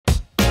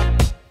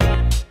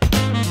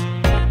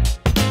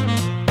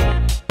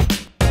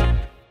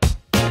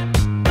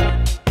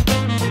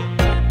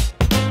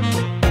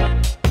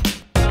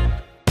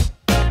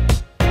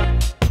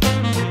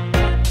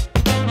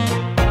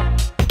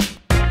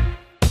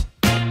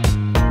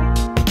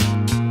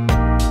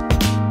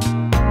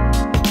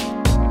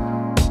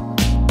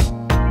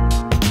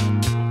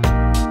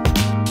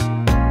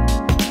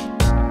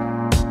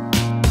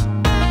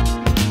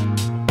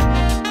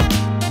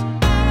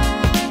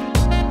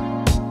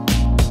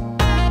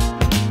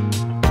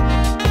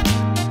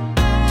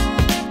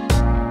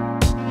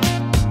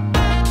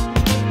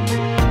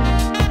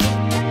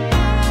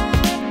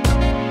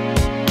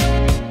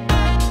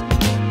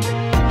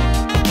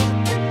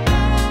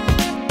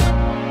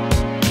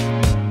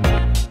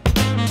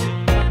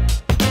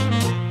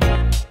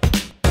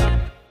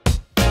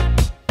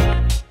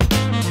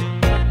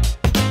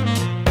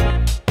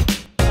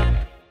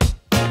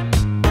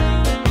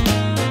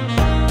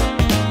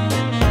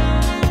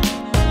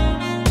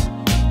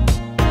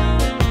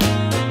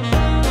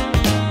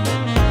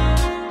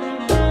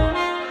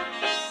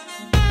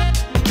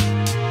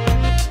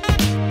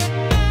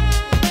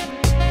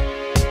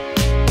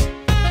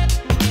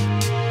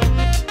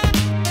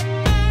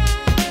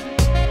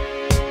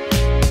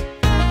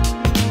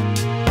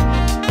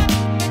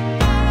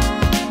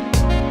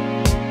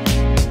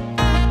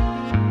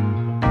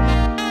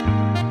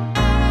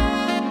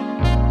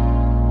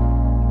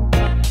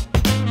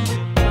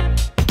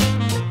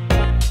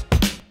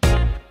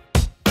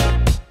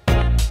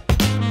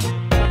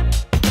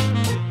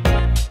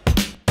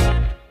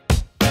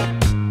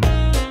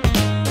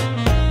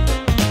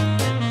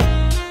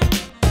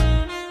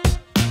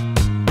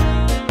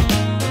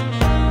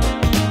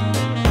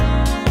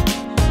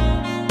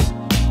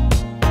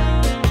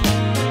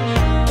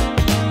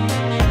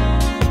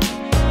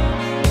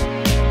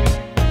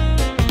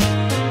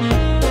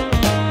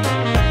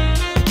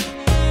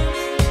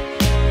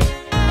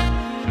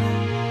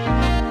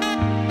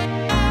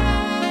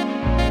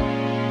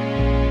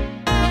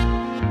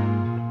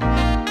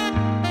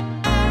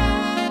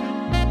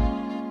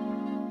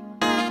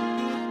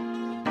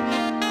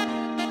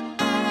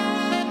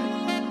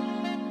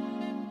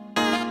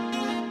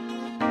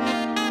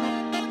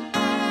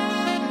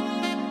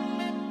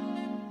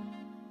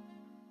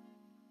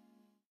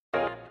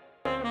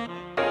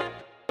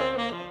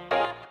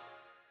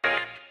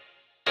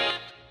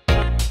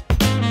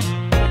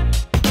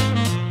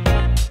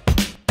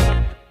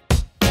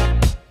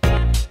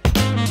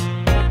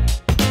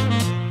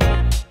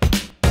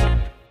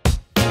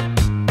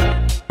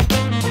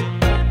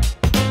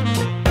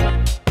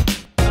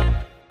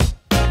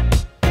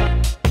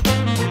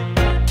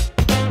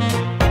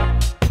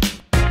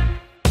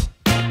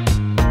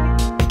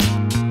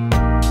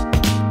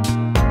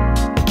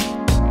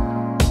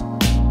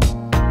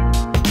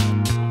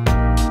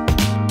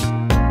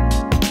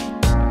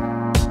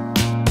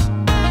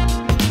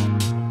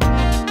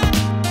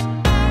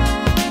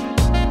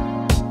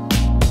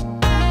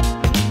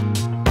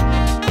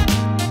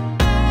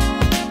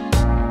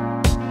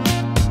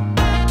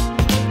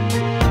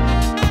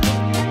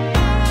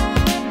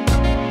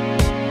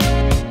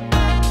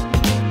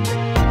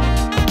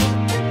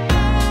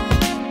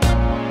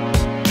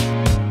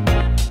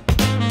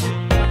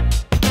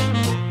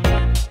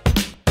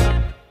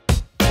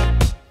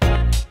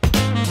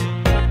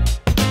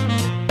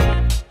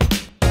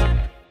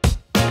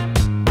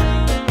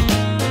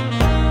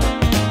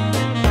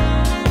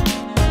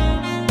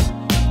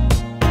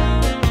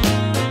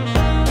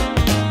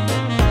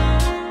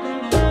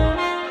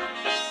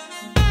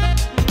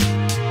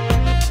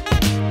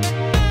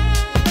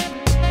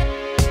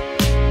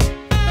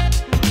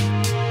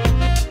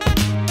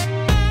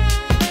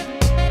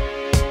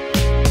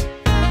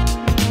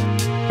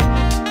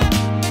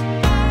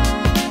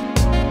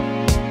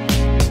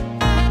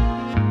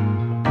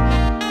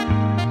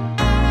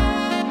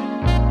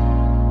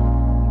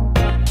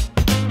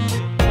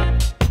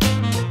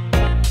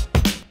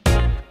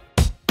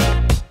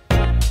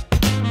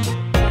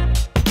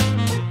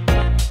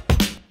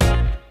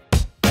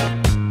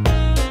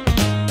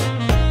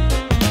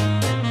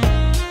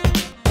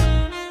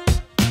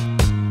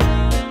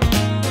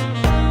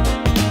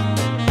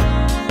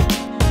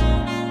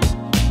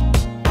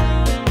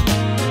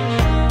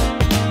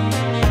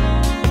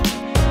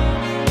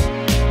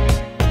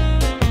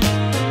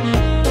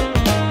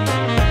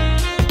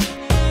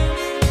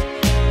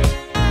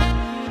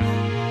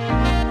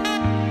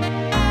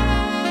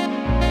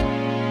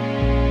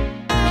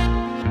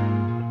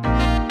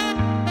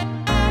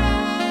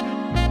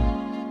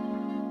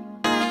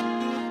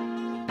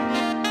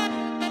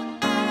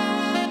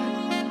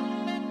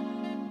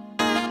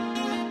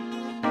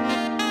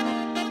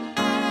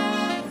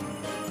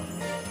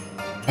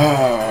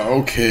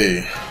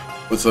Okay,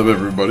 what's up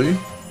everybody?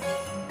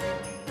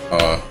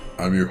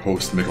 I'm your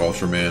host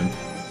McUltraman.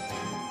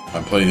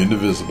 I'm playing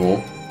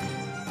Indivisible.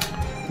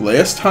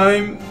 Last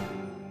time,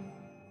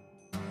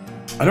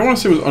 I don't want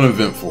to say it was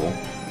uneventful.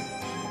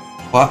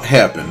 A lot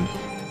happened.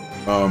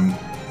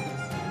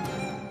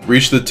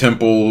 Reached the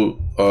temple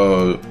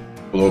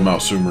below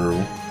Mount Sumeru.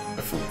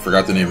 I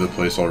forgot the name of the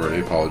place already,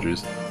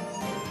 apologies.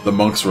 The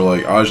monks were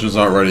like, Ajna's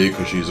not ready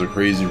because she's a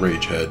crazy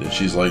rage head. And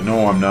she's like,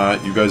 no, I'm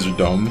not. You guys are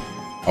dumb.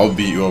 I'll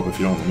beat you up if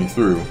you don't let me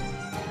through.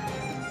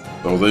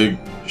 So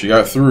she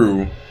got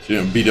through. She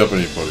didn't beat up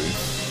anybody.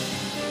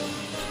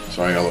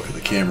 Sorry, I gotta look at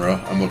the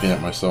camera. I'm looking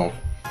at myself.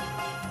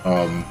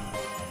 And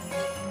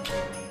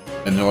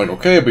they're like,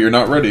 okay, but you're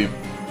not ready.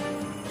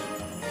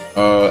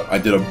 I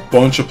did a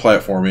bunch of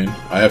platforming.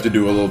 I have to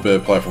do a little bit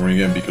of platforming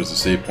again because the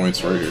save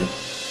point's right here.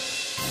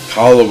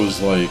 Kala was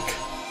like,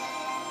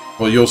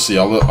 well, you'll see.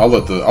 I'll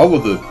let the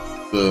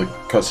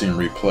cutscene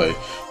replay.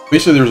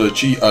 Basically, there was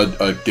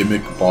a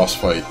gimmick boss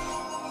fight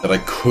that I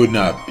could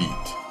not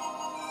beat.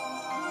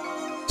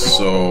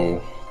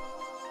 So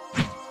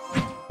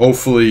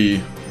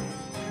hopefully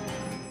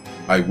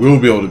I will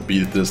be able to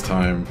beat it this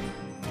time.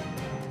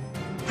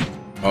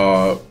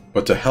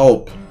 But to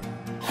help,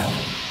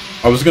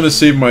 I was gonna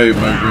save my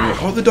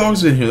oh, the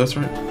dog's in here. That's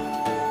right.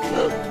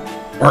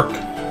 Bark.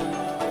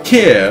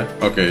 Yeah.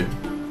 Okay.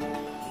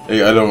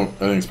 Hey, I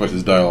didn't expect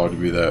this dialogue to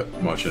be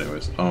that much,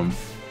 anyways. I'm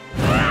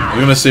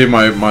gonna save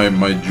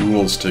my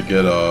jewels to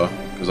get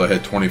because I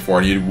had 24.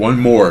 I needed one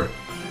more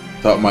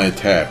to up my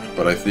attack,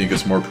 but I think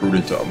it's more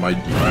prudent to up my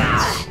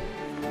defense.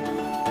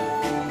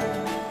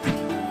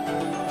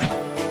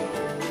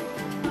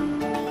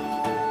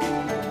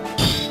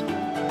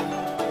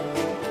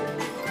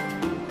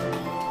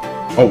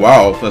 Oh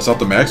wow, that's not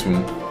the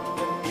maximum.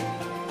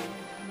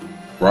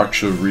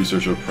 Raksha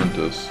Research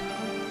Apprentice.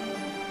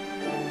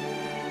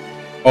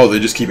 Oh, they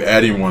just keep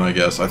adding one, I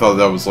guess. I thought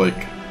that was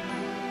like...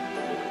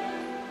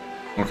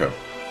 Okay.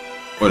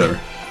 Whatever.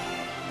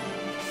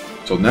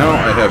 So now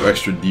I have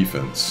extra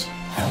defense.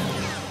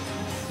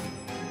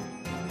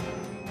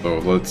 So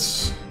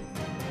let's...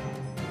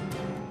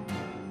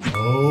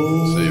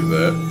 save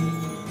that.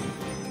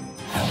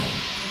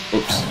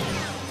 Oops.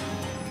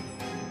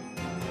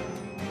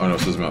 Oh no, it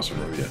says mouse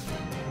remote, yeah.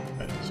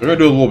 Okay. So I gotta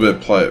do a little bit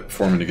of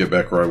platforming to get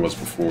back where I was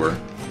before.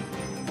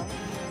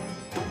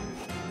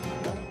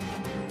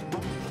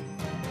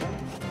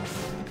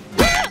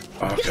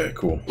 Okay,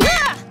 cool.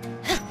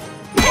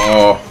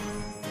 Oh.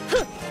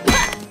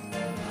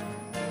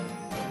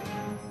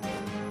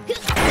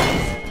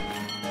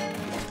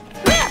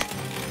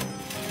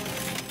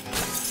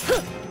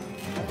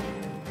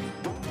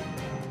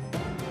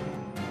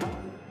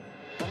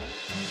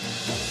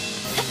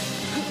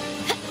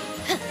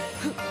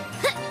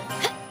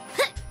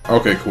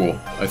 Okay, cool.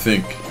 I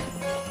think...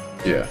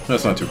 yeah,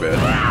 that's not too bad.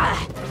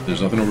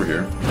 There's nothing over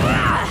here.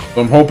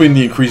 So I'm hoping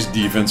the increased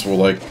defense will,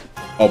 like,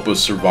 help us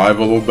survive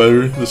a little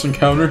better this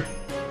encounter.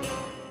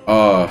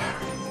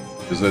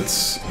 Because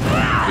that's...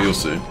 you'll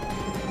see.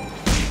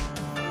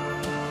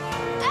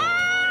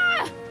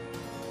 Ah!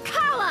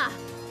 Kala!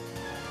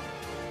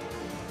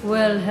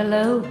 Well,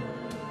 hello.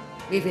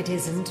 If it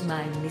isn't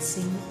my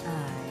missing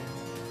eye.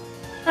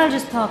 I'll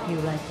just pop you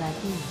right back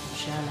in,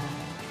 shall I?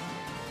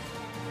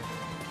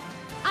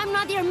 I'm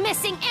not here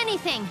missing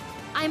anything!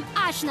 I'm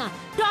Ajna,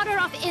 daughter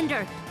of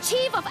Inder,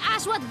 chief of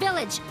Ashwat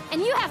village,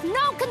 and you have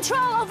no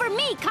control over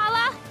me,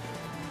 Kala!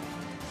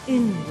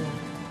 Inder.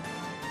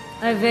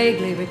 I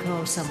vaguely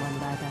recall someone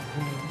by that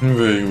name.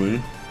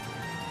 Vaguely.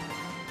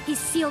 He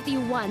sealed you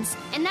once,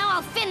 and now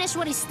I'll finish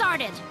what he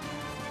started!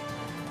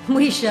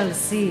 We shall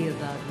see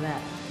about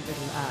that,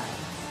 little eye.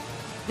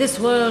 This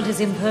world is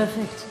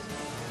imperfect,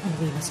 and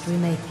we must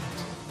remake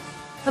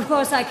it. Of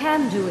course, I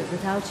can do it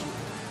without you.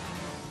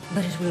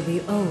 But it will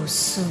be oh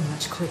so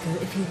much quicker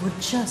if you would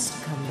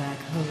just come back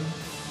home.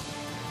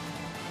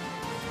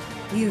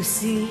 You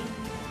see,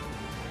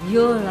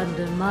 you're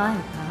under my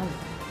power,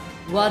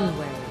 one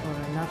way or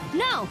another.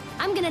 No!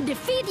 I'm gonna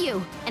defeat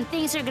you, and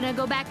things are gonna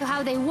go back to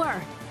how they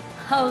were.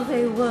 How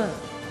they were.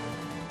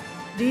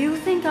 Do you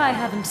think I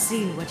haven't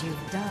seen what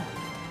you've done?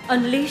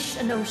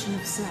 Unleashed an ocean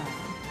of slime,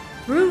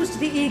 bruised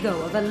the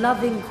ego of a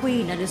loving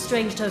queen and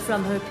estranged her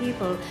from her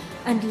people,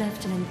 and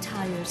left an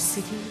entire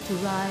city to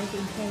writhe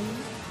in pain?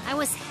 I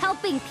was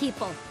helping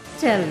people.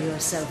 Tell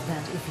yourself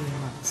that if you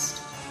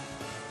must.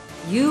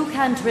 You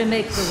can't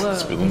remake the world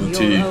Spilling in the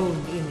your tea.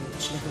 own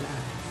image, little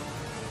eye.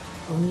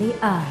 Only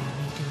I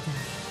may do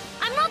that.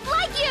 I'm not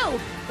like you!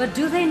 But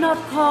do they not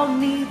call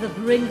me the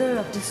bringer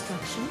of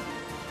destruction?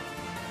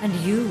 And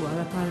you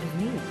are a part of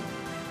me.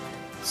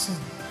 So,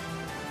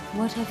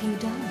 what have you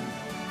done?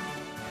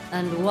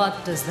 And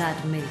what does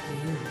that make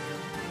you?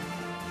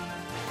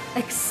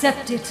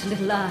 Accept it,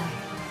 little eye.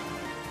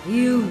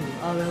 You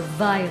are a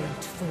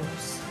violent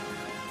force.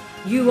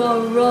 You are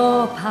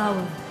raw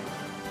power.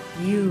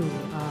 You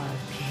are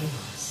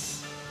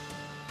chaos.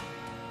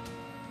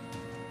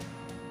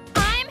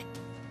 I'm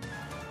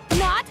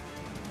not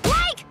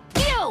like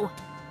you!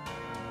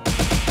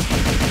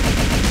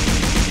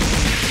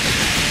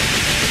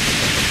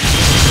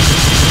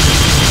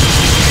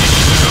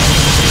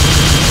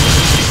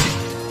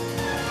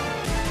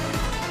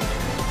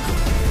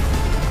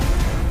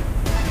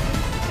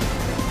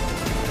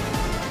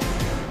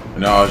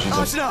 Now she's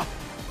like, Ajna!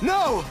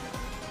 No!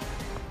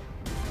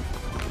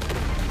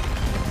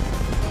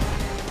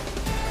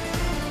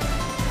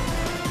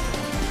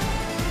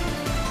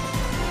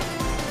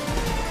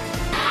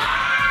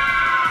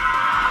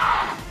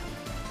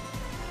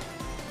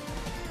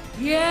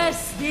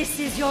 Yes, this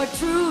is your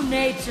true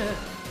nature.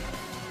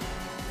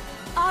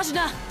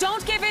 Ajna,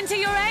 don't give in to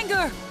your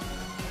anger!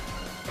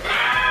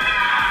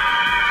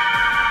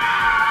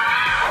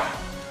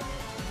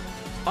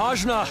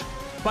 Ajna!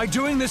 By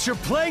doing this, you're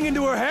playing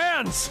into her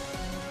hands!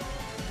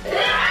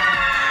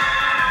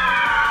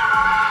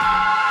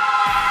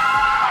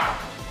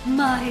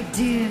 My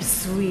dear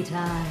sweet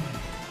eye,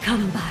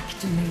 come back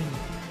to me.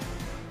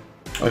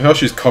 I like how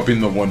she's cupping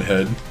the one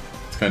head.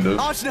 It's kind of.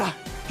 Ajna!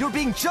 You're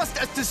being just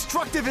as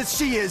destructive as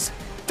she is!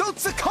 Don't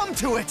succumb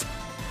to it!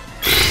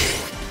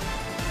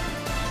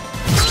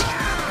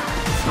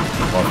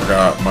 Oh, I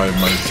forgot my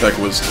tech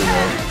was to.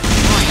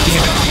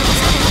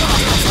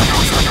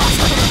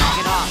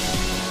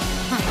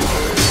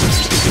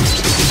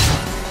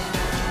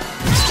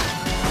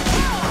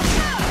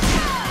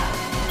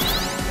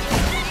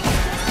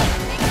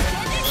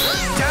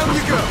 Down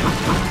you go!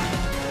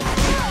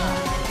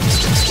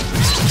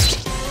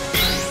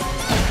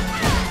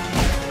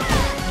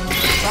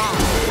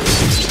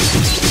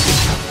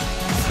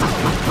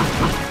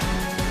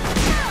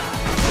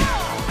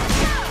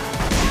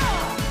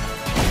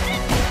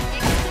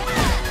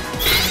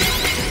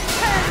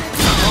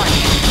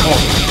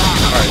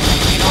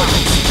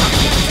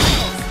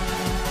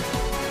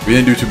 We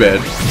didn't do too bad.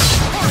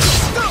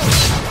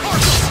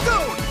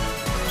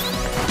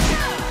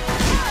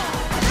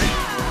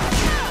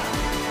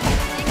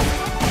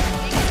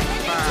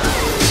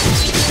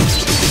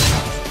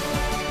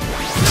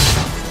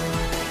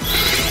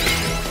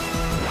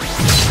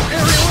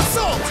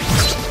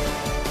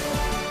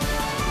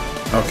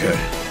 Okay.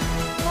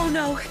 Oh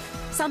no,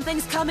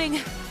 something's coming.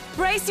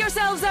 Brace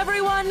yourselves,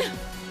 everyone!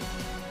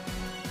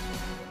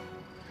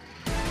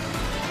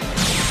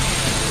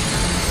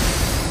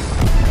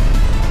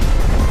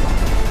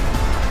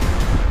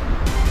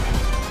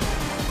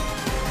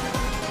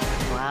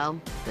 Well,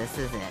 this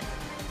is it.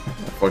 I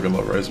fucking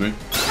love Rise Me.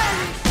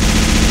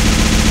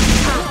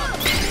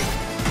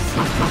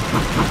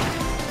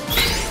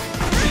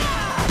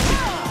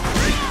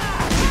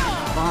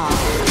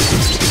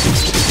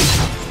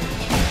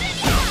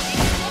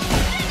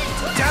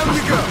 Down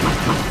you go!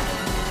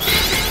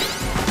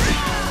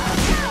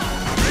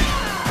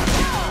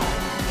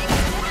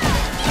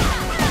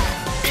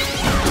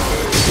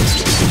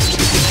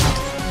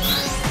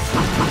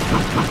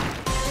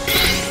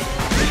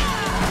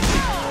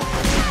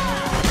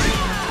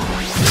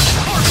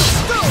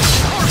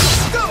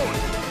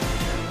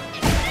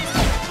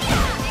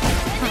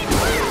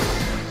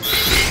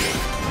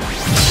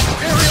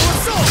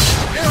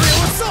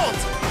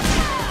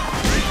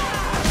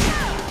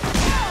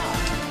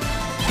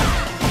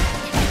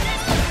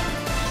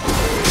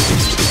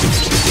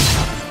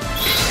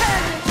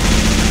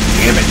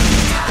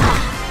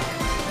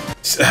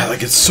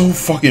 Like, it's so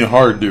fucking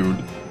hard,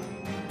 dude.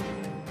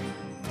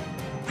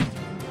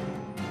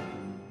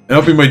 And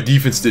upping my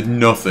defense did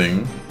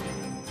nothing.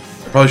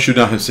 I probably should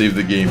not have saved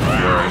the game before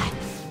I...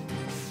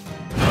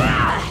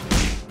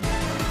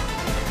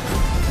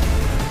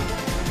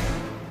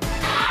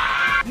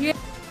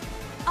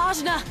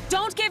 Ajna,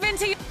 don't give in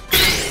to your...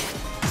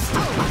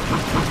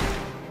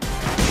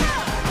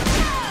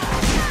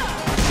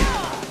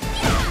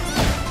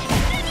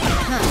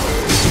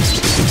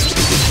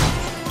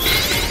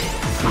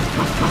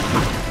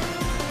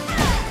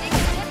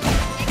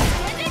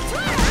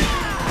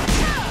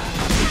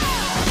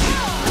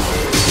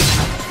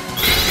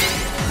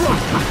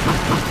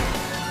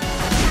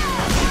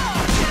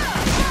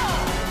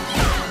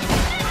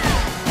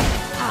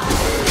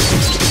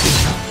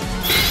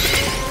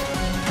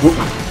 Whoop.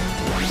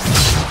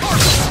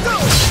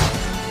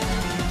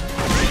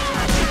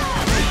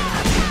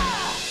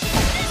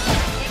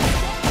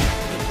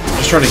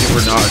 Just trying to give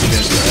her not a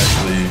chance to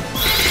actually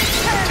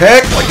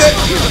attack like that.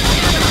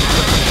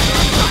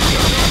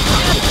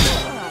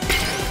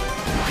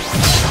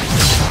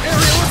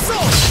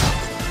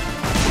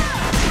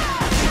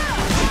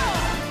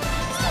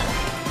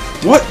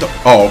 What the?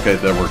 Oh, okay,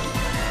 that worked.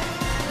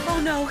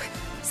 Oh no,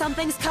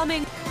 something's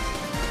coming.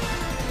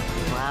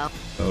 Well,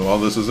 Oh, well,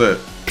 this is it.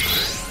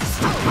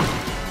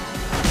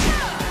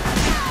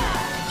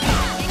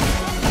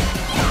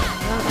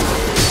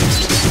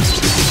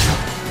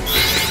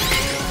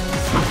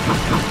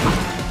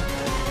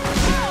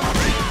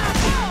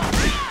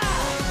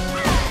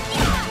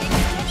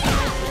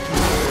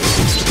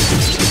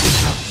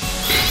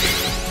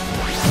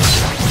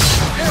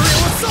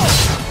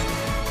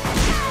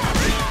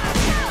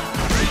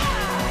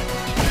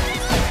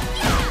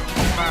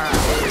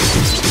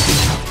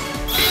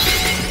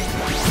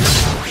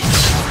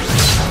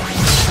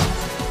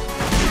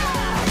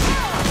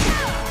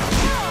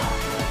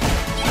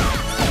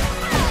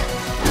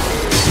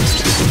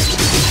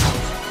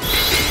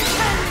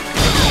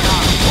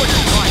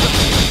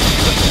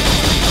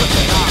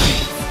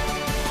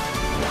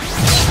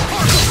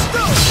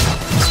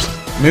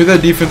 Maybe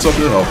that defense up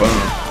did help, I don't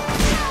know.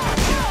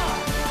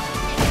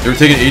 They were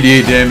taking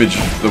 88 damage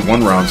the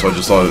one round, so I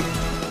just thought it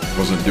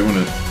wasn't doing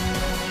it.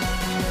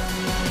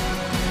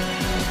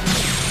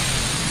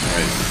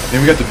 Alright, I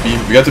think we got the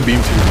beam. We got the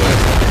beam too late.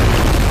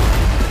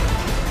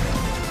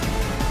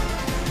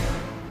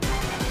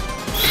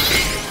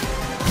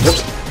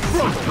 Whoops.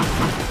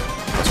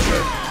 That's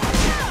okay.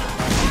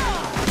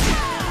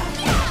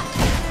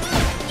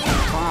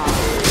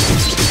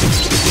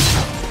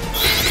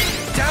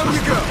 Down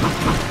you go.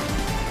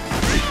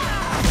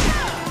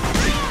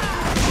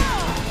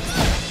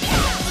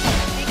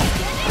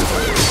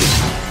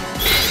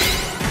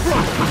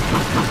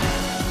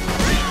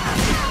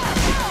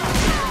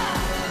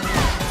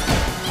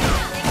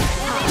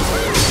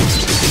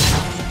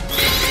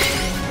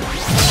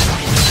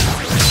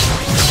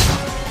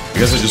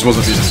 I guess I just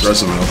wasn't being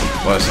aggressive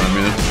enough last time,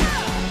 man.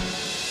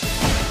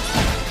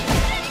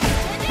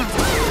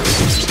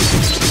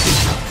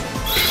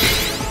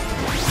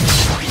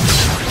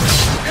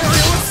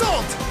 Aerial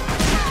assault.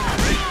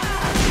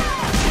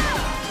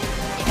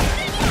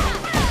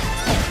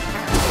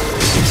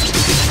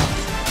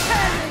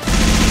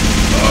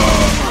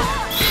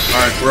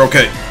 Alright, we're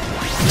okay.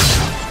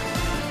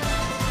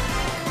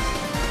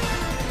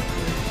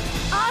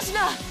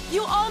 Ajna,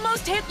 you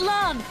almost hit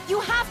Lan. You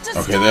have to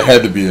Okay, stop. that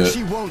had to be it.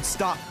 She won't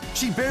stop.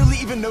 She barely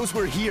even knows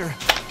we're here.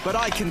 But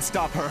I can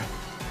stop her.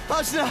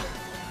 Ajna,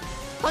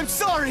 I'm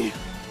sorry.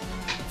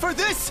 For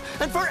this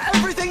and for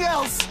everything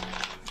else.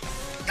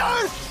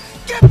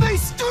 Earth, give me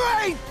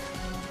strength!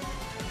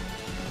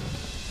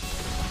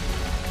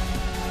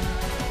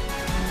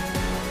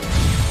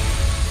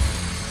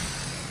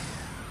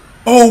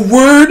 Oh,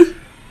 word?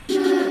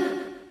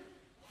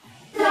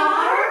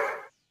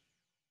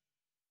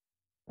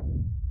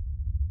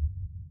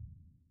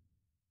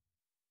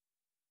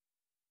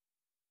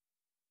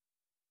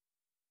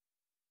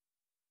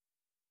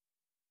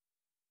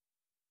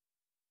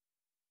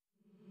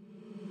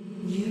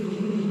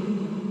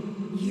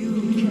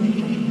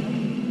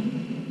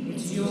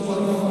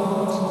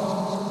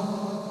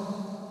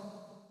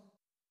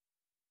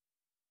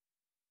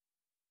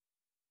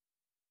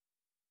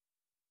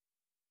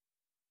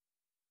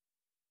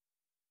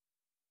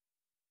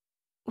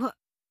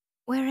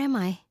 Where am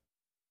I?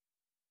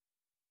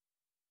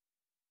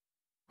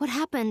 What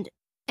happened?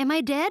 Am I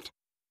dead?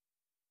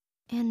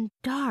 And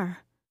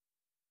Dar.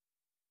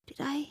 Did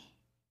I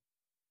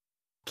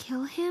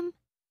kill him?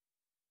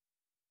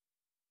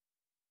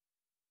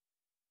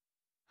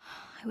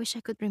 I wish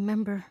I could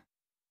remember.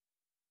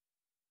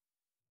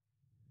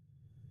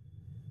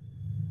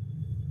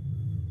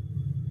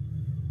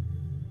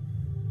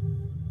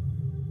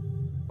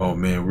 Oh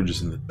man, we're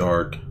just in the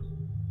dark.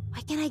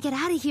 Why can't I get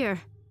out of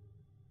here?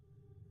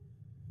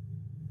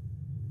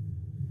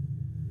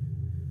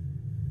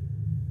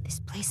 This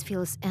place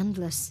feels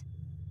endless.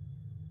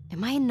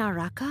 Am I in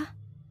Naraka?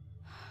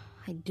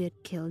 I did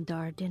kill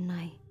Dar, didn't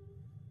I?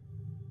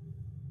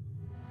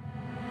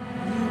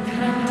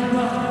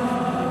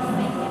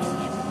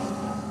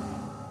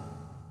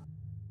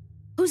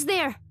 Who's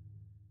there?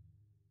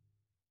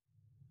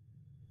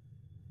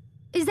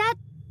 Is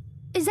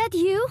that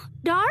you,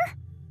 Dar?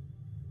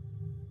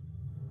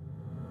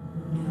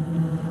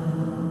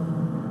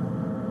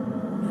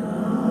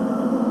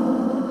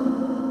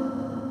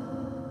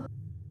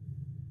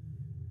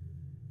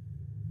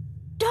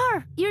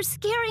 Dar, you're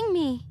scaring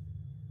me.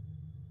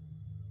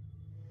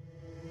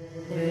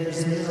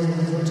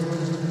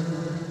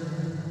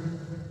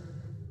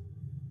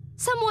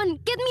 Someone,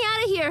 get me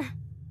out of here!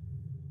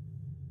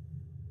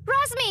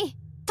 Razmi!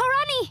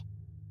 Torani!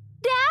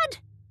 Dad!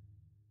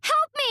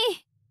 Help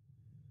me!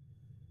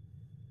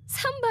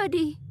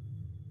 Somebody!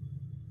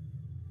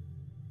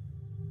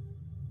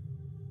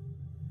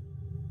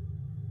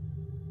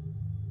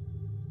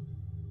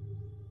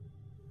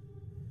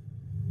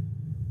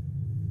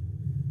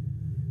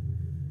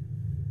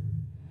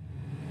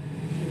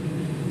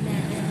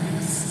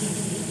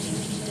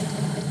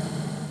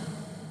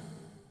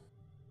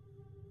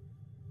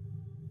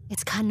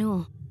 It's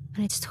Kanu,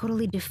 and it's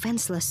totally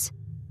defenseless.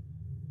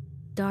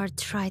 Dar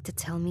tried to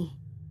tell me.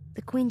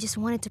 The queen just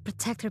wanted to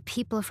protect her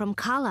people from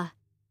Kala,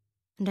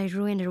 and I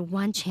ruined her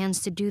one chance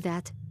to do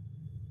that.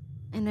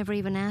 I never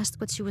even asked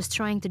what she was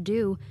trying to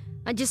do.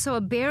 I just saw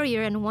a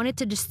barrier and wanted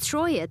to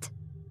destroy it.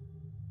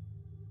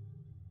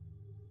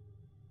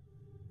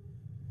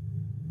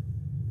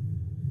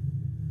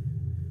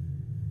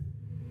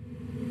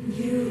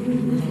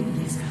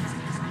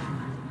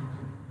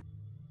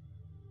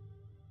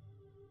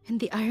 In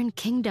the Iron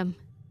Kingdom,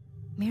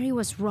 Mary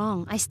was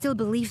wrong. I still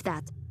believe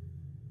that.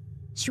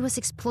 She was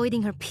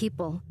exploiting her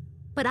people,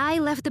 but I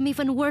left them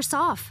even worse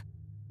off.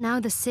 Now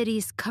the city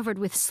is covered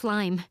with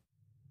slime.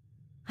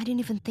 I didn't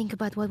even think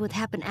about what would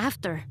happen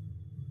after.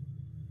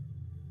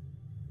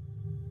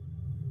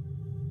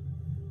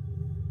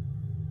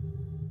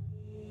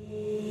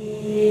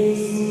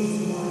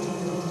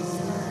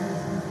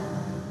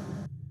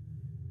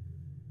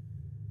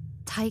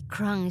 Tai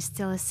Krung is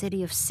still a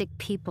city of sick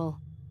people.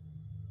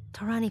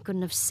 Torani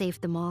couldn't have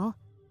saved them all,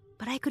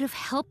 but I could have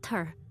helped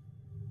her.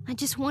 I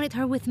just wanted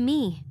her with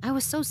me. I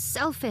was so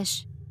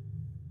selfish.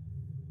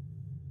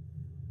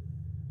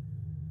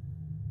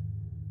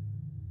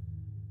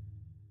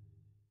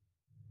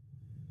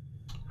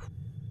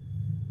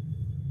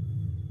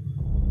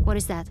 What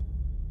is that?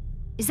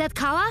 Is that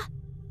Kala?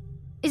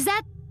 Is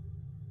that...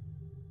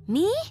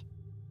 me?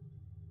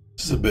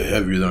 This is a bit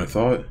heavier than I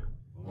thought.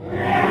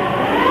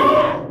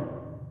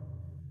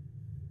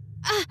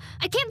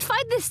 I can't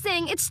fight this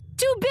thing. It's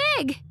too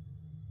big.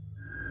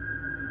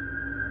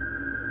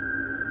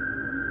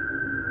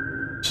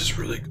 This is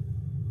really good.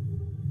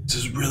 This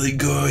is really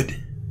good.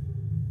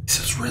 This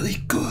is really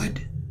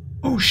good.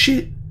 Oh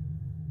shit.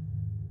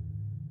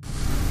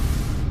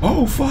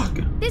 Oh fuck.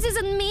 This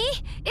isn't me.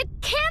 It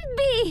can't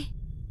be.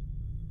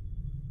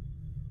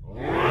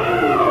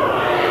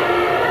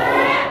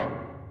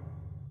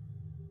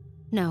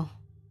 No,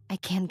 I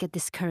can't get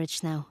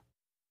discouraged now.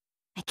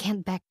 I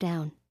can't back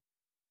down.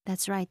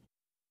 That's right.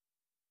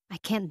 I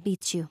can't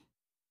beat you.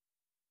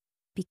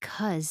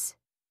 Because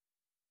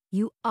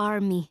you are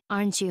me,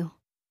 aren't you?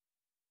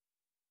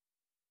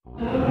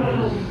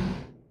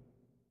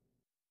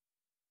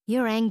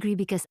 You're angry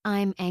because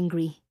I'm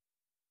angry.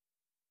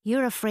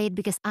 You're afraid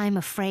because I'm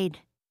afraid.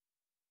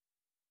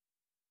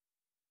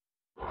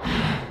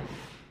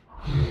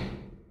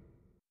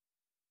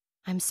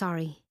 I'm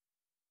sorry.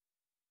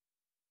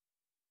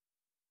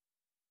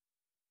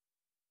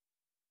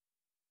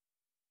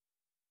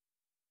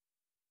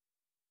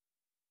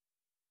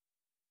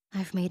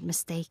 I've made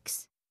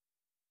mistakes.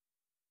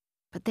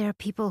 But there are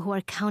people who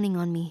are counting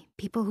on me,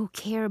 people who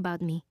care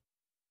about me.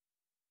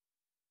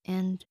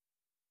 And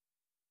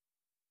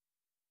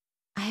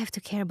I have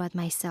to care about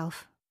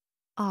myself,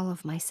 all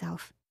of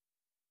myself.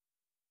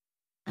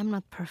 I'm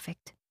not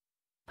perfect,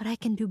 but I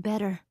can do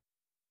better.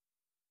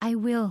 I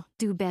will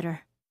do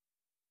better.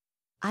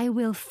 I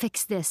will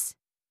fix this.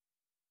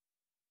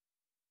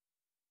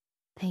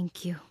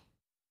 Thank you.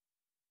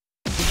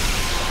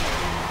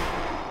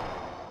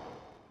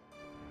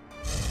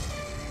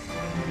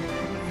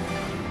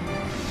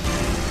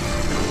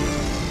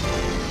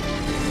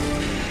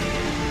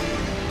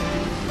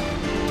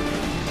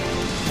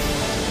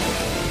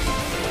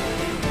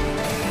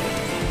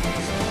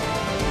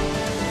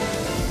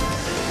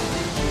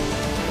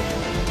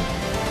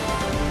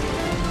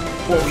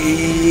 Oh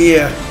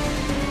yeah.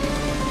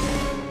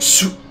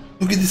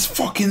 Look at this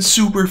fucking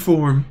super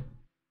form.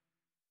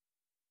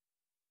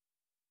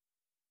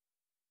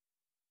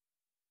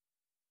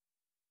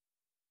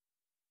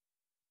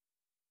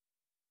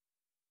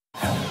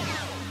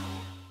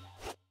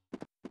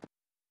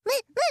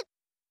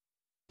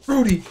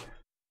 Brody.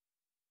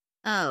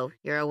 Oh,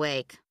 you're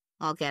awake.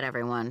 I'll get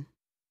everyone.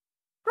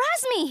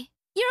 Razmi,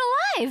 you're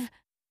alive!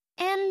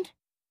 And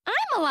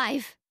I'm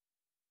alive.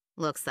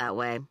 Looks that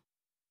way.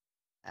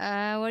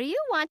 Were you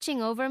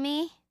watching over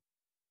me?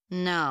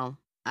 No,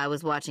 I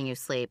was watching you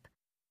sleep.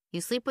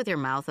 You sleep with your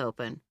mouth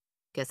open.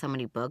 Guess how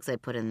many bugs I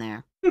put in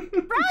there?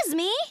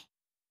 Razmi!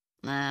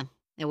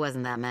 It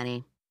wasn't that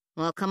many.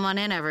 Well, come on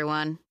in,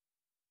 everyone.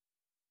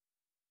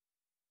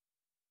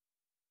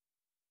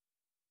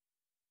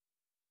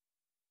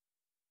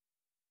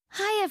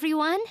 Hi,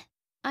 everyone.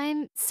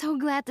 I'm so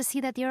glad to see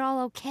that you're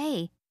all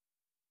okay.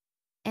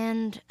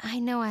 And I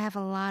know I have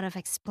a lot of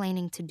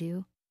explaining to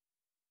do.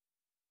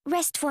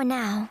 Rest for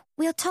now.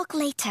 We'll talk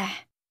later.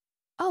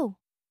 Oh,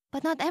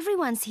 but not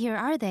everyone's here,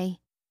 are they?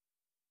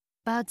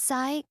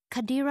 Baudsai,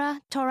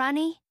 Kadira,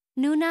 Torani,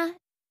 Nuna,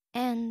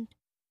 and...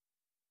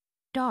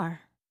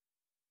 Dar.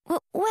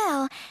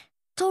 Well,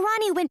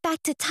 Torani went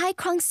back to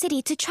Taikrong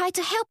City to try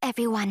to help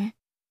everyone.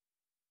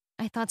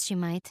 I thought she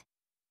might.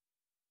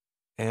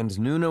 And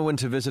Nuna went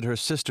to visit her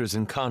sisters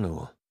in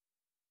Kanu.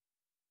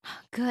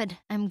 Good,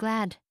 I'm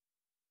glad.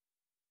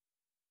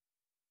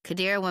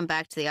 Kadira went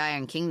back to the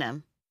Iron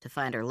Kingdom to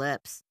find her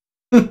lips.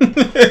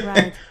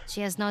 Right,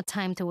 she has no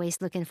time to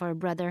waste looking for a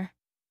brother.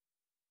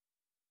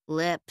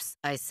 Lips,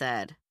 I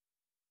said.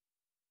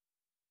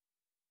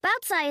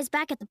 Baudsai is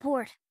back at the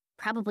port,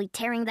 probably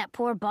tearing that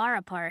poor bar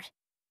apart.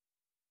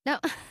 No,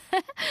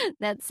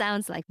 that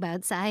sounds like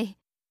Baudsai.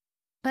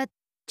 But,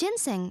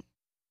 Ginseng,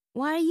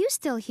 why are you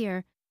still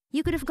here?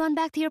 You could have gone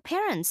back to your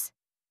parents.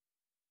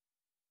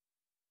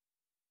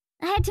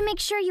 I had to make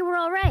sure you were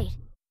all right.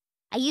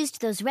 I used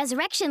those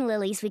resurrection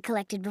lilies we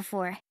collected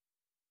before.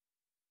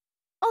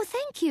 Oh,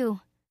 thank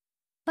you.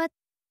 But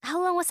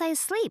how long was I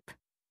asleep?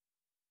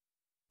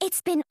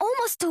 It's been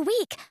almost a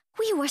week.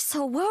 We were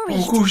so worried.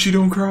 Oh, of course you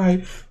don't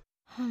cry.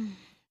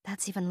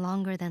 That's even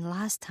longer than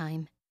last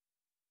time.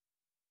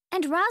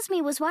 And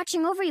Razmi was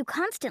watching over you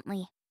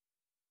constantly.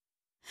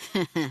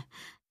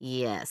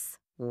 Yes,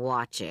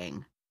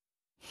 watching.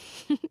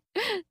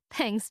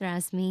 Thanks,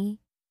 Razmi.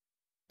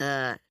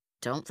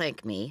 Don't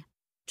thank me.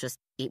 Just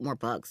eat more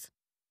bugs.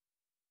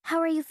 How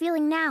are you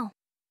feeling now?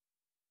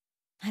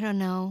 I don't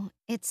know.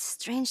 It's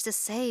strange to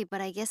say,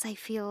 but I guess I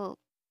feel...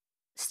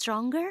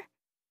 stronger?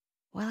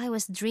 While I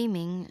was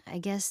dreaming, I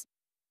guess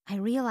I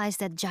realized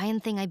that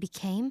giant thing I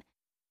became,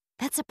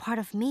 that's a part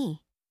of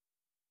me.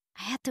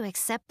 I had to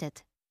accept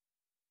it.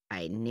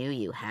 I knew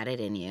you had it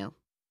in you.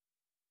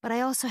 But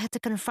I also had to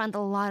confront a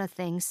lot of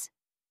things.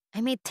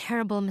 I made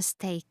terrible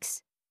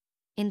mistakes.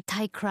 In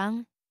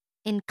Taikrang,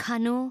 in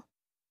Kanul,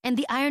 and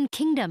the Iron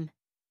Kingdom.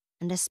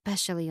 And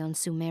especially on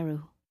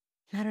Sumeru.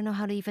 I don't know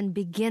how to even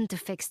begin to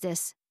fix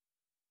this.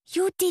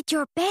 You did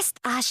your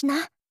best,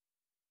 Ajna.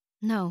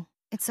 No,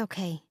 it's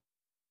okay.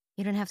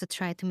 You don't have to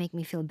try to make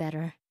me feel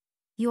better.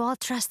 You all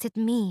trusted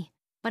me,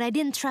 but I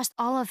didn't trust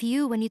all of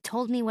you when you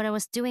told me what I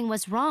was doing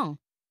was wrong.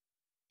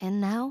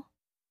 And now?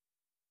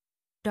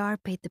 Dar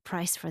paid the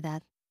price for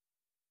that,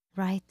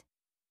 right?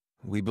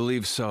 We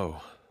believe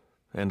so.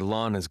 And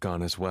Lon is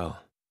gone as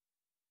well.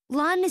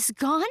 Lan is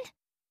gone?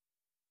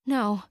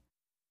 No.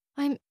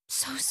 I'm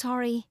so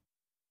sorry.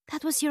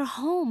 That was your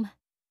home.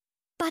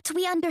 But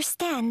we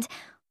understand.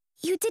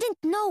 You didn't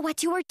know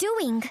what you were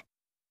doing.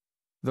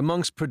 The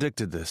monks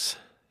predicted this.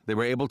 They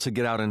were able to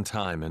get out in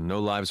time, and no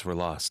lives were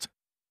lost.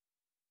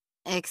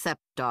 Except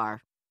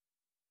Dar.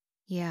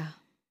 Yeah.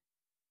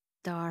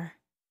 Dar.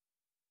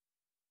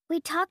 We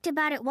talked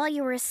about it while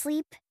you were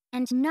asleep,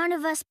 and none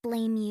of us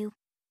blame you.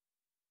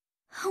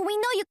 We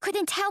know you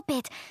couldn't help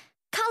it.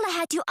 Kala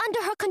had you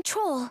under her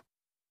control.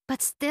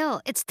 But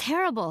still, it's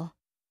terrible.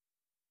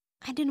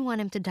 I didn't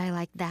want him to die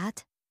like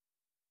that.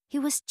 He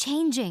was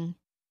changing.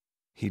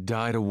 He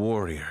died a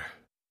warrior.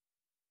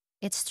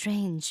 It's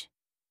strange.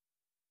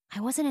 I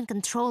wasn't in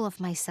control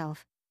of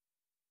myself.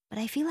 But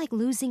I feel like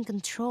losing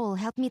control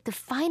helped me to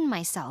find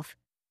myself.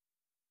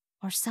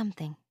 Or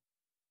something.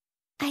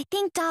 I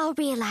think Dal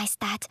realized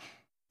that.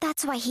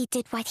 That's why he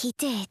did what he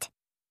did.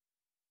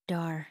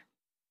 Dar.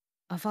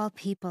 Of all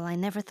people, I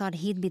never thought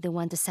he'd be the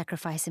one to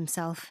sacrifice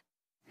himself.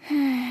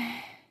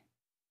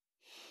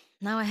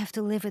 Now I have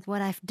to live with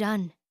what I've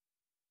done.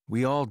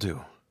 We all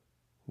do.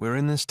 We're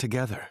in this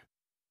together.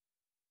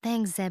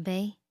 Thanks,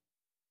 Zebe.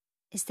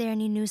 Is there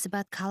any news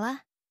about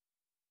Kala?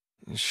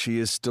 She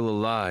is still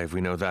alive,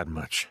 we know that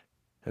much.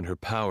 And her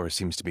power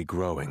seems to be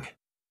growing.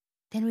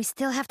 Then we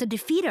still have to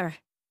defeat her.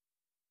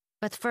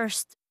 But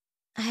first,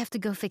 I have to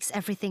go fix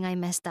everything I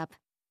messed up.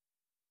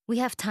 We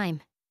have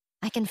time.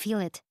 I can feel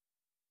it.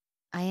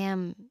 I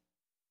am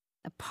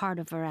a part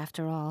of her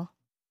after all.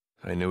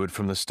 I knew it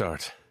from the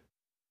start.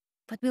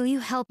 But will you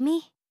help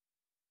me?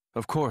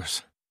 Of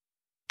course.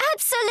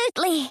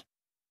 Absolutely!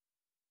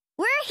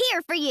 We're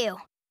here for you.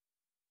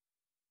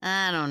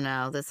 I don't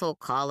know, this whole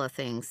Kala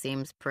thing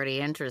seems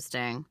pretty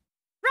interesting.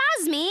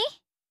 Razmi!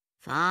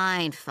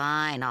 Fine,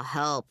 I'll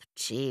help.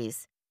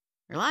 Jeez.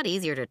 You're a lot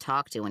easier to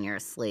talk to when you're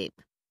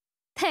asleep.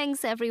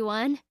 Thanks,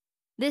 everyone.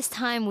 This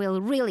time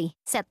we'll really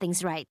set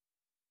things right.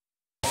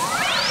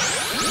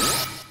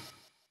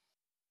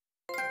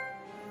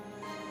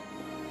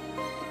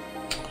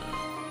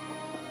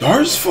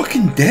 Dar's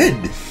fucking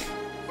dead.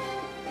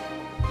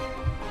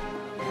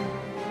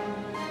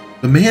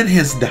 The man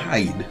has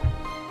died.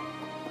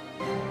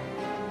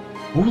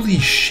 Holy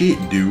shit,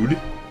 dude.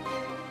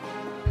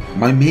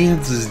 My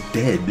man's is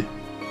dead.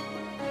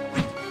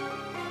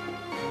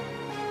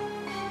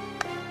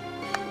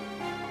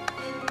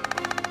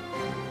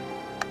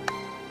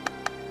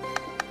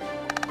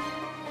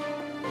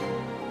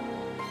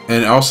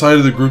 And outside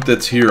of the group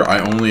that's here, I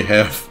only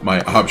have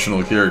my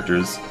optional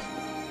characters.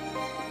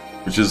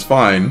 Which is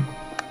fine,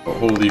 but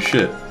holy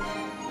shit.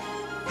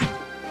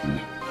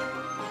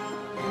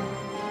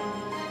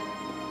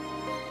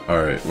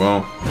 Alright,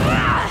 well.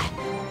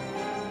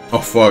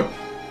 Oh, fuck.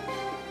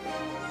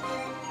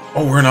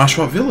 Oh, we're in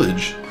Ashwat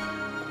Village.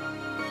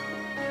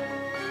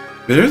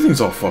 But everything's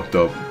all fucked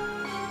up.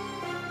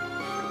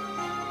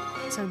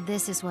 So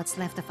this is what's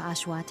left of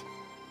Ashwat.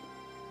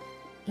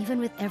 Even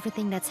with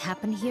everything that's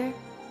happened here,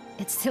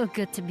 it's still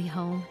good to be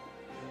home.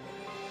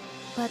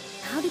 But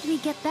how did we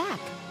get back?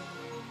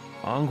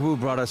 Ongwu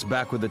brought us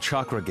back with the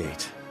Chakra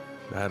Gate.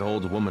 That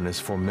old woman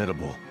is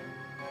formidable.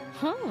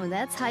 Oh,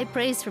 that's high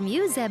praise from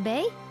you,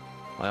 Zebe.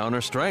 I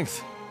honor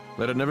strength.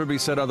 Let it never be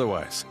said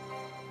otherwise.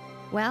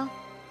 Well,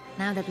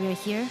 now that we're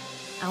here,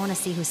 I want to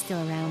see who's still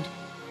around.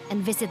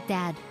 And visit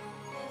Dad.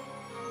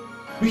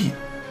 Wait.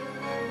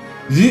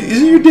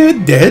 Isn't your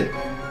dad dead?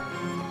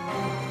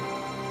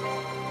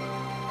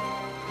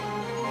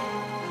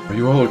 Are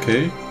you all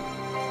okay?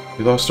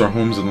 We lost our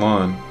homes in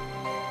Lan.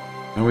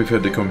 Now we've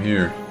had to come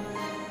here.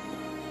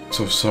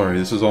 So sorry,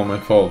 this is all my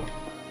fault.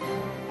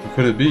 What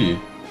could it be?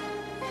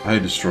 I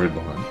destroyed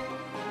Lan.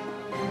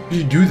 How did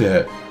you do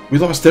that? We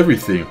lost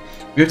everything.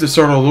 We have to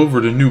start all over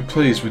at a new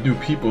place with new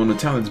people in a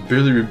town that's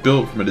barely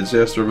rebuilt from a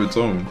disaster of its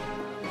own.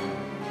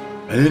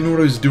 I didn't know what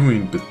I was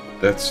doing, but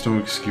that's no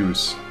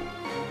excuse.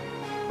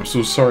 I'm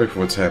so sorry for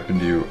what's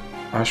happened to you.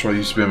 Ashwat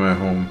used to be my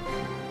home.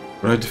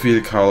 When I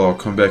defeat Kala, I'll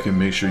come back and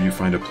make sure you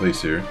find a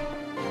place here.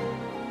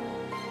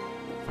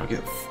 I'll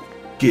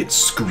get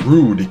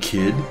screwed,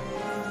 kid.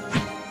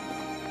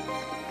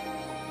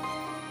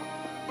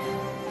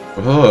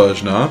 Oh,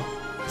 Ajna.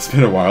 It's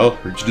been a while.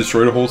 Heard you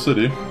destroyed a whole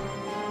city.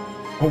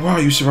 Oh wow,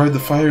 you survived the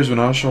fires when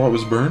Ashwat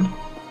was burned?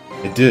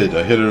 I did.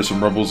 I hid under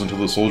some rebels until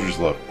the soldiers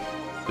left.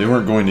 They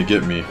weren't going to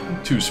get me.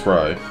 I'm too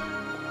spry.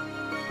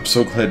 I'm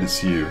so glad to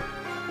see you.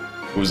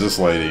 Who's this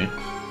lady?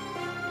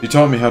 She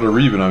taught me how to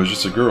read when I was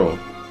just a girl.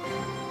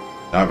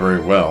 Not very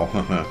well.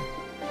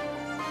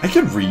 I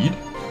can read.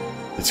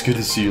 It's good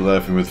to see you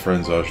laughing with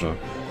friends, Ajna.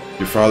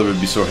 Your father would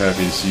be so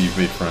happy to see you've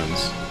made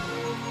friends.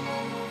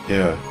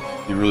 Yeah,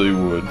 he really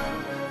would.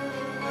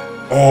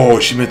 Oh,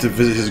 she meant to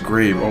visit his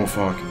grave. Oh,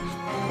 fuck.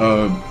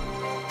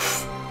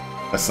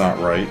 That's not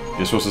right.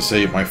 You're supposed to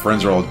say, my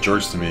friends are all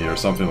jerks to me, or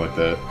something like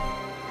that.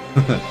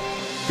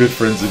 Good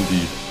friends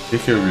indeed.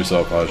 Take care of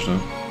yourself, Ajna.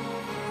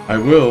 I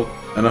will,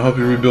 and I'll help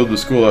you rebuild the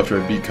school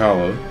after I beat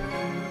Kala.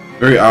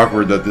 Very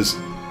awkward that this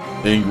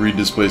angry,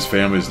 displaced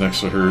family is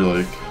next to her,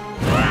 like...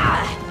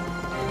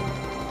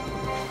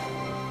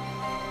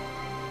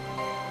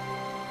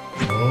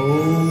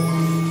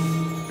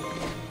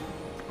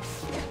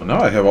 Well,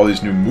 now I have all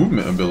these new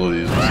movement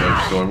abilities and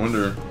such, so I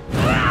wonder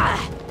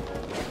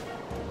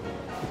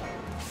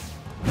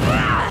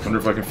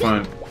if I can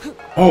find...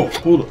 Oh,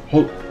 hold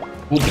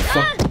the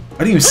fuck. I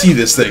didn't even see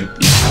this thing.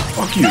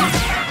 Fuck you.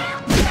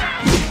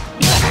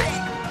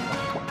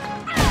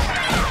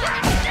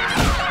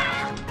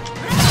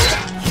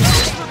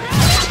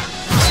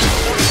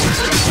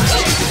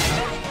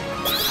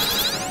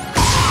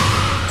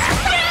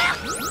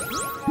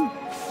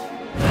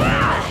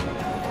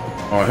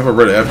 Oh, I have a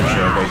red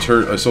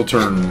aftershock. I still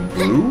turn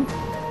blue?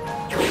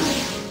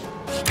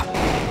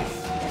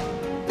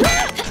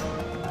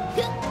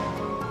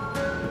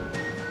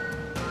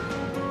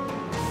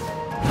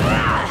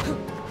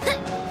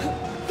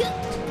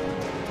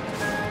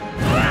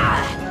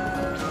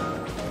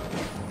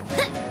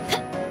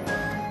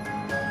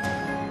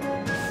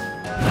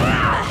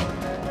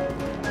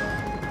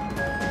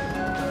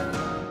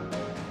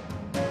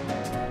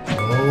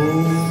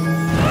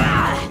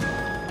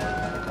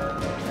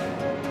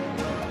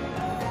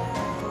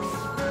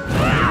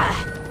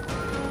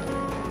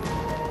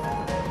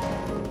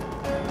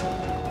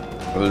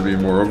 Will there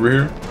be more over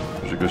here?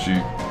 Because she...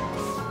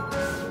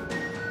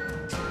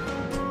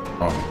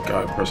 Oh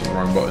god, pressing the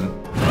wrong button.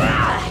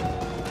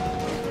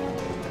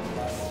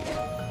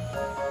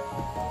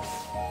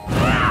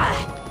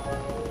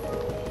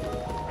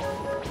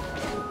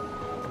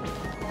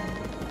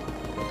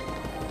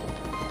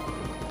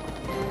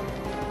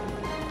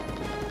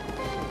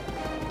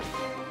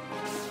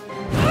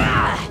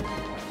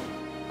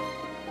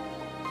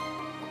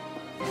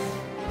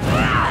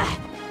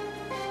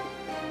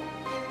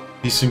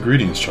 Peace and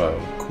greetings, child.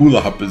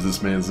 Kulop is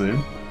this man's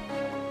name.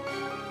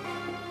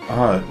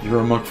 Ah, you're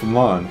a monk from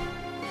Lan.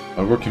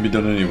 My work can be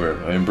done anywhere.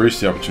 I embrace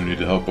the opportunity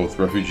to help both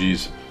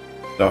refugees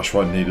and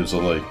Dashwat natives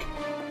alike.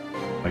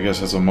 I guess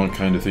that's a monk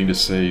kind of thing to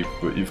say,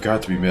 but you've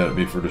got to be mad at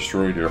me for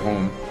destroying your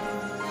home.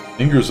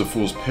 Anger is a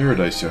fool's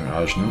paradise, young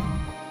Ajna.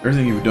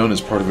 Everything you've done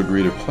is part of a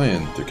greater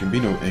plan. There can be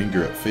no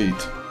anger at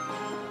fate.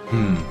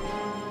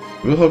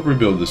 We'll help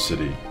rebuild this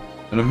city,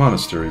 and a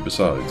monastery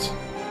besides.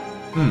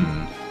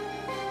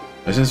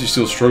 I sense you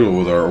still struggle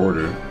with our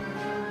order.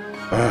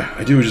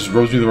 I do, it just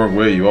rubs me the wrong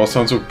way. You all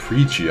sound so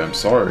preachy. I'm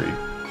sorry.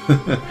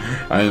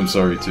 I am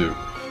sorry too.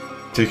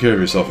 Take care of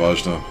yourself,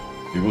 Ajna.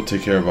 We will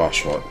take care of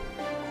Ashwat.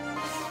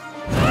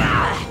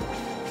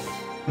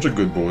 Bunch of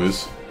good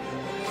boys.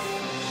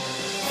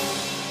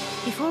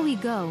 Before we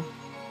go...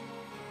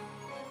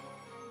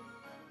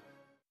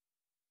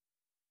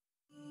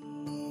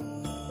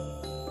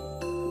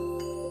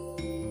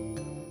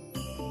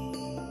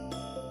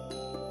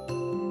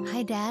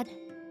 Hi, Dad.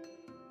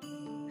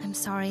 I'm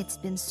sorry it's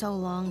been so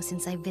long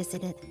since I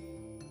visited.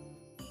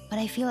 But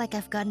I feel like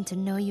I've gotten to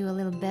know you a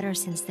little better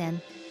since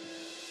then.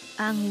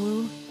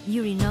 Angwu,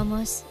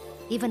 Yurinomos,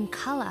 even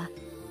Kala.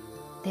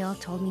 They all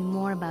told me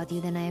more about you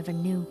than I ever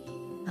knew.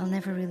 I'll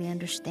never really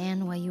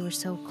understand why you were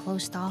so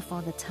closed off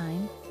all the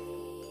time.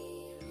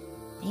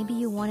 Maybe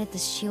you wanted to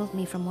shield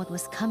me from what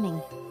was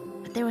coming,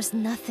 but there was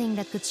nothing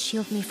that could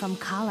shield me from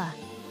Kala.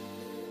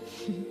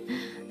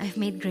 I've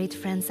made great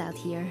friends out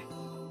here,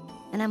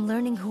 and I'm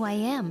learning who I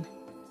am.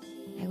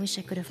 I wish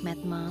I could have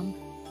met Mom.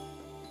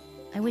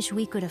 I wish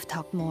we could have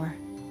talked more.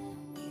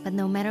 But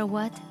no matter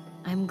what,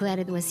 I'm glad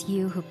it was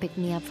you who picked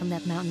me up from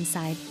that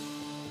mountainside.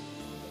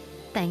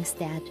 Thanks,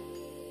 Dad.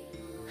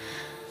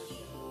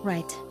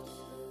 Right.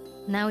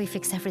 Now we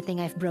fix everything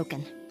I've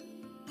broken.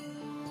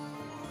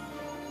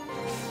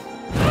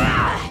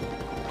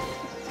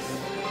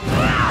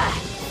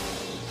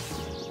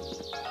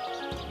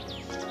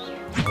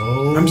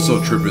 I'm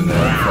still tripping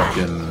that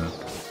fucking...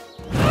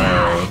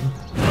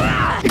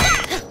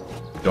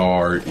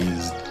 Dar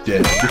is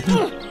dead.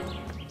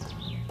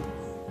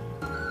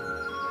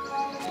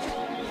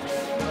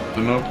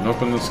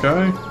 Nope in the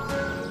sky?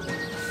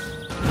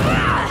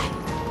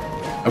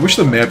 I wish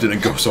the map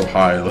didn't go so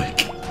high,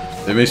 like...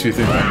 It makes me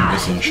think I'm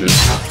missing shit.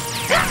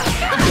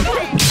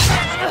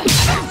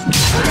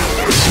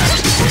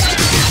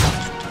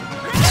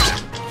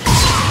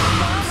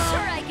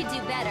 Sure, I could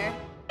do better.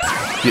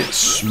 Get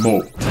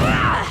smoked.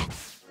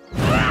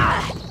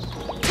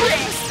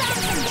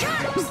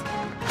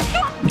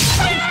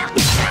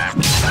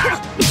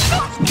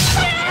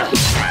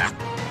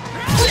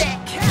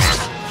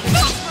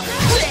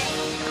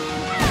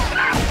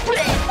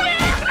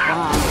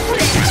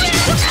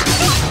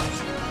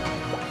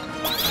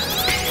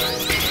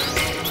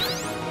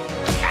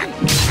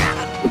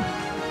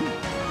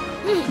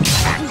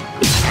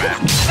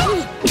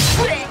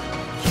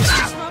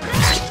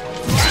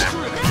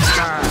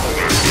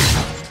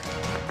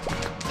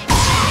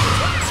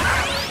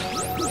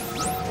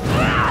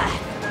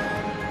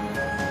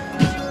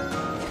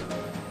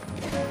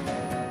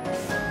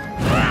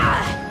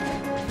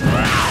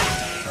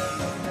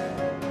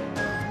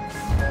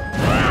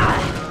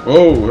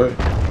 Whoa, hey.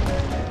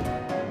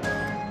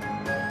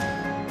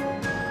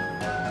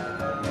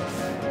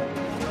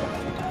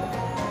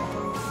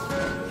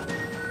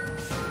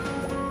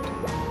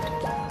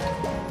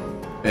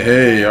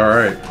 Hey,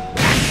 alright.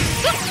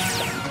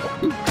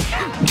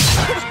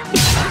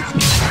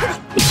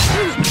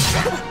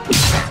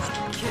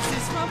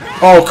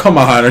 Oh, come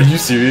on, are you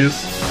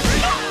serious?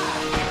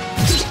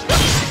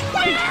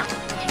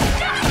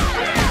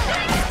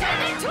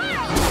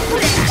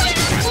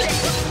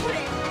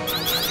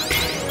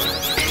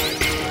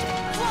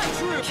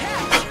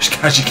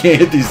 Gosh, you can't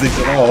hit these things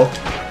at all.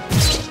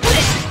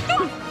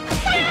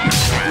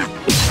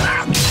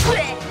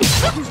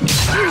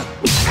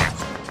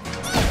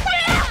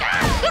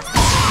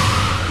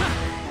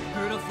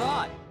 Who'd have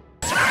thought?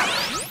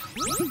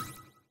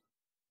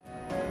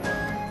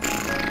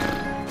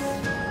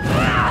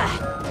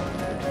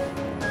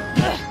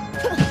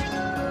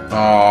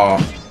 Oh,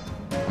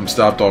 I'm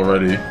stopped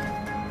already.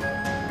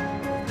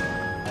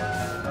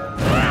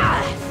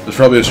 There's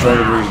probably a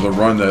stronger version of the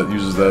run that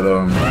uses that,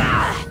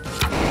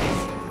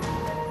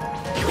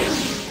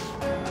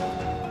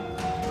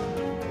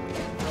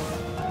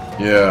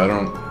 yeah, I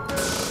don't...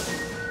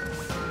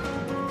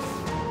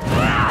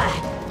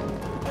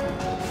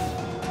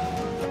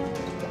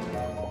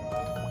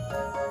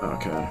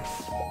 Okay.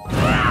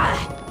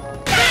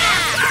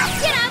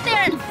 Get out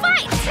there and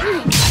fight!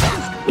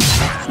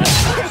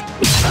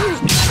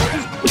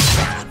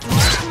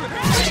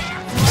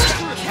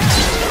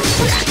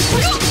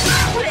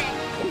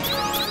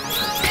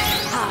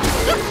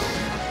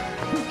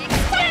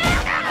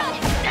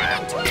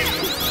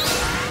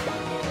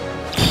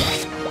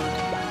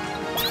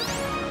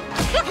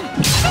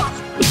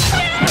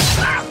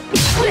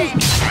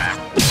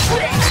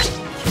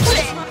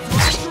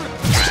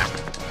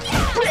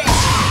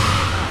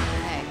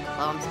 Hey,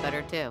 Bomb's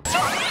better too.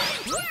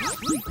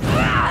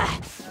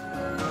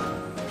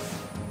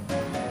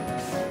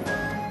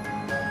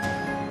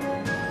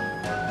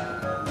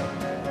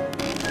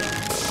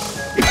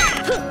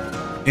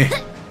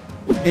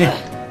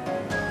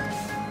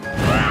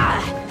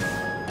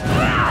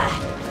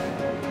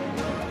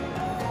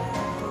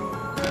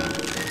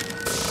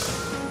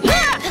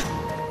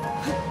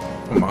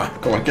 Come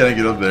on, can I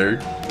get up there?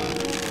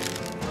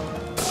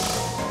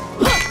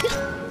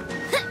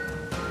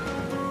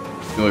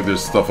 I feel like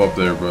there's stuff up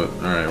there, but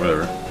alright,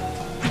 whatever.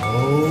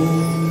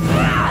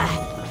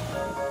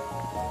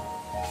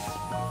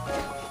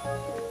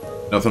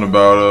 Nothing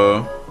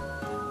about,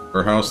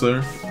 her house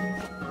there?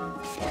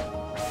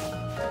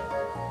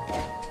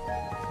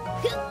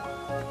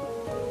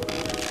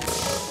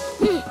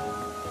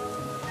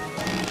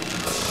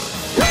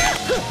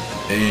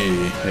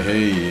 Hey, hey,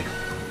 hey.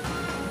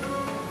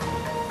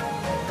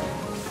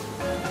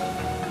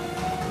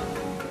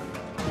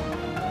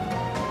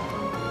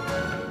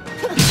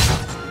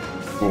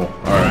 Cool,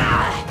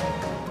 alright.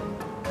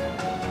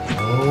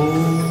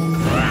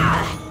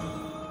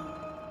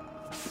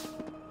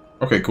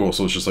 Okay, cool,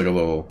 so it's just like a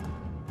little...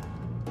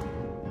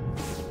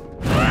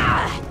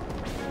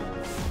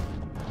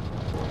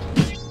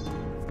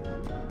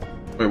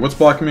 Wait, what's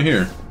blocking me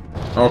here?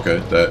 Okay,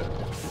 that...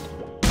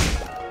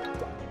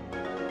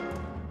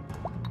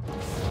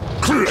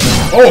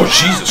 Oh,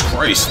 Jesus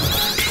Christ!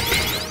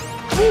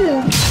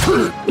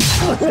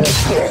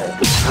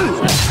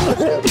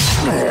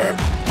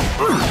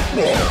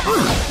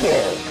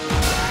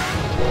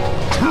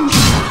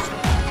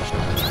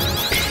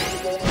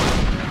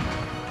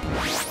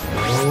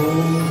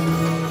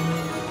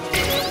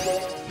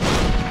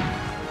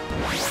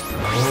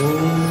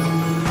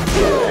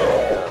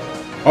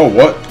 Oh,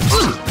 what?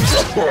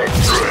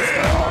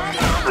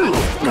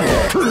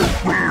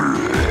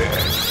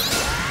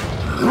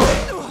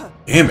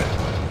 Damn it.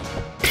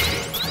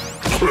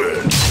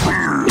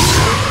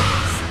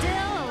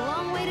 Still a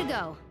long way to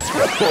go.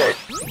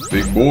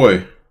 Big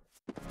boy.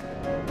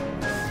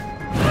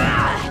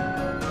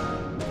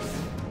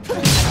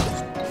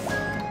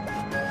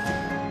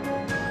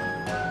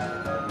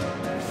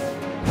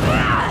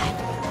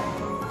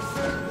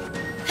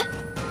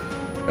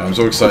 Yeah, I'm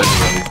so excited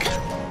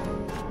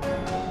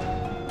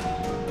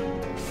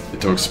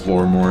to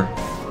explore more.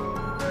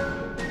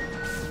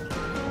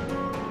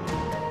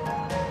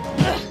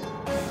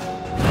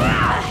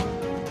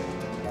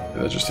 Yeah,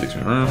 that just takes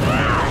me around.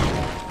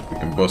 We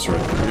can bust right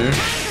through here.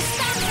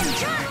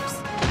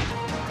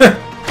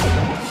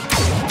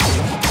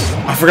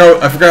 I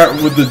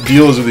forgot what the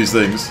deal is with these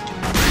things.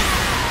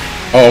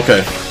 Oh,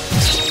 okay.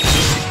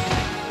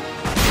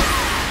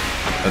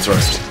 That's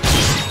right.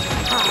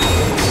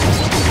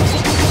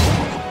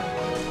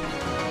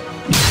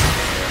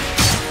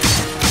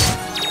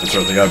 That's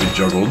right, they gotta be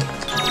juggled.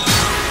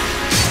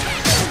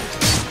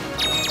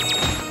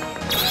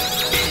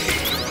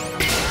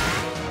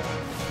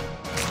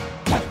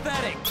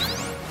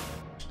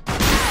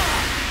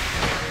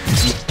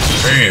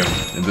 Bam!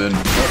 And then...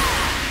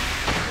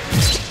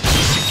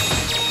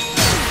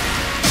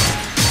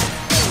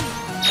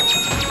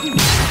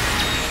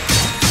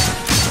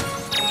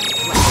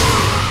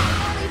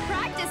 Only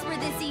practice were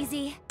this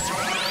easy.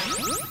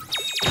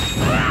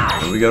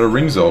 There we got a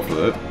ring cell for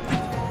that.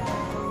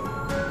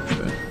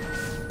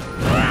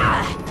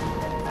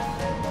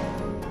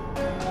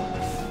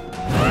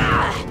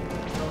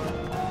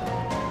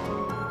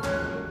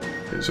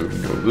 Okay, so we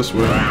can go this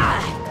way.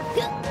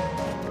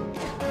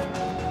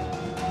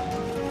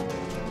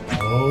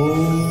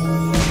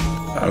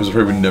 I was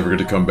afraid we'd never get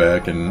to come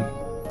back, and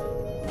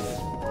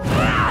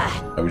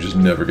I would just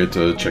never get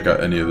to check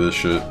out any of this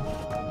shit.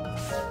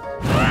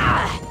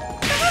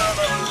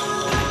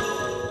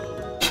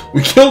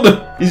 We killed him!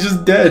 He's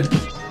just dead!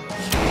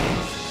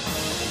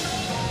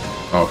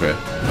 Okay.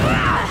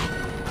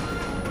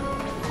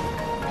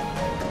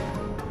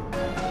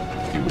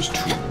 He was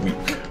too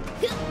weak.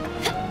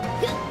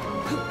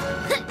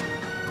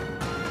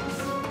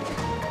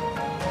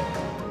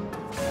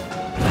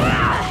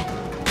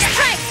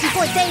 Strike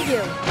before they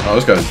do! Oh,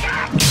 this guy's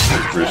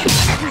pretty sure.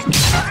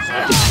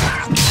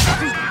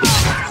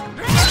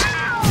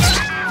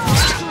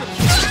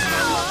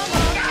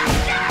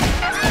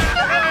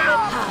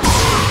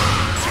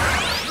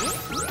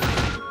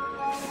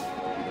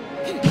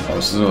 Oh,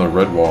 this is another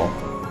red wall.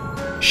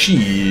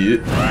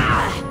 Shit.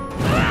 Alright.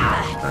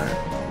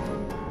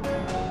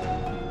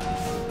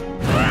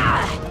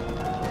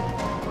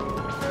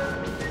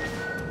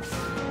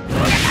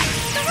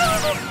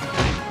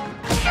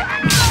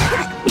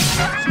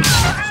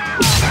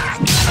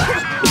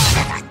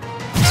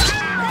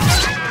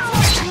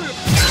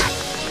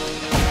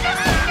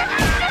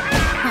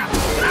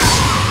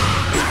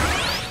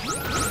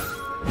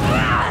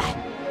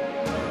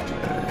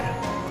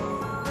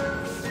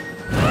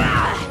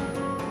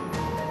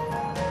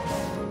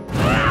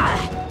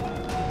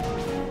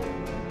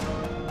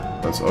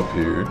 That's up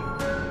here.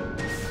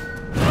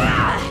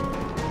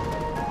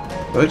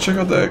 Did I check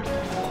out that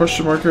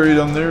question mark area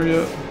down there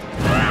yet?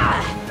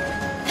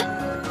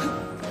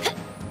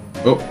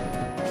 Oh.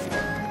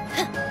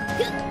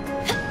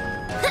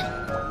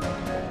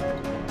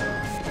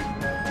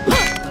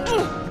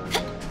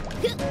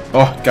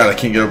 Oh, God, I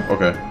can't get up.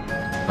 Okay.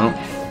 Oh.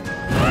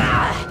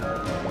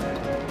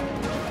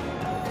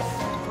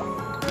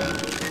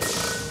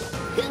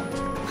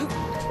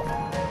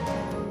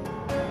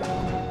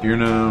 Here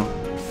now.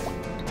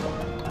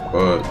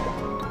 But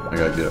I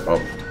gotta get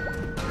up.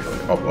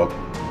 Up.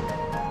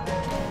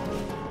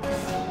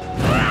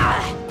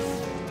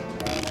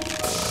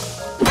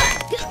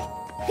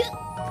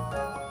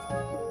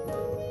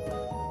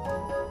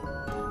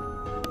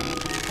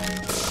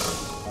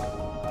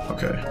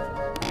 Okay.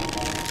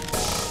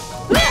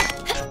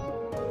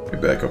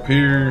 Get back up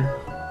here.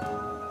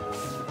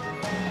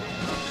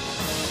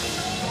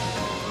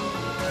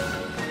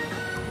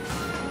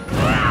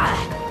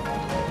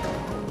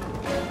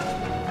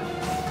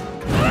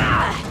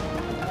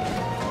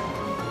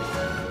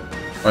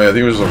 Oh yeah, I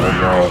think it was a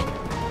red wall.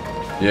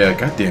 Yeah,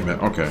 god damn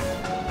it. Okay.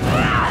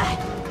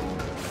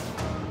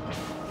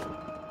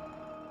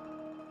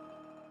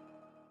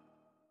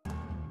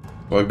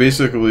 Well, I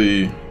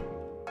basically...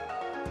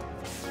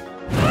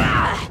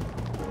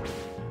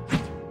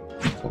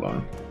 Hold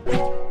on.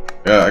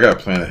 Yeah, I gotta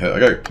plan ahead. I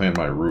gotta plan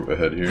my route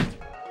ahead here.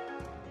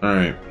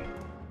 Alright.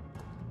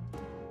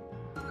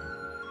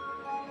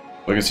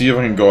 I can see if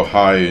I can go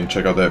high and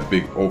check out that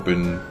big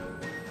open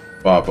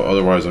spot, but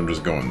otherwise I'm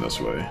just going this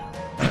way.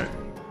 Alright.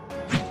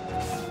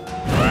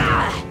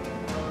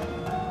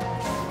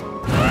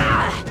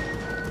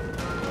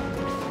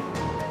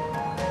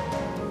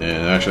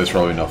 And actually, it's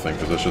probably nothing,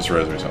 because that's just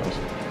Razor's house.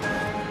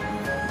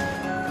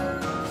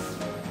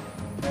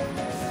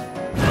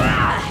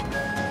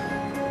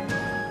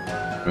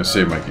 I'm gonna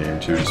save my game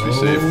too, just to be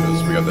safe,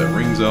 because we got that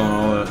ring zone and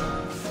all that.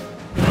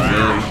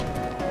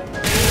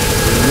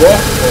 Whoa!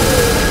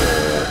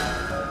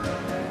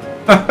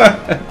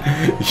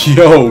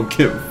 Yo,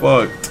 get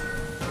fucked.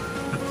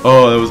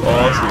 Oh, that was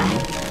awesome.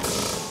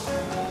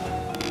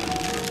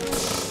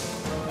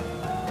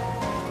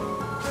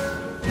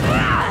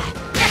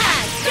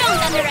 Don't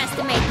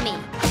underestimate me!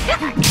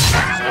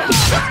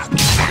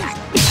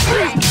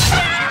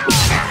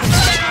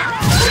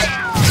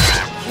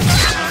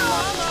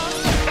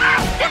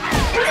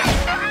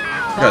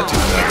 I got 2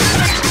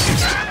 seconds.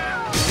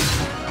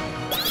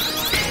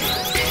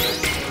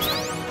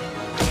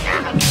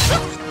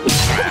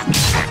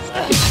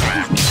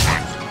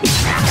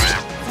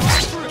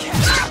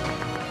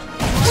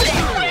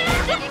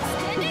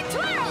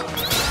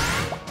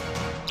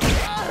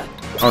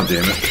 Oh,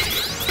 damn it.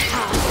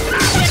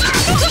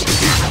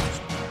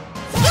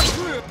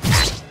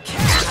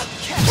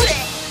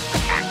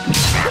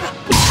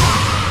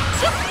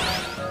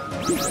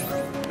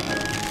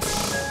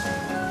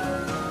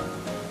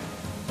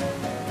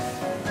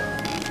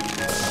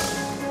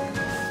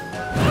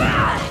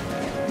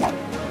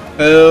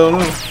 Hell no.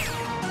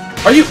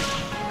 Are you...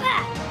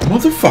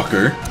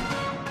 Motherfucker.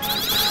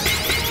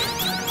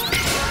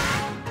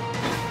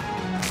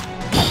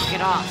 Get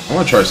off. I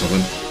want to try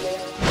something.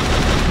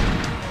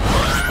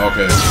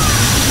 Okay.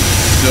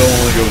 Still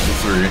only goes to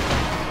 3.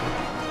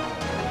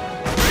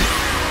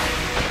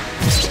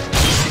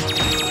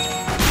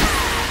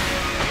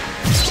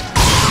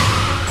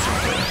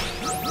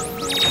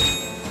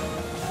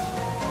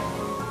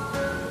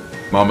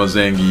 Mama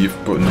Zangief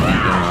putting the beat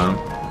down on him.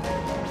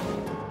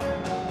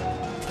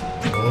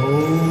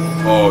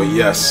 Oh,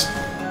 yes.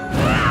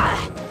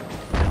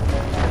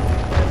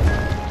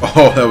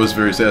 Oh, that was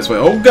very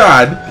satisfying. Oh,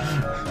 God!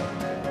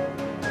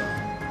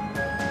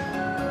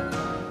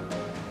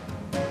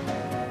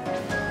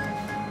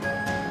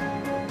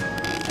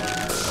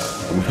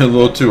 I went a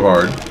little too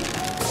hard.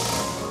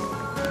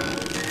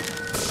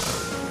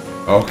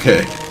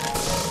 Okay.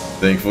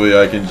 Thankfully,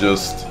 I can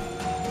just...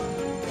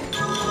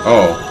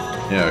 Oh.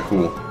 Yeah,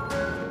 cool.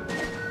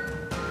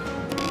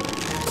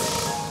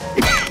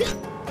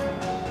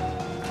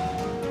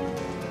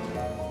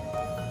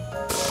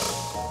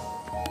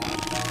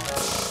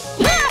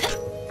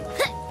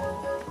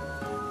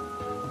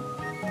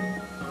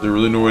 Is there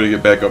really no way to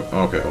get back up?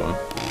 Okay, hold on.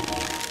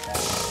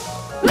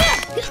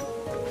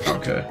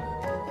 Okay.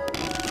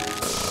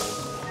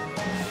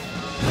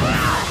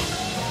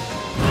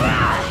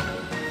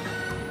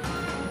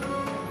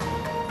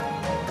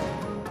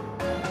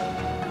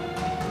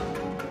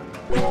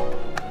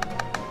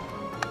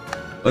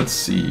 Let's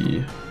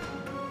see.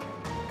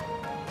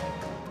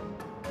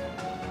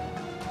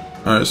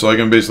 Alright, so I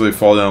can basically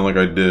fall down like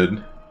I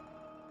did.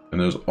 And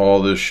there's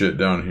all this shit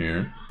down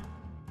here.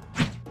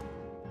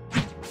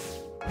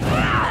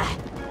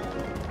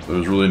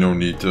 There's really no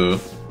need to...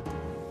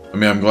 I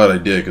mean, I'm glad I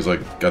did, because I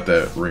got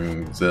that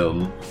ring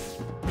Zell.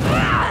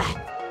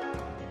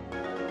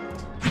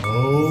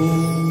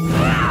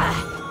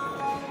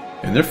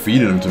 And they're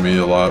feeding them to me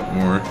a lot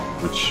more,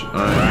 which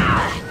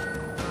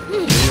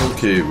I'm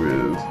okay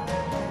with.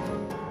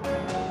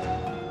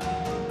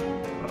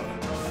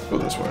 Go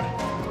this way.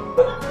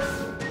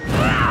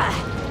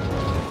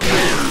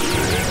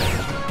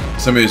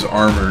 Somebody's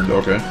armored,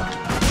 okay.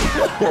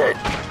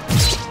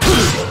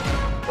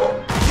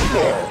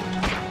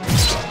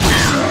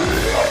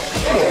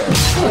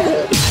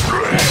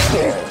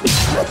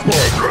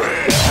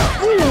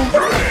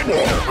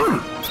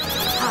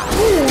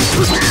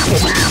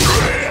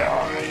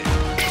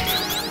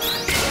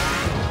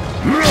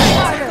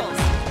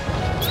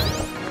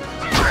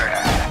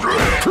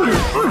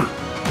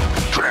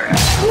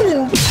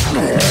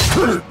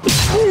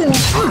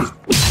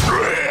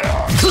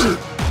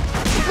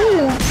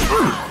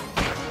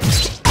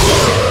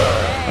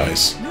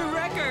 Nice. New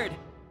record.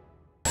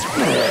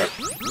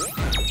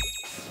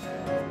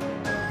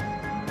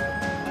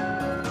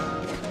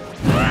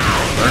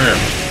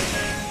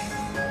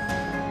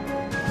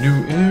 New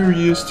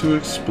areas to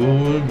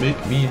explore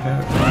make me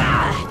happy.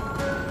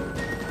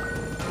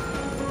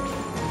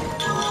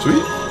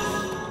 Sweet.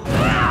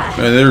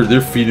 Man,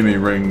 they're feeding me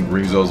ring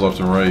zells left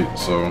and right,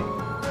 so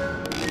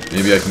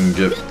maybe I can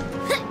get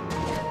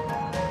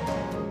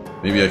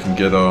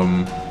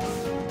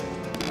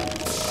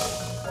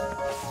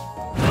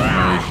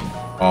my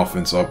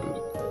offense up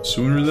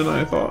sooner than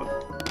I thought,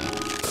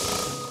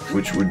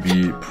 which would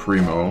be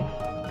primo.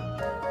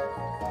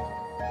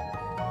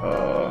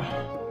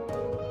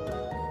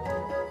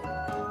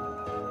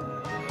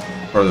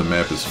 Part of the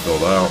map is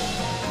filled out.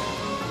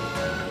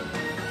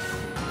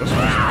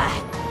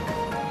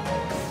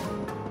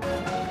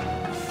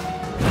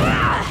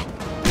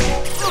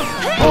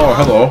 Oh,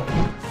 hello.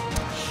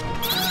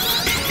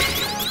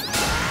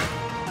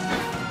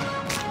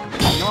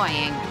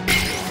 Annoying.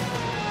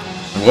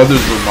 I'm glad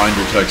there's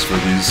reminder text for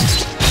these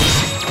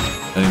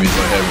enemies I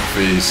haven't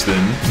faced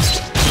in.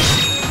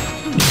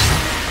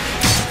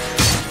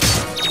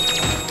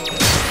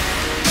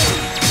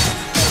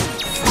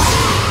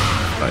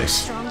 Nice.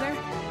 Stronger?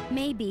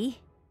 Maybe.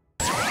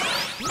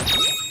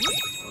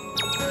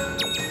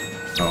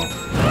 Oh.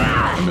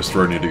 I missed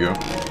where I need to go.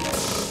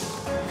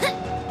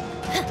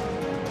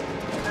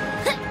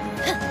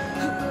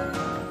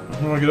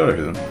 How do I get out of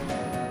here then?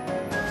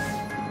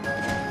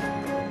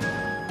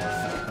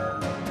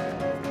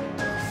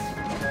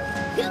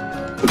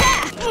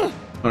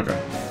 Okay.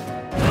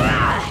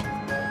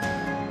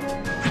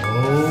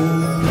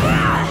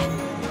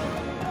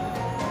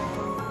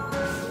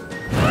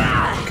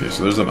 Okay,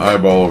 so there's an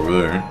eyeball over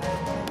there.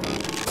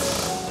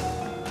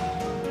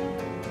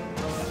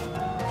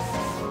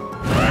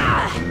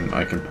 And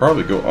I can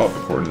probably go up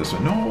according to this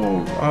one.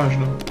 No,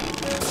 Ajna.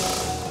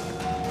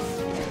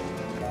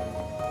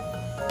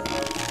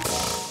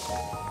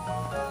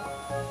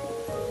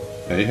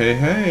 Hey, hey,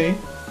 hey!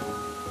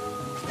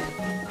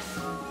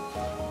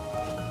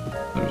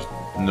 There's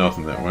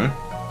nothing that way.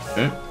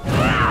 Okay.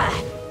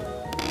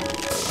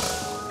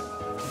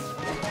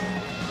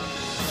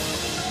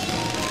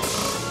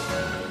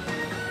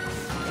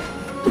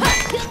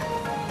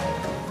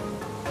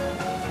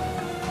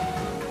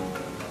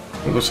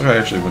 It looks like I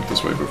actually went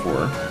this way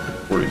before,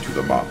 according to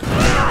the map.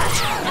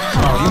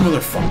 Oh, you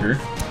motherfucker.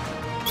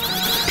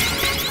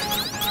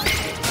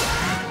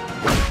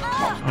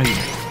 Oh, you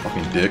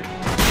fucking dick.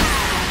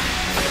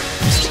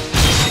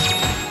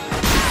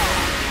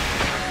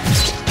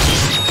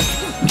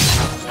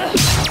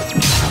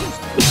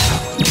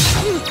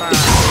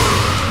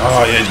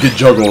 Oh yeah, get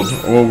juggled.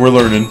 Well, we're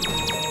learning.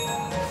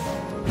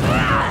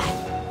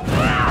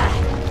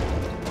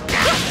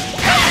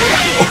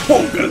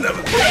 Oh, God,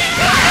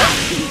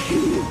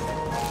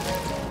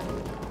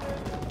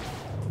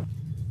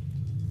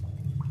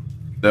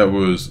 That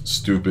was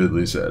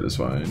stupidly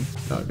satisfying.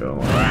 Not gonna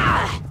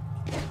lie.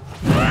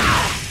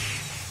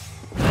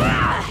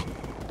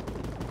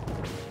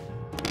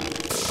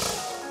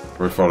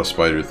 Or I fought a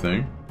spider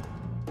thing.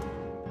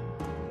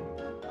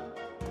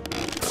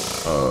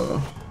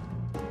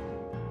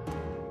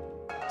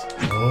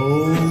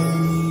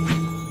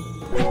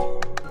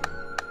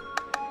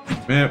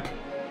 Map.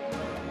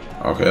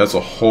 Okay, that's a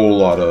whole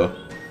lot of...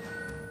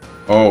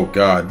 Oh,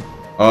 God.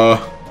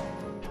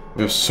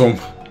 We have so...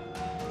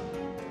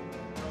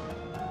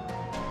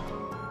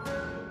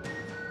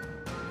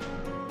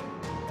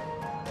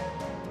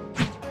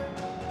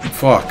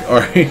 Fuck,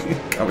 alright.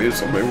 God, we have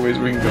so many ways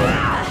we can go.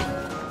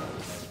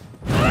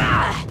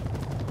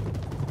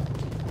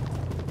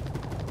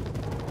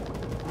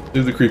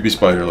 Do the creepy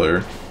spider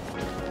lair.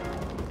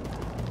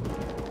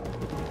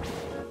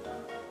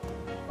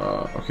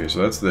 Okay, so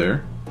that's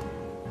there.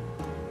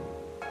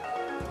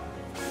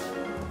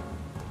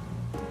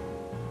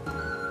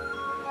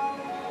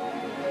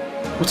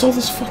 What's all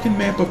this fucking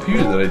map up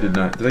here that I did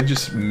not... Did I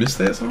just miss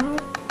that somehow?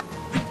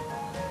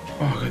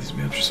 Oh god, these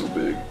maps are so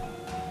big.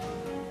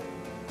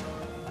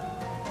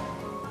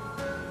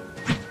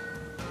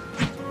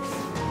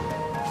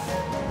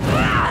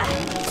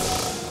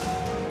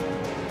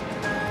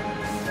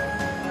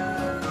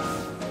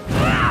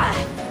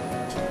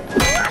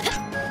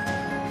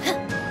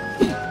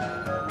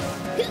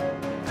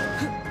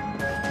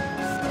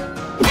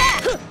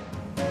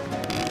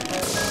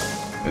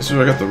 As soon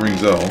as I got the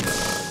rings out.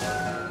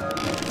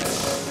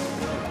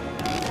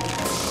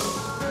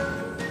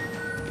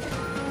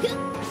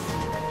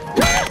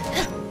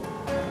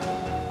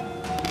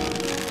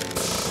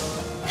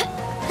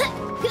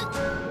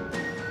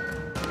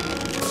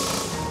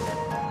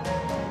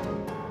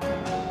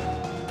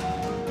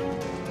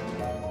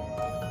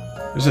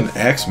 There's an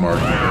axe mark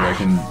where I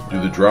can do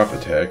the drop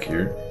attack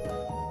here.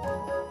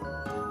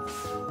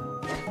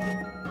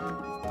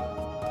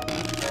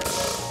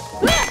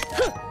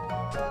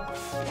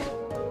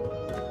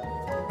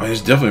 Oh,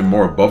 there's definitely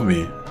more above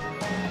me.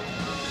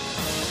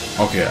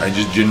 Okay, I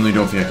just genuinely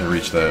don't think I can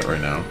reach that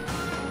right now.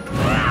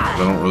 I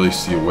don't really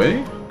see a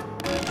way.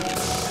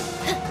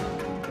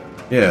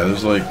 Yeah,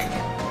 there's like...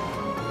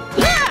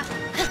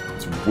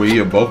 It's way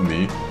above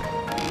me.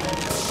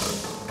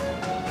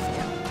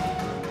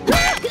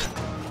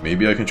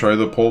 Maybe I can try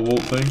the pole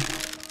vault thing?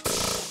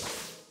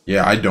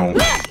 Yeah, I don't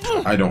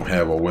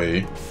have a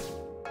way.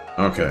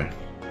 Okay.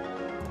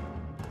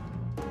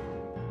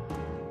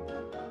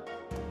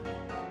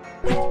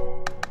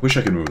 Wish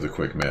I could move the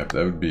quick map.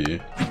 That would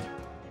be...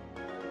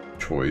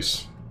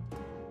 choice.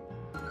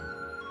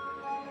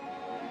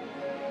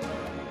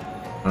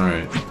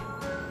 Alright.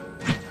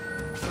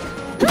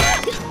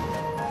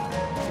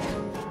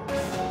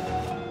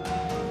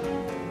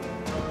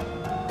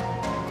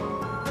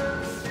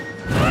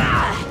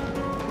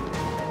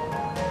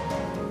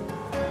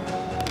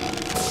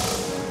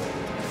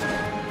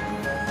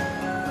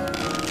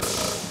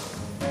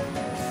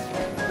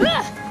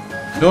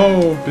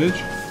 No, bitch.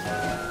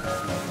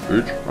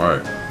 Bitch.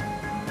 Alright.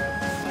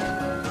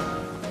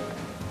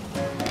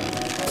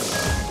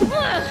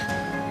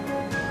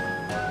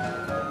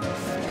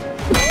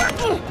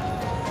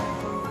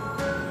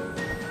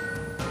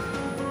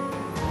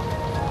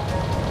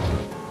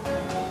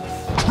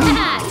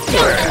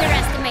 Don't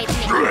underestimate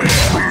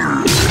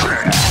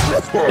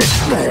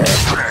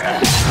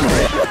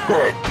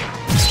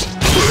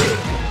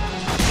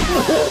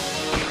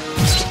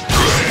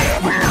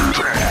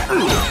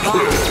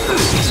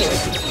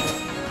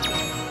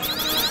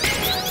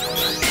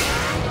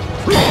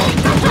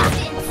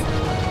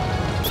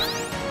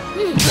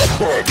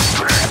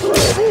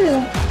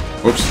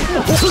Whoops.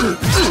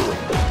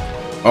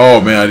 Oh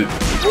man,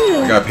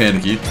 I got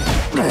panicky. I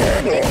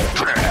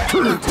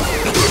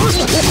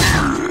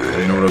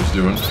didn't know what I was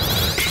doing.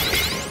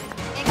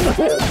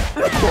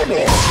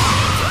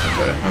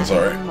 Okay, that's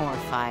alright. More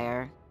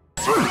fire. A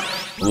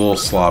little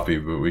sloppy,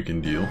 but we can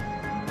deal.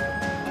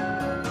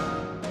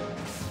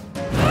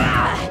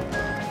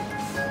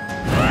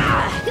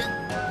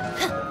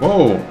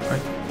 Whoa!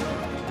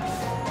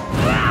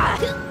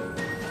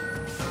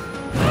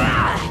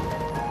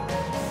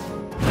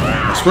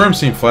 I swear I'm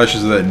seeing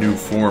flashes of that new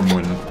form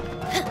when...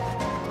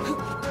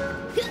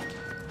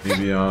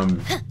 Maybe,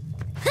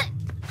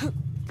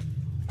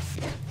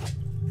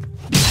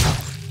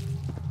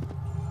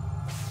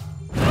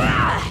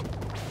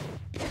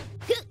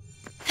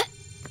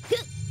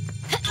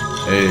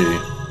 Hey.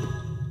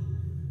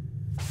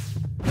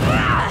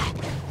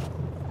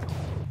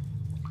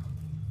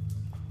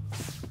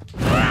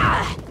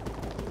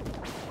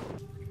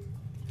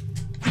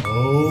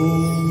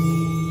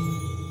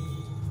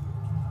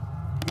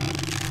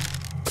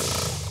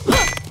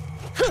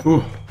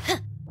 Ooh.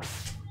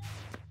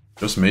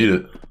 Just made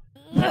it.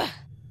 What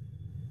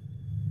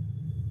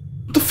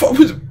the fuck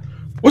was...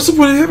 What's the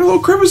point of having a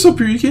little crevice up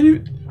here? You can't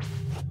even...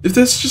 If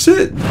that's just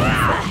it.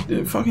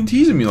 Fucking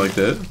teasing me like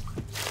that.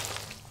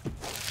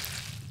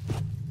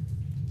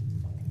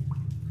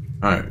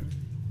 Alright.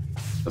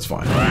 That's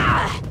fine.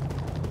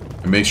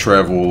 It makes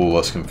travel a little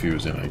less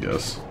confusing, I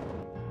guess.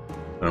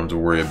 I don't have to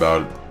worry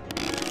about it.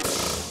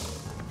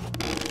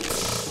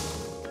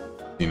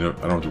 You know,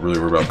 I don't have to really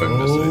worry about if I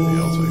missed anything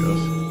else, I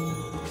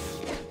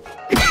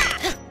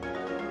guess.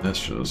 That's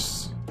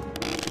just...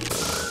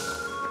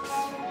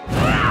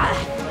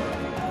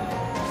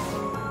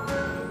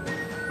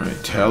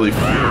 Alright, tally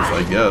fourth,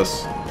 I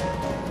guess.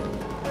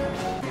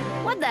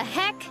 What the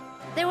heck?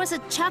 There was a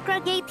chakra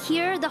gate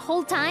here the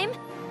whole time?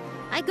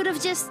 I could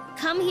have just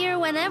come here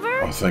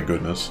whenever? Oh, thank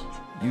goodness.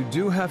 You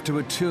do have to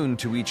attune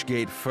to each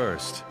gate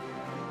first.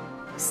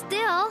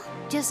 Still,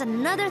 just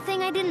another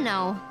thing I didn't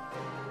know.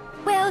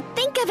 Well,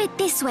 think of it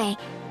this way.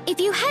 If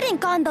you hadn't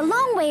gone the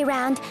long way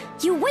round,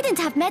 you wouldn't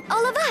have met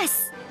all of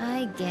us.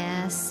 I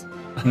guess.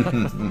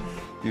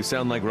 You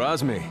sound like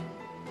Razmi.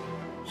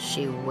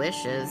 She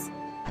wishes.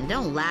 And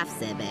don't laugh,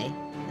 Sebe.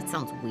 That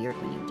sounds weird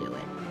when you do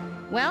it.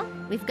 Well,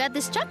 we've got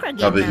this chakra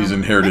gate Now that now. he's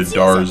inherited Let's use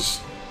Dar's...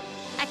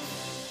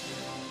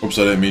 Oops,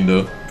 I didn't mean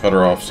to cut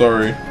her off,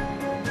 sorry.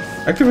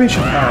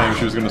 Activation time,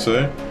 she was gonna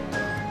say.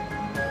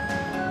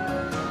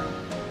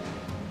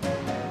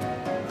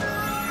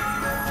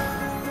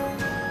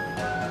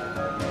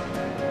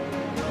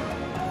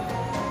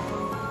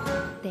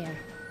 There.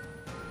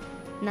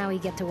 Now we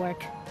get to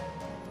work.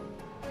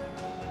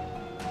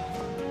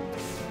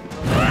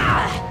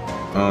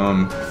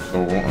 So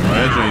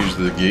imagine I use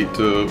the gate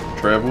to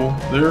travel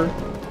there,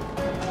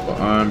 but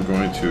I'm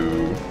going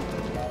to...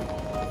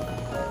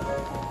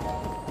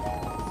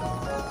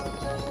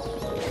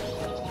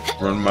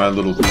 run my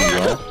little bee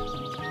off.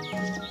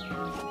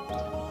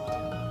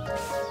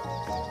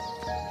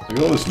 Look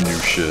at all this new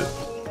shit.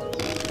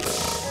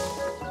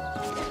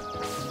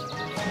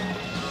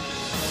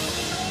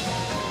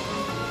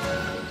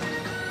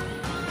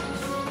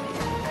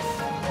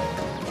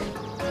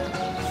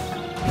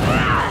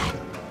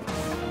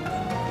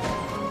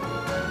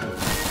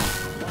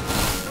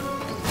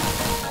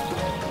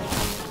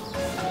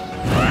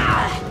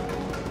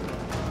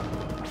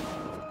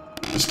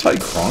 Is Tai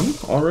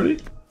Krung already?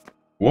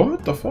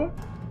 What the fuck?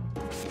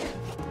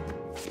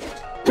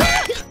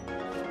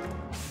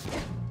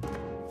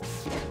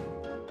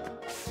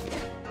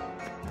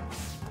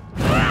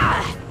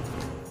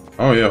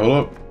 Oh yeah,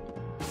 hold up.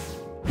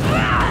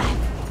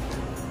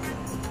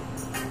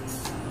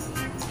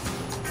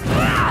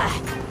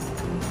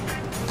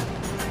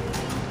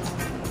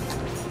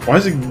 Why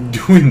is it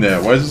doing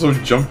that? Why is it so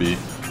jumpy?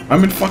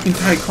 I'm in fucking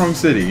Tai Krung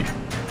City.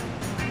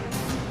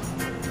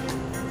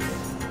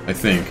 I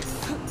think.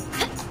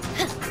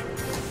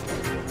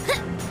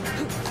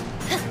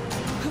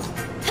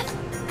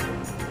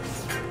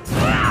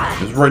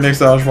 It's right next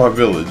to Ashwa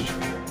Village.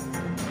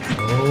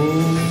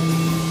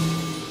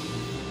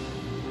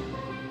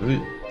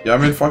 Yeah,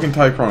 I'm in fucking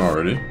Tai Krung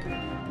already.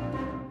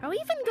 Are we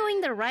even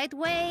going the right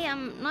way?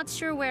 I'm not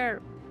sure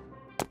where...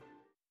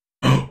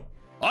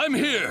 I'm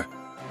here!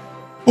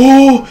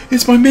 Oh,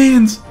 it's my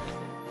man's!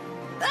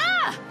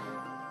 Ah!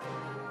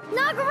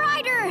 Nog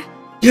Rider!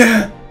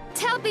 Yeah!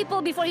 Tell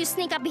people before you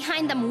sneak up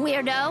behind them,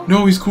 weirdo!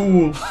 No, he's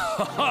cool.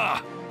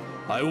 Ha!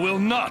 I will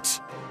not!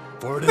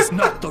 For it is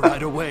not the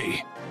right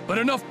way. But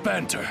enough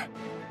banter.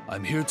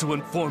 I'm here to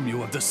inform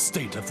you of the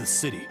state of the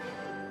city.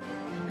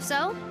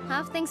 So,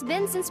 how have things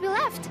been since we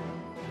left?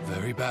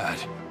 Very bad.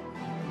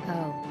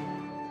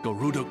 Oh.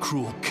 Garuda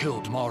Cruel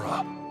killed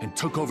Mara and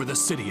took over the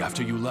city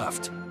after you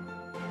left.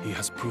 He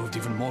has proved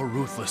even more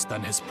ruthless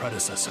than his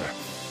predecessor.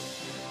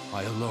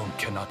 I alone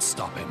cannot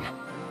stop him.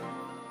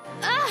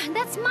 Ah,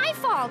 that's my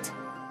fault!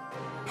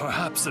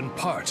 Perhaps in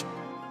part,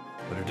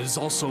 but it is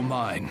also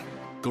mine.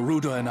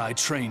 Garuda and I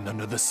trained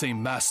under the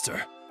same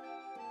master.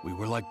 We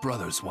were like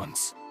brothers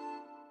once.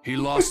 He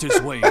lost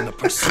his way in the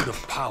pursuit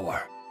of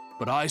power,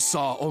 but I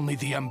saw only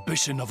the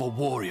ambition of a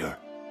warrior.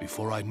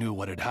 Before I knew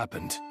what had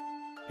happened,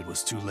 it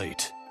was too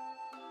late.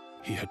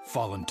 He had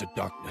fallen to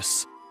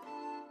darkness.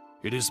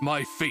 It is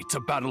my fate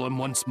to battle him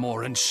once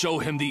more and show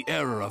him the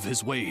error of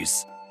his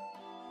ways.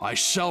 I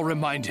shall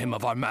remind him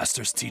of our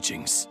master's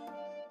teachings.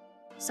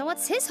 So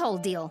what's his whole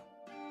deal?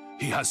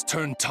 He has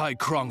turned Tai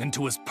Krung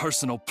into his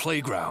personal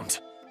playground.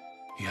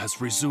 He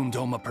has resumed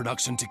Oma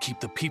production to keep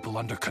the people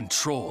under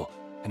control,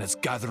 and is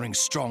gathering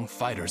strong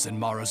fighters in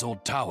Mara's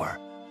old tower,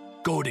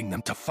 goading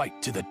them to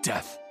fight to the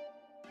death.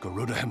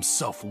 Garuda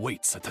himself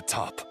waits at the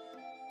top.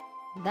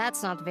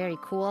 That's not very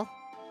cool.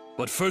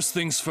 But first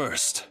things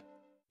first.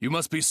 You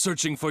must be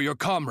searching for your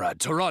comrade,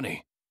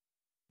 Tarani.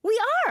 We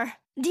are!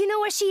 Do you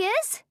know where she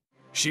is?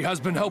 She has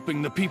been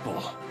helping the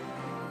people.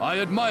 I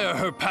admire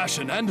her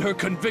passion and her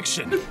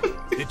conviction.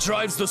 It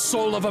drives the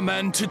soul of a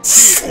man to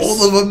tears.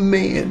 Soul of a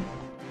man.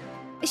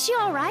 Is she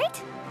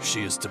alright?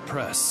 She is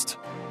depressed.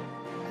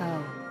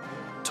 Oh.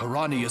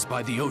 Tarani is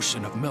by the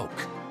ocean of milk.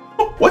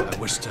 What? I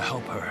wish to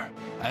help her.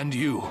 And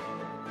you.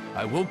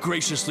 I will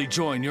graciously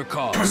join your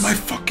cause. Join my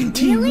fucking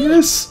team,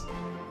 yes!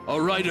 A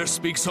writer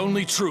speaks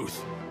only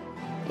truth.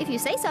 If you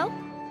say so.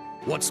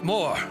 What's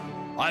more,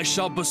 I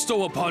shall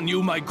bestow upon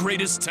you my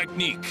greatest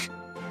technique.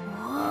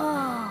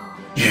 Whoa.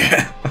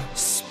 Yeah.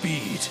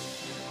 Speed.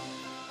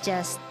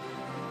 Just...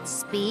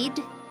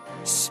 speed?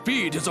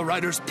 Speed is a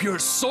writer's pure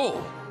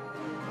soul.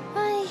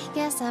 I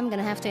guess I'm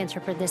gonna have to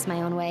interpret this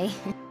my own way.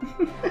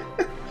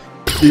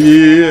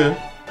 Yeah.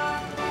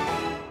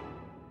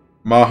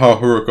 Maha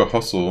Hurika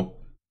Hustle.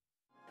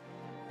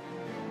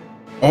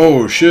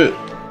 Oh shit.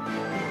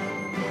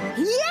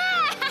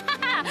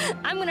 Yeah!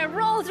 I'm gonna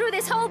roll through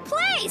this whole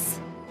place!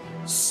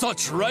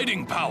 Such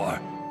writing power!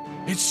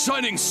 It's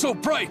shining so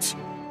bright!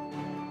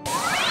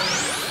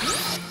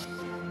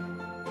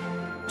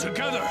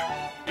 Together,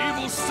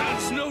 evil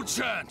stands no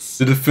chance!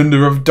 The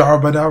defender of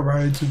Darbada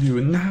rides with you,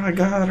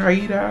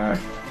 Nagarada.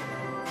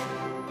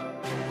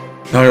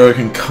 Nagarada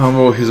can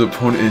combo his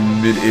opponent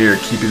in mid-air,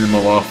 keeping them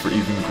aloft for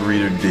even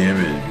greater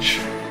damage.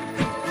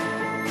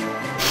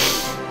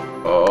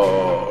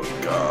 Oh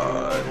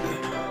god.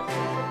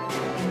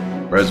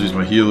 Razu's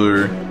my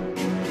healer.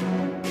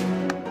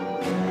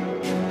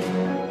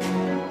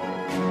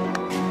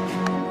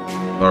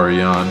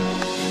 Larian.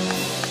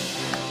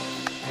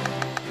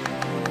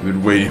 We've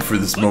been waiting for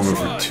this moment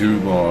for too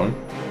long.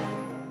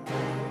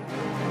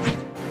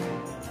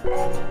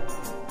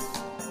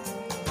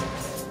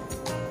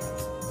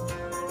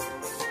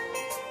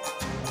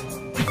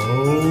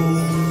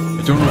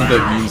 I don't know what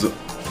that means.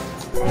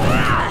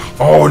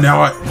 Oh,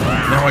 now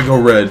I go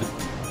red.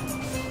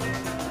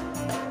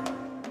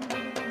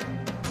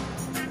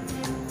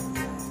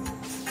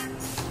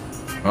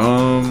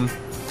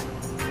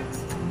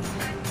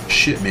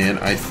 Shit, man.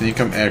 I think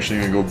I'm actually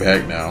gonna go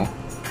back now.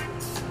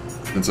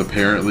 Since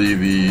apparently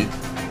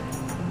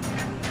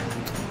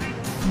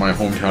my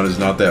hometown is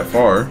not that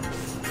far.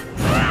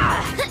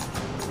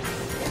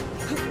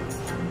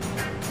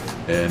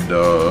 And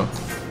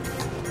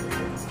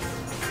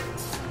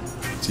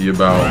see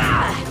about,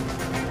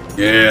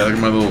 yeah, look at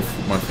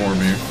my form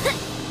here.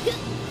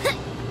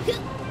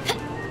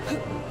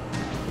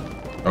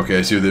 Okay,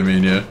 I see what they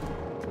mean, yeah.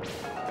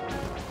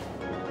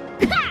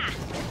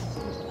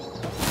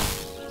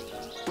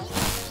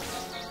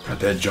 God,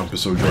 that jump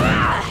is so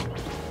dry.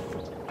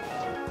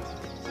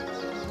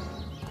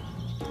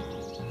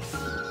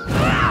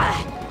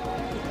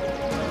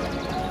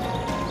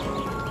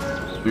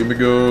 Let me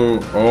go.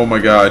 Oh my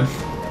god.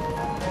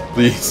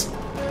 Please.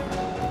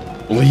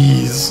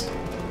 Please.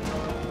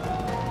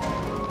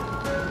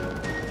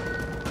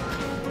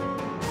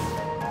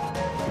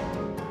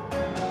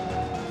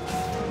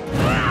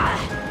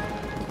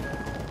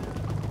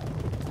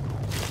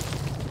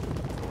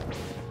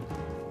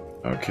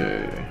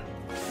 Okay.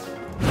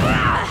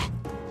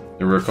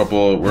 There were a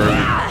couple where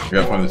I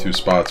gotta find the two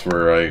spots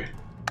where I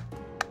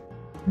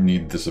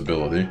need this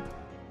ability.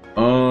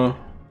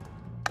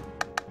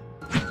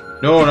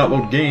 No, not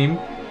load game.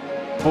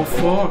 Oh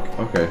fuck.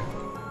 Okay.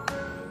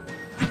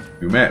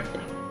 New map.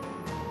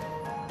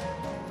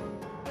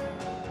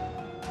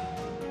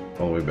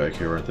 All the way back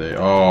here, aren't they?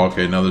 Oh,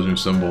 okay. Now there's new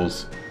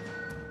symbols.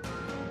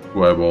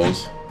 Two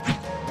eyeballs.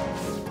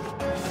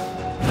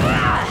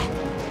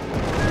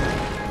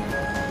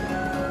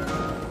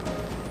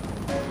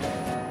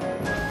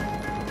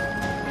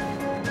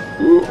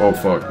 Ooh, oh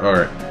fuck. All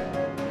right.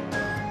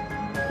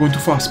 Going too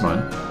fast,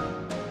 man.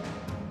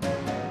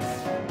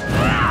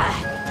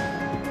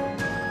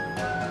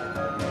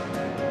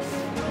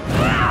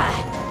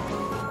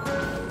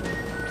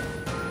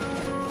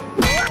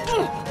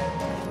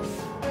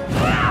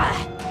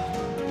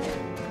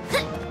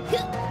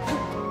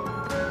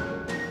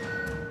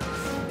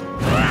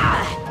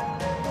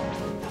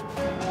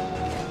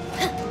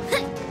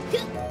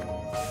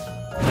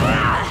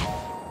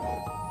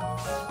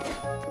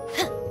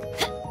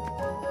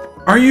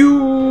 Are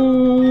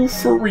you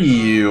for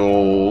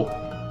real?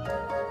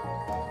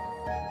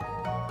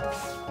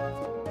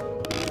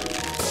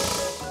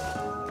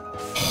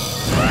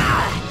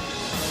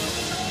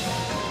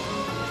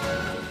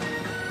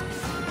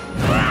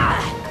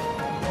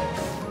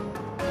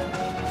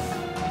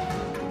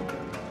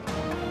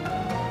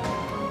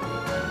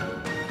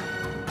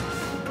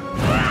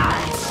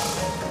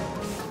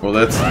 Well,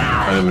 that's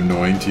kind of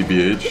annoying,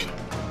 TBH.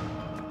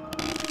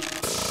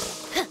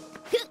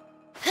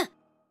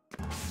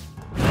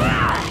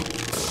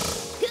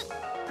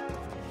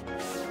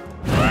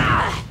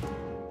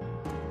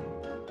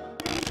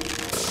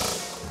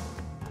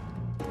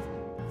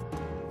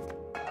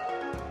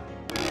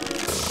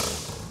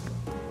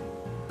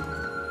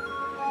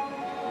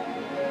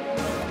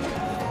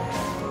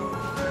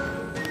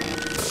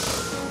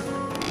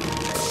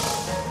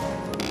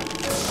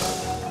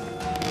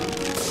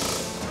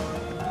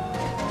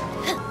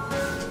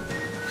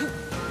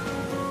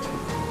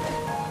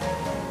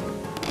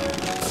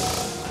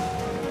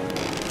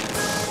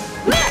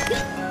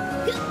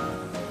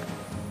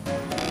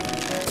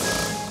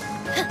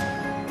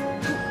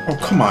 Oh,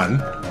 come on.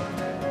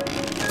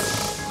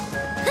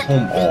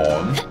 Come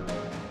on.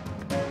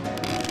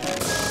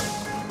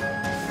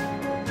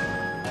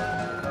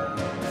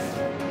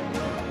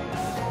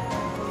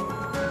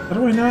 How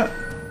do I not?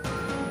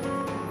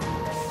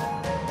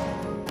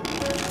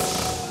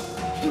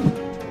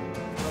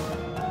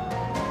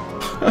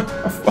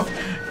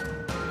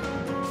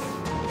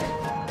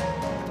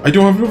 I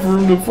don't have enough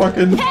room to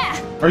fucking...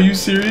 Are you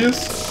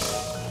serious?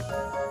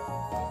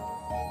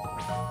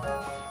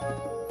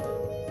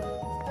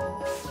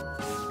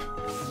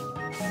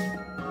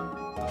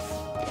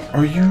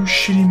 Are you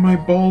shitting my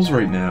balls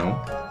right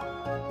now?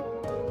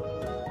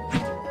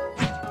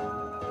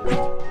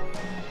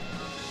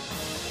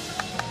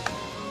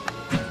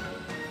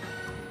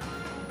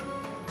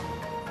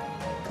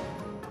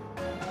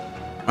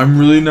 I'm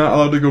really not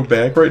allowed to go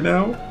back right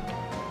now?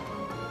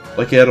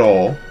 Like, at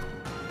all?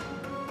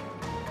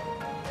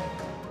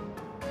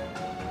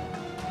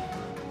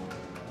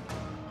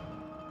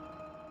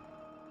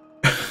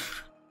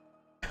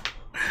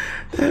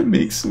 That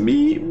makes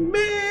me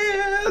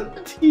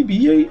mad,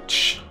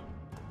 TBH.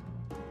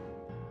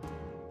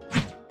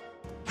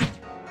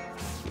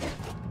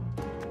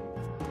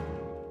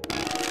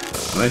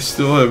 And I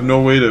still have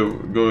no way to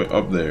go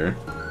up there.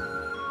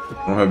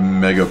 I don't have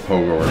Mega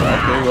Pogo right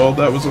now. Okay, well,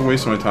 that was a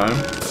waste of my time.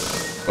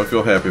 I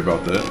feel happy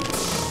about that.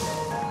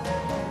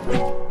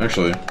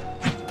 Actually,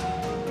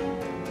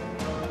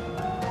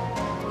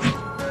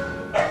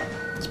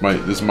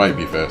 this might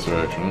be faster,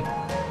 actually.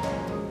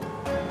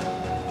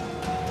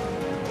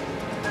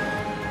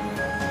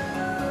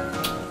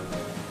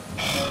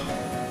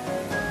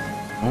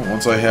 Well,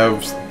 once I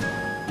have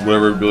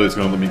whatever ability is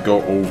going to let me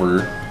go over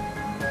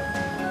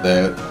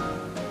that,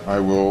 I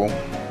will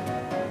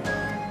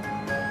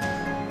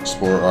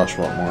explore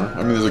Oshawott more.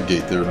 I mean, there's a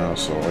gate there now,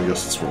 so I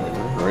guess it's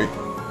whatever, right?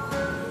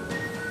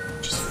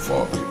 Just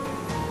fuck.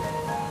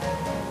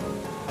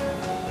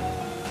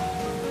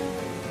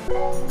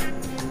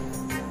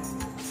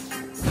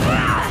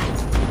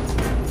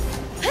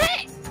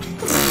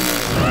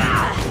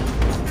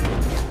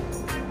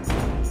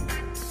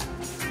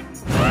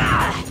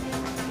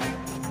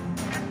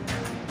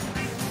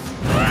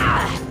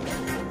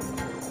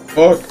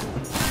 Fuck.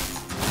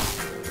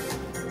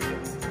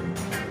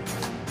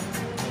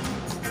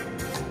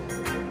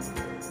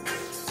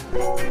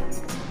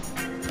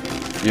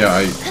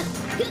 Yeah,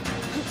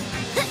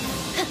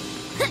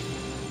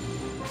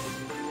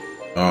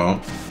 oh.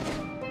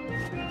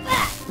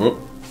 Whoop.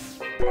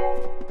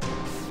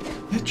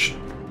 Bitch.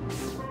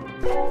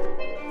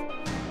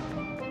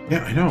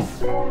 Yeah, I know.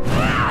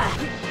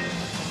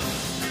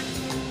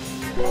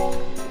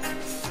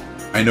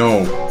 I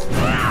know.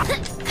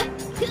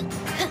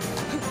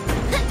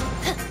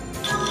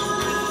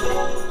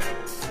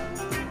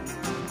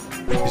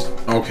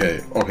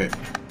 Okay, okay.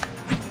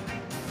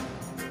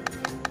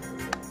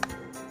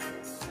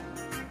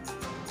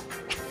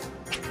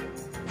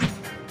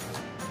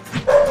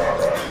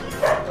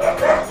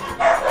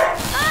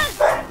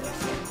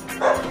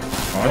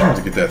 I don't have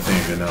to get that thing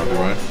again now, do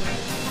I?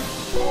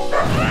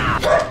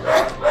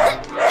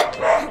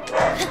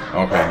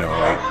 Okay, no,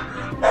 right.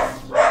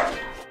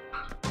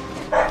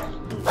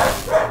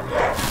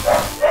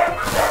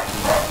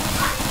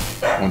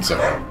 One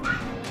second.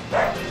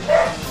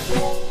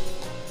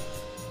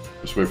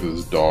 Just wait for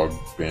this dog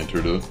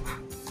banter to...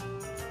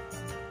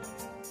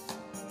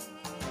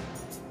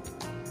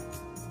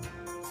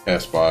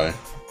 pass by.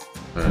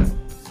 Alright.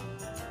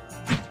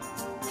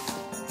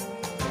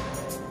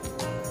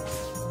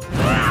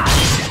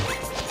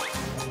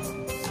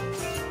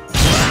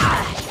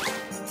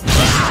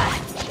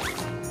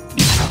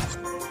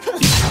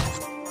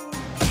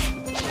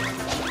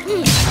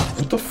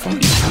 What the fuck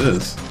is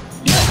this?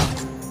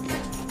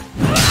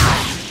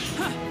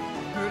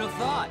 Who'd have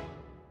thought?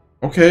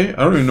 Okay, I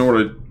don't even know what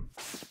I...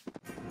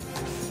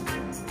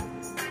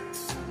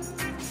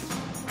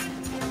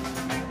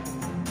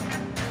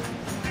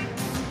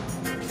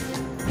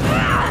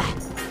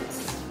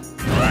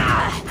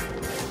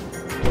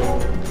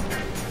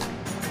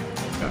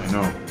 Yeah, I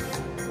know.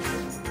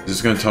 Is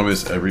this gonna tell me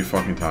this every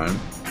fucking time?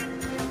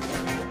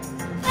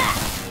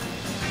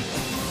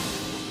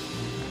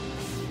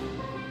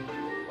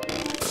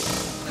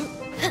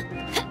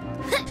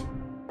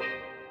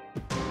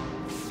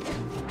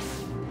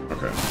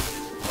 Okay.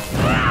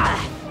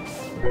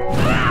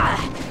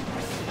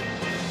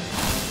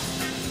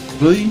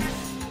 Really?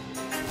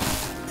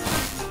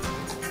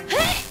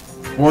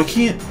 Well, I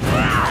can't.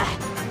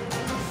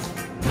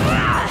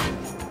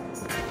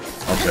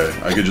 Okay,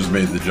 I could just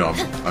make the jump.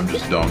 I'm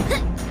just dumb.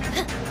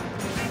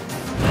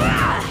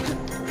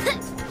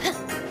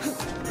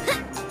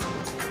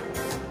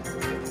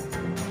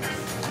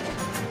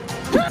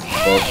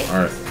 Oh,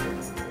 alright.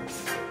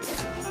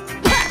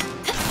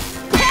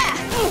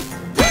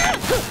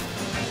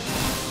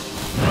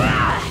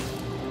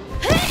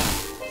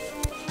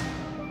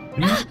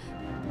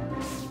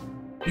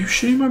 Are you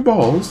shitting my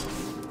balls?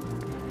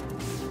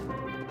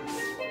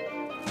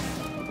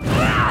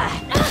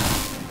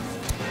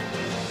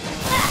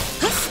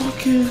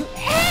 Fucking...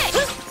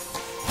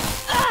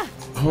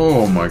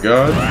 Oh my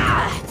god.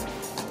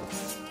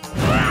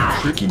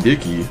 Tricky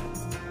dicky.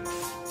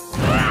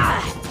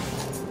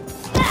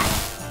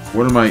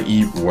 What am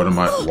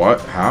I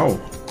what? How?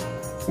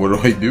 What do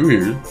I do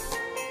here?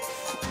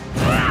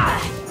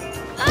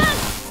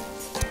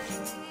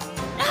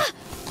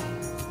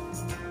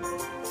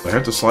 I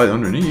have to slide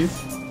underneath.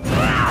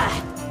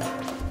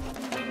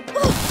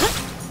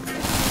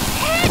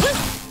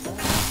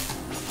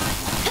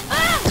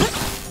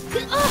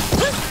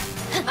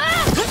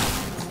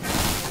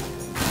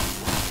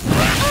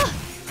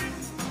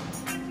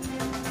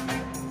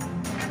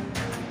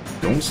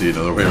 don't see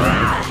another way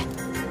around.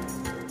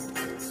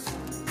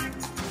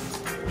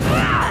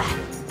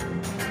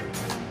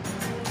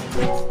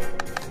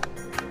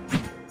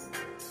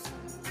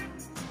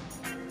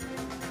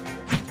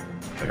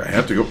 Like, I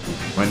have to go.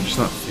 Am I just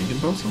not thinking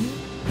about something?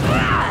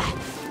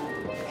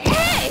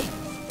 Hey!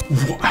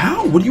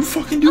 How? What are you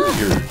fucking doing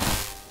here?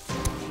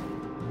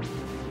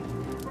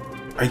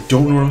 I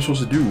don't know what I'm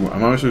supposed to do.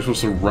 I'm obviously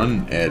supposed to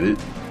run at it.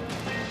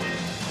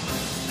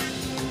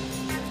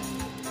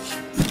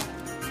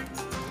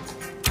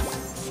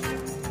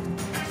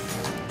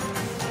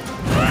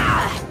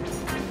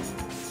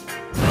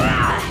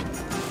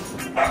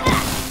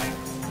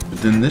 But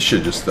then this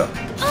shit just stopped.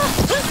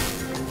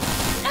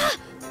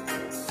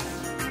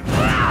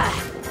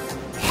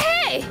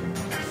 Hey!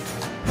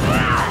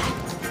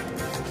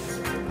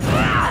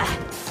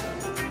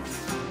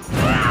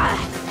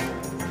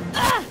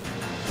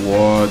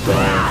 What the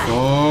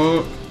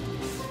fuck?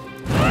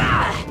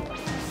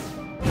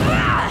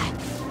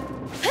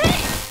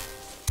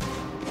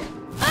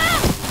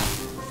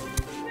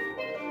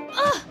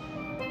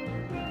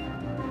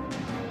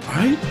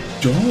 I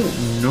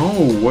don't know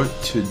what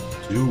to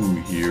do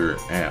here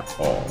at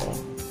all.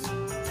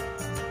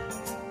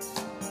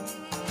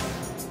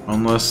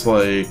 Unless,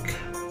 like...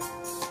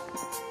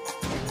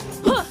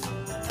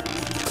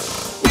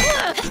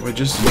 Do I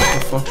just use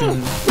the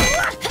fucking...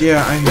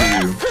 Yeah, I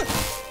hear you.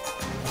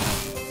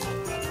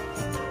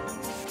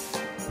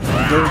 I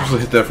thought I was supposed to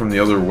hit that from the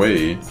other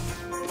way.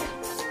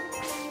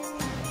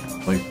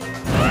 Like...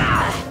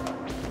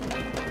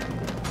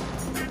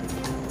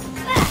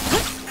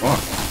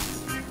 Fuck.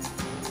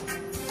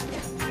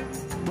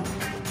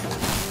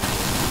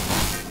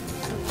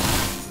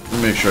 Let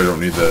me make sure I don't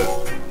need that.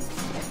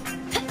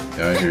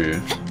 Yeah, I hear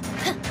you.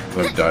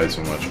 I've died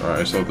so much. Alright,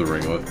 I still have the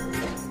ringlet.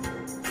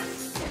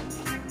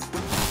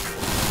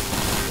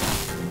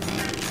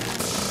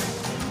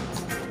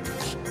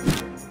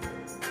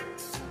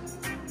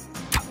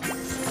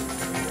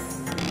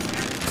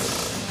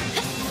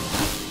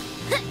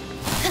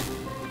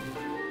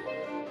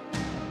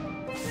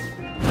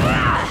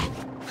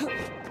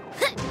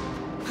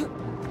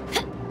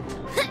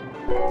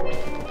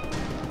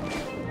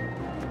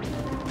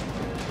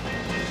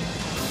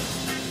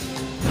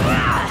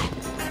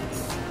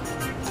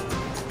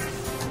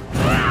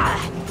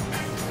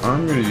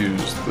 I'm gonna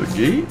use the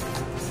gate.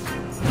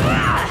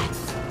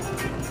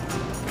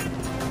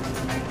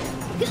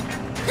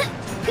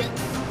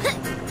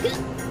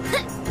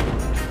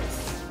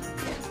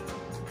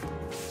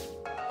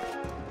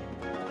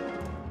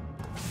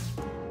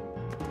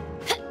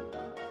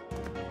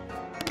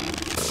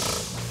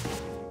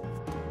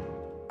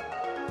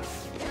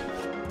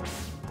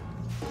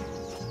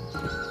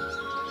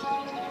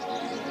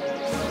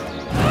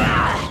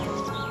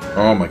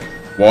 Oh my,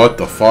 what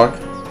the fuck?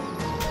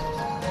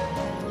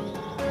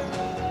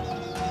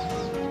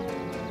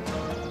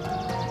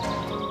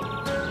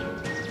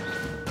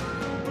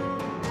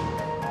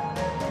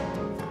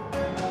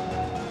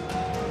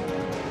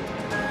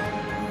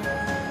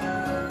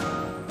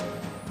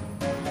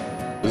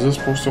 Is this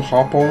supposed to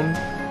hop on?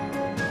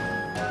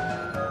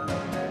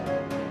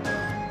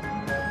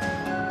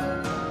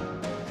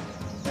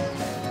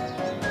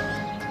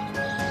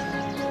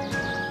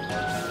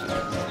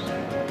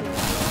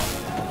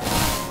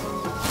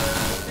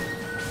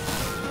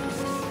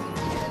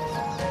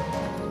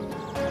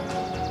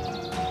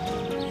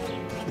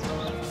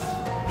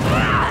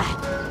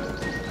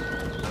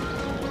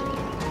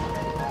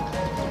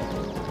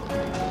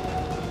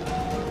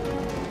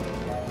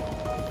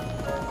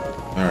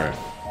 Alright.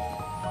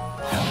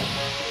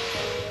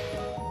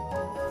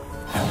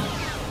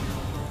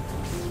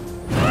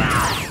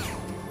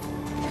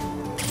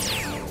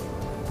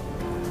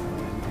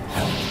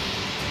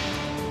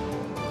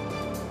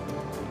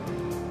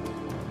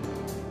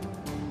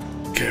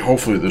 Okay,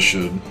 hopefully this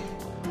should.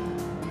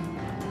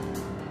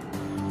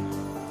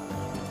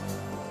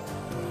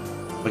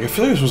 Like, I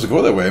feel like I'm supposed to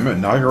go that way. I'm at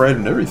Nagarite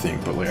and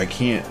everything, but like I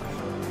can't.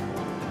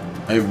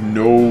 I have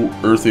no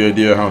earthly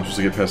idea how I'm supposed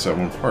to get past that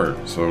one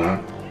part, so.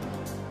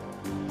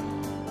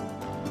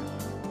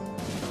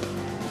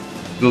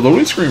 The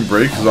loading screen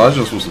breaks because I was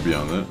just supposed to be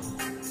on that.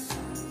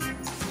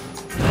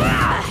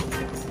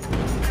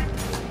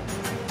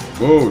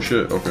 Whoa,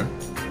 shit, okay.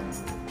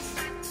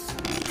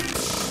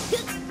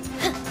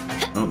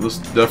 Oh, this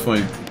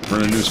definitely, we're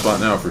in a new spot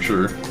now for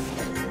sure.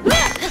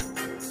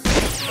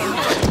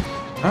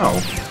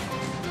 Ow.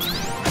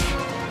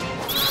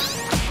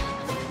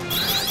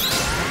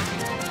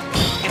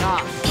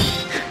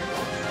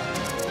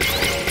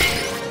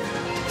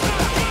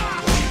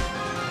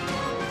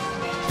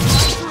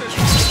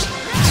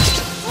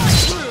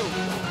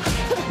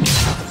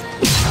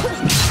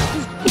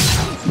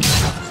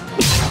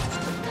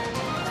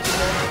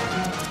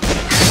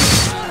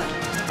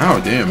 Oh,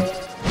 damn.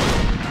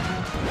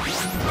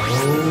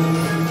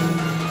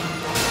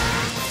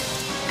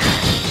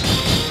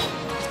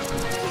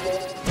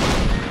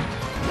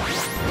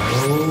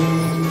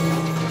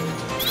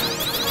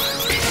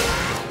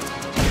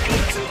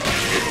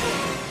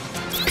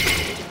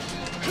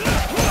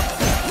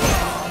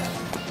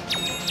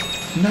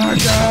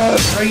 Naga!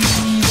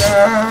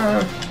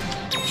 Raida!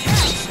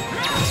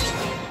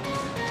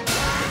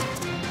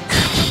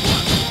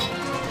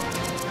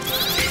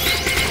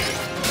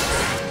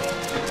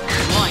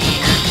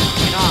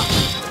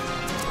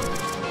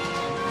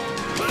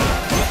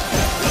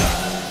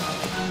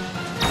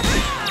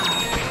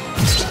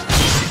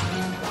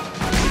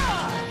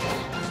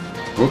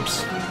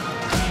 Whoops.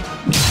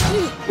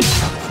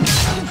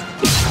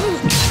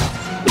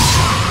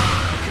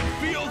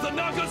 Feel the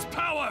Naga's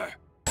power!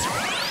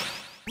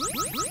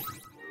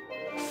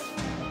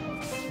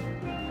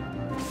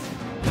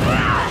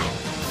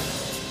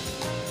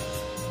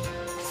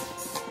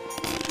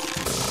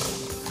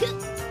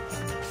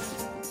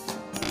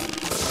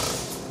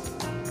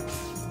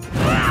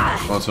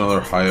 Oh, it's another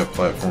high up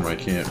platform I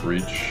can't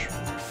reach.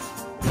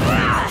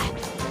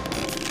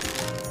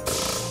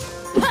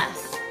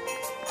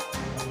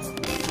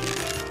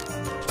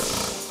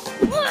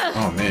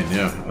 Oh man,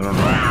 yeah, I don't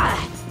know.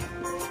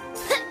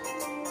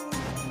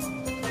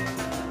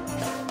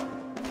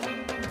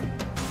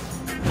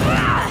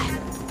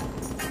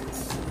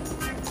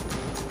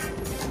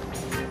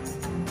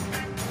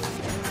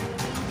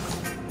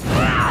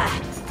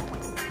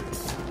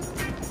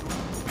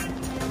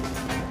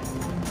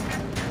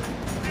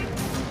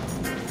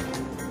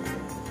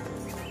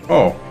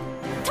 Oh.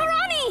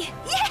 Tarani!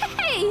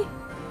 Yay!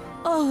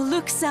 Oh,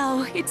 look,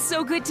 Sao. It's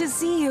so good to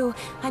see you.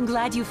 I'm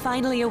glad you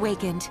finally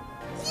awakened.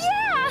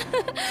 Yeah!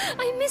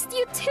 I missed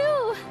you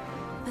too!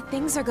 But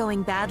things are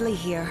going badly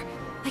here.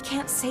 I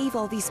can't save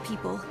all these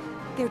people.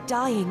 They're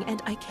dying,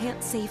 and I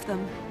can't save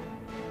them.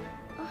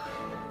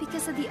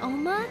 Because of the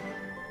Oma?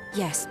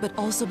 Yes, but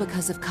also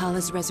because of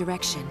Kala's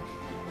resurrection.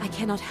 I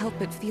cannot help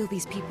but feel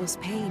these people's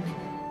pain.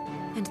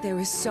 And there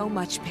is so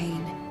much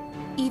pain.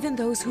 Even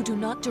those who do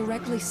not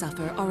directly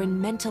suffer are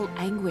in mental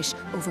anguish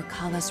over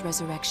Kala's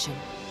resurrection.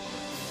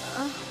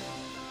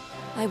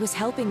 I was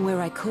helping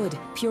where I could,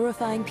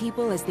 purifying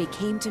people as they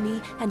came to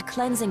me and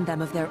cleansing them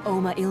of their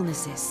Oma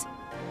illnesses.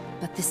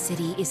 But the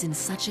city is in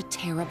such a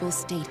terrible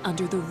state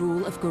under the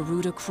rule of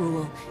Garuda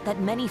Cruel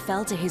that many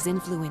fell to his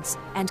influence,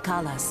 and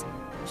Kala's.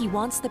 He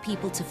wants the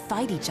people to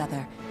fight each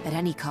other at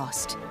any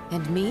cost.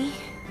 And me?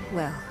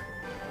 Well,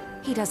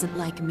 he doesn't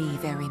like me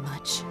very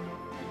much.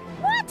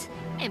 What?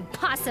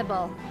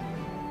 Impossible!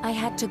 I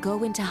had to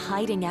go into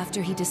hiding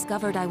after he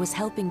discovered I was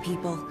helping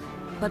people.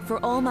 But for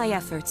all my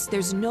efforts,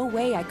 there's no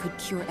way I could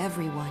cure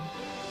everyone.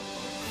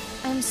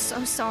 I'm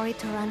so sorry,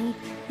 Tarani.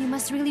 You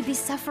must really be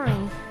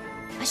suffering.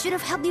 I should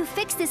have helped you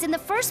fix this in the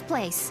first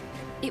place.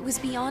 It was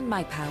beyond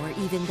my power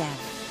even then.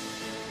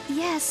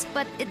 Yes,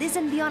 but it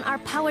isn't beyond our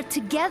power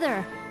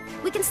together.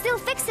 We can still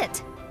fix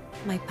it.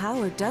 My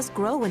power does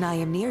grow when I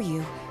am near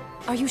you.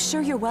 Are you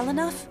sure you're well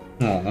enough?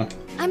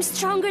 I'm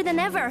stronger than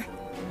ever.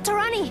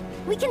 Tarani,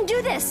 we can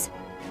do this.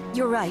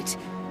 You're right.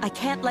 I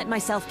can't let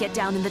myself get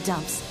down in the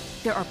dumps.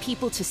 There are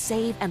people to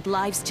save and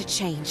lives to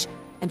change.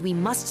 And we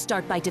must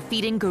start by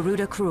defeating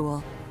Garuda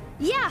Cruel.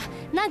 Yeah,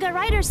 Naga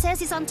Rider says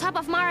he's on top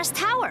of Mara's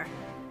tower.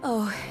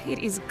 Oh, it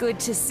is good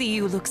to see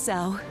you,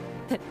 Luxao.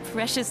 That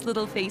precious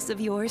little face of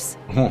yours.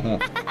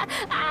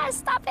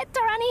 Stop it,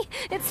 Tarani.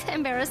 It's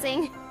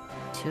embarrassing.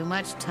 Too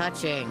much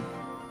touching.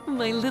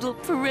 My little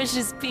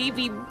precious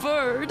baby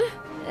bird.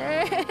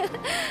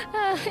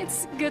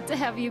 It's good to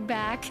have you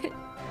back.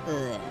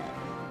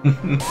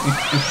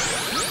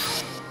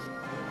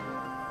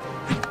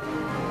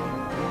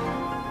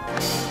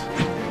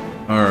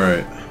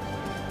 Alright.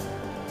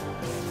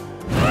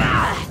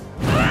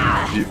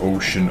 The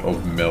ocean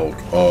of milk.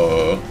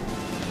 Oh.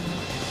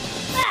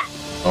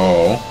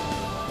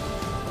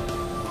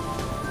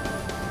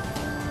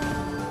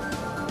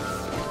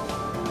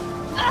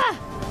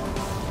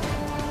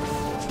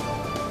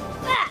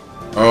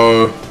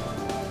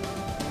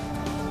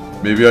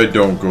 Maybe I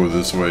don't go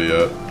this way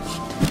yet.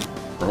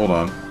 Or hold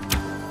on.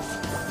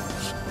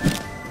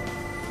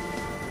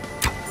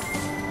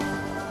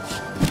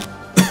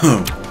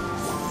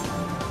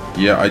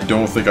 Yeah, I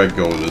don't think I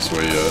go this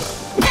way yet.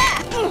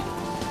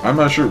 I'm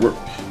not sure where...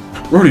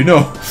 Rhodey,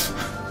 no!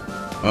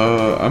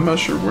 I'm not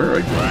sure where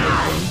I go.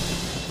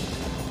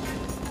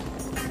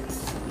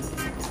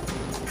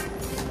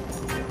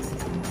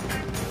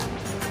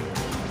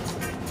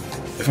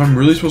 If I'm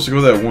really supposed to go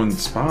to that one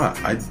spot,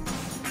 I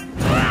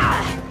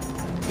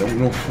don't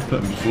know what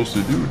I'm supposed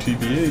to do,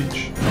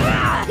 TBH.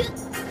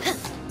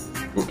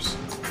 Whoops.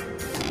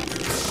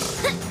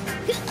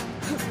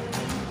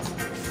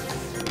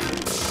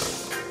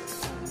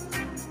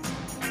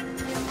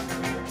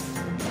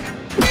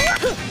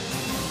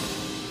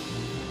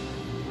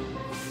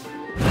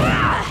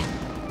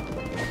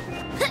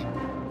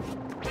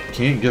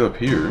 Can't get up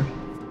here.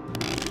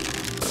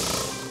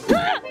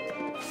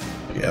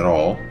 Like, at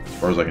all, as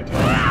far as I can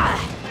tell.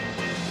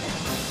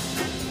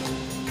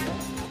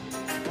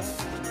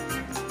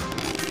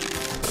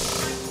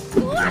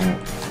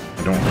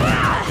 I don't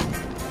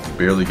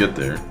barely get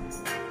there.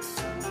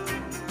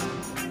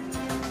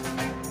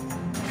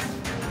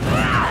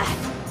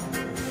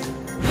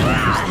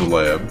 This is the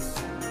lab.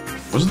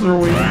 Wasn't there a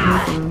way in here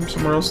from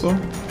somewhere else though?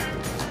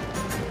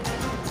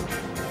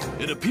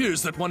 It It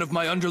appears that one of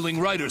my underling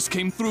riders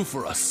came through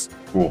for us.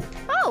 Cool.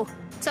 Oh,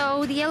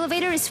 so the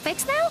elevator is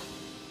fixed now?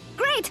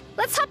 Great,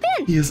 let's hop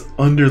in. He has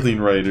underling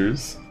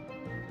riders.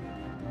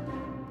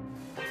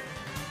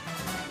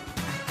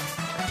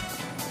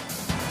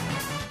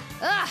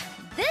 Ugh,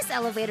 this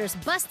elevator's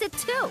busted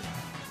too.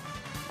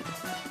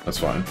 That's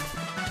fine.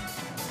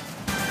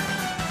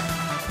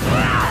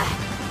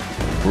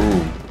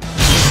 Ooh.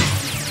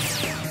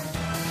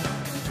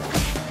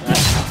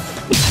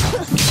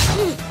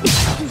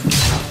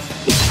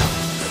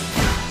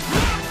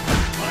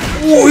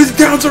 Oh, he's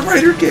down to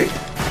rider kick.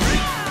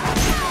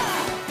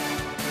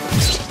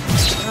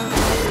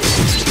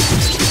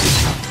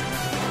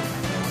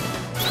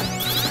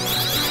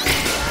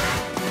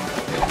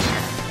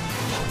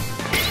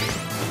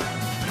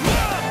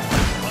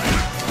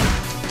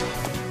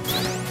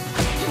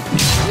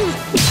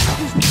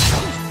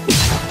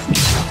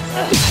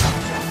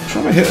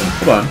 Try to hit him.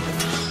 Hold on.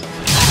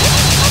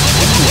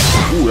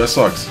 Ooh, that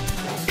sucks.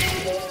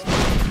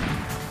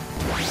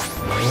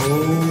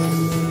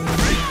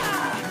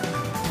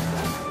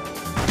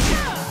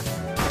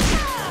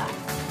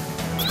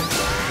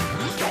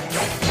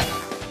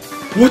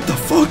 What the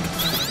fuck?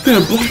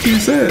 Damn, blocking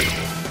his head.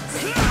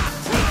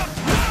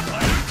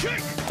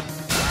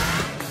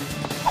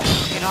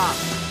 Get off.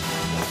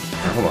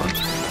 Alright, hold on.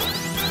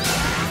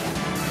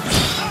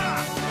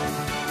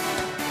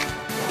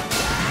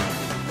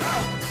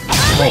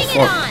 Oh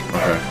fuck.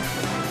 Okay.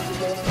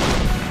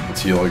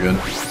 Let's heal again.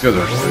 These guys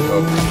are actually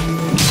tough.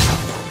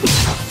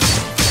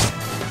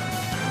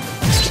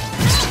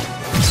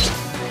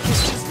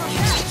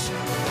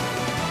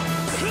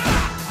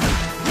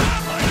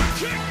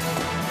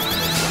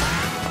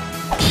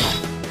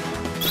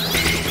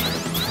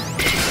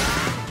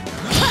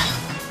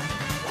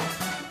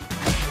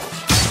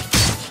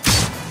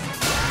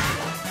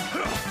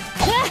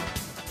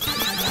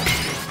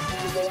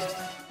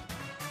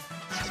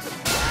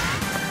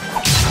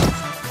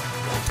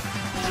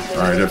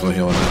 Alright, definitely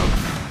healing now.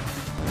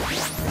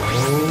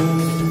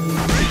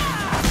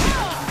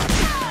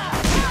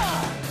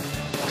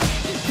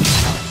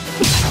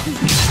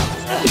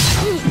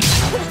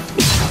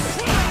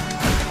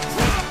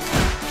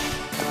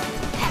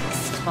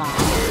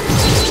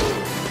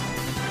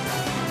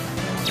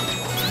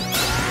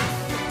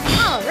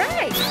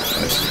 Alright.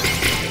 Nice.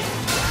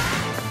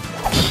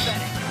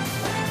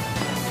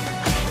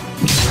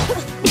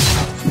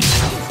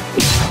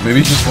 Maybe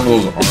he's just one of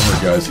those armor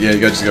guys. Yeah, you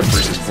guys just got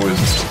Brace's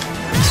poison.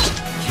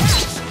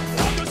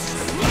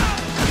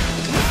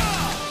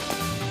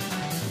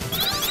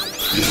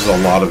 This is a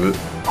lot of it.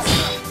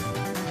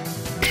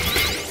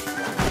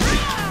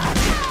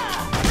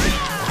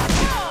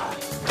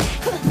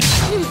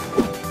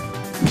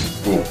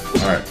 Cool.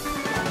 Alright.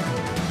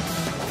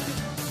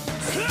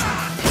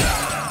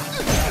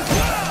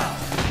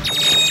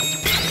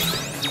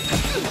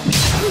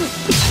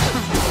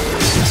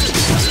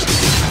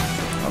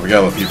 We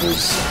gotta let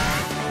people's...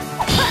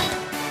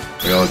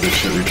 We gotta let this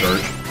shit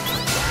recharge.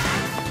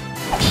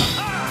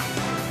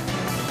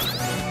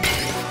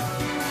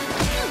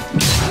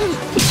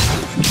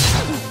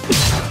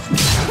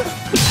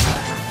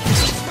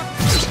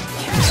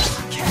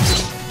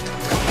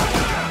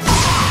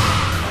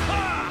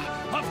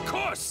 Of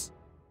course.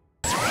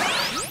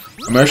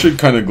 I'm actually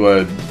kind of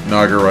glad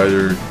Naga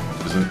Rider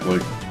doesn't,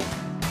 like,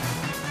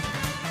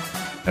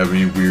 have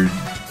any weird,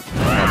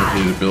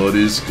 complicated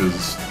abilities,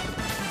 because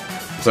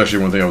it's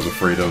actually one thing I was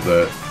afraid of,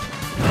 that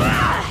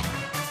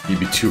he'd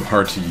be too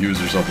hard to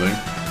use or something.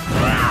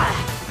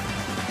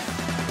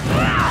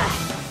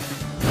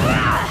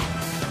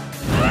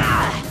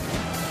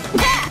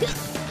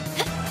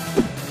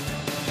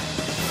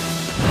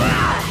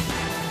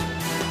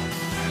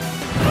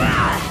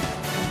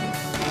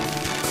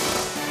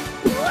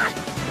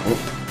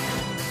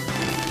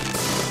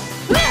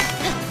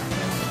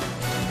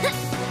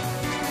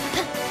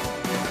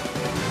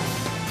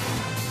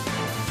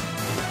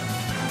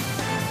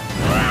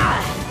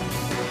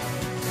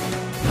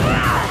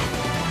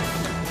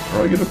 How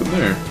do I get up in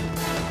there?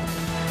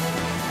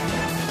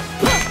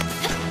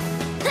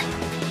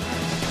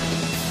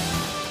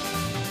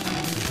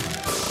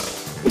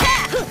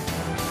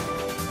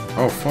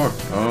 Oh fuck,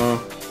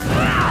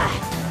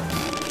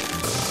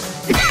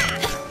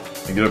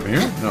 Can I get up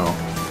here? No.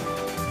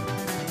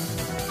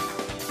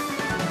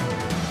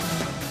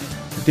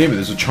 Damn it,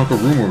 there's a chunk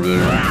of room over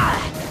there.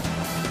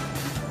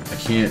 I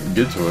can't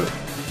get to it.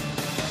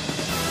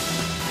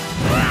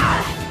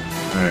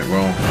 Alright,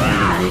 well, a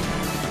little bit.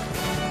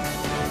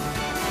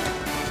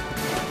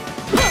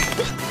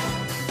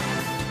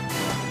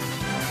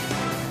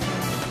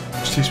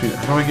 Takes me.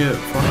 How do I get?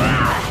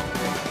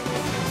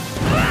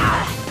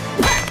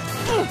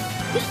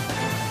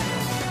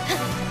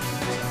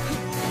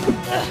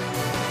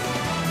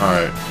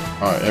 Alright,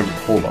 alright.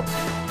 Hold up.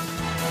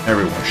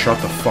 Everyone,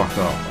 shut the fuck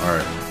up.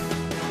 Alright.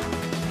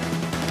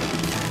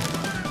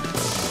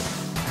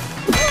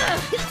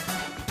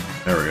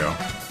 There we go.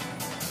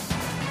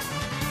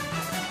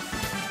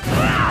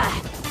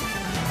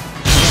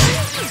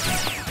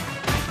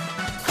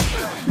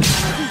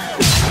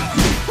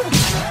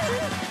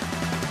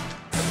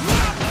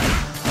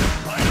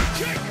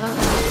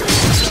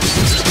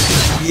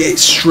 He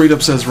straight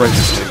up says right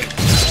stick.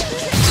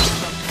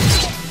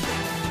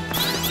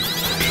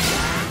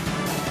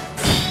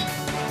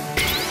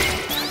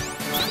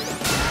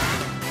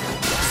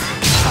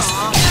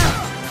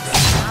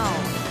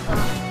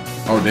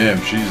 Oh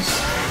damn,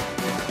 she's...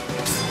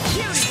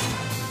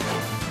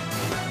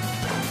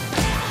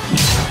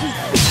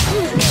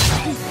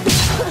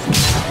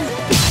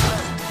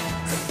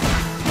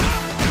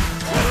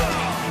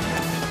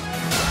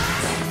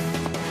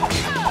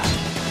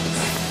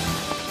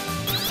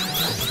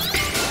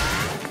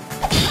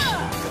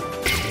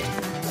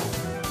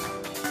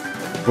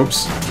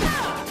 Whoops.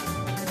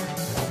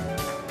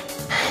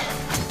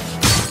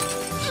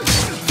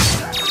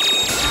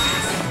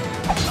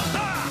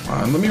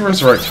 Let me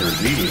resurrect her,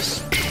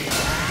 Jesus.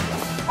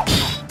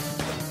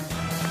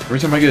 Every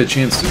time I get a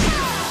chance to.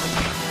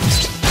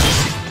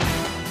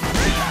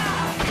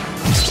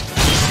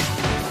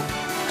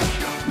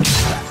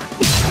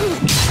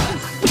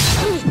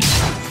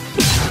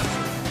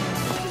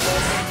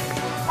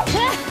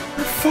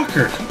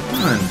 Fucker,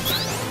 come on.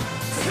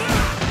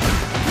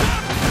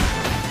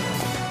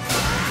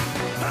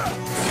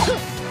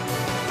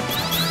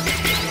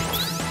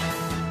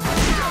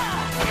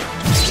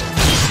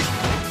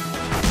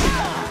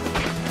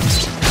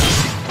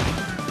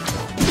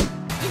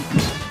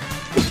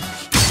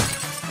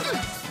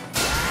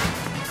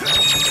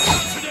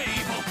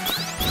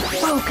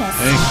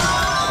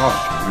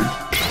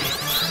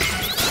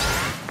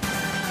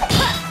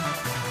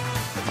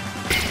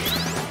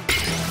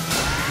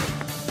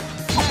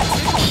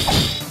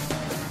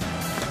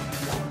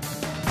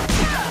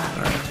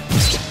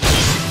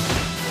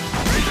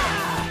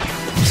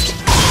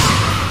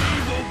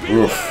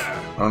 Oof.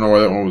 I don't know why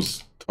that one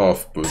was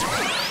tough, but...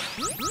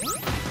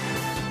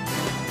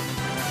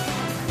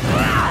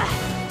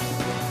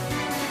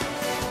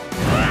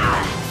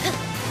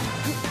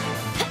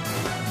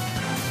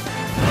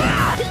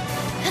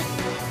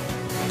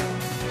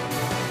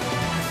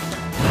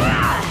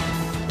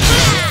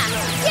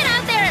 Get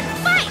out there and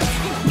fight!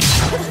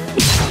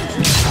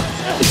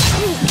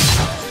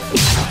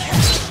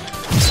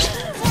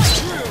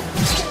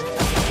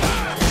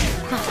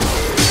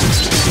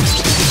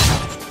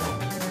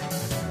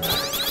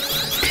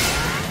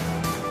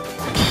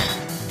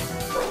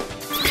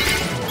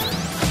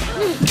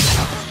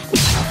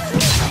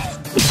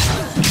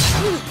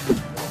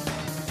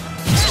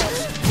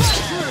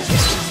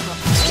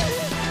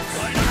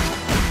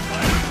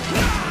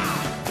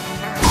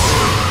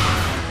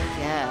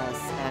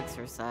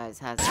 Exercise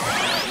has.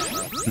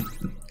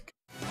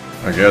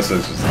 I guess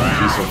it's just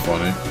she's so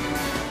funny.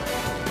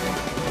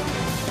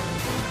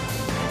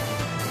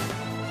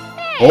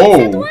 Hey, oh!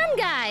 that one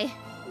guy!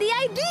 The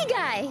ID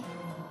guy!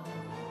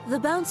 The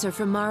bouncer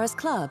from Mara's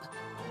club.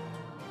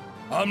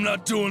 I'm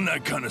not doing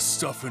that kind of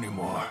stuff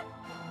anymore.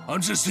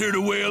 I'm just here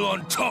to wail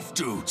on tough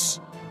dudes.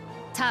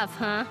 Tough,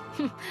 huh?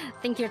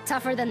 Think you're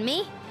tougher than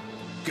me?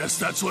 Guess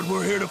that's what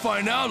we're here to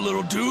find out,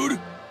 little dude.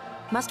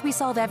 Must we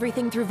solve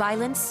everything through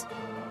violence?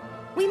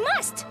 We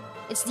must!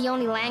 It's the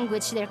only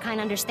language their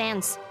kind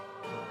understands.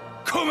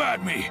 Come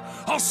at me!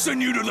 I'll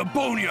send you to the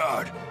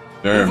boneyard!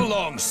 Damn. Move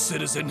along,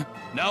 citizen.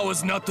 Now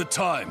is not the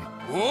time.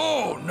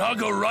 Whoa,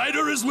 Naga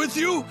Rider is with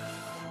you?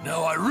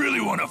 Now I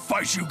really want to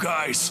fight you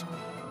guys.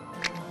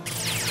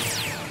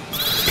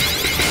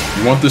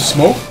 You want this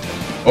smoke?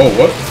 Oh,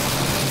 what?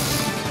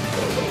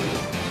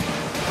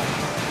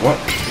 What?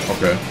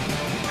 Okay.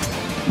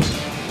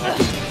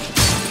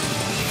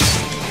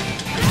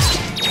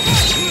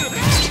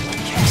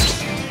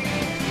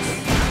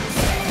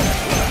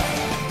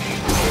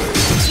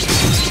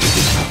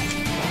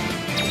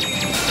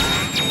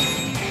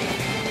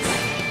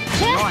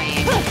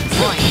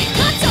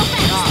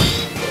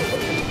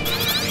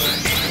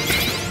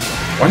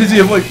 Why does he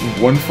have like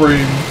one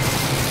frame?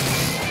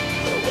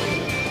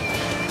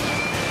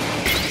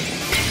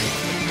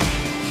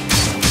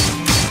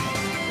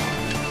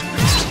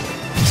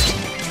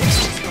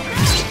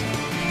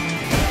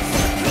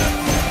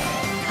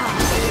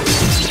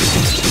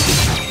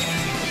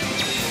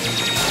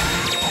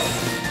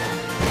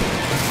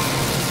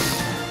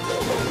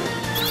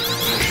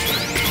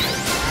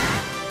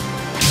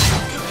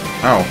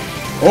 Ow.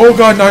 Oh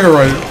god, Naga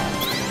Rider.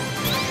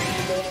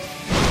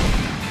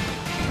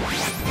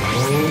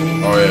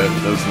 Oh yeah,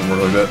 it doesn't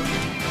work like that.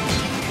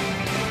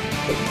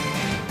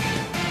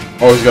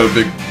 Oh, he's got a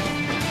big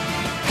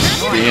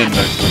stand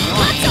next to him.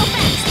 Not so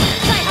fast!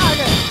 Try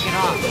harder! Get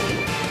off.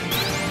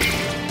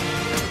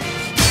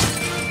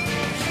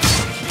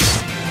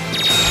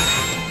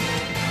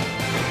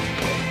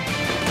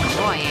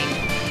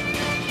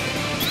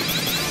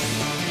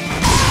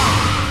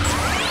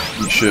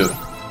 Annoying. Shit.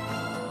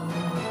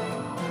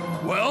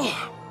 Well,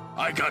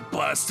 I got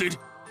blasted.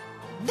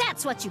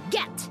 That's what you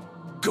get!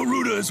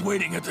 Garuda is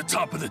waiting at the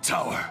top of the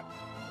tower.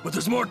 But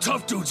there's more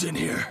tough dudes in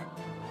here.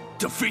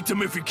 Defeat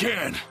them if you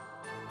can.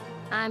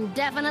 I'm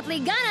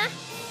definitely gonna.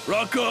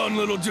 Rock on,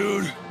 little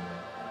dude.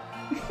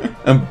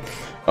 I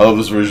love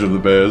this version of the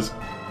Baz.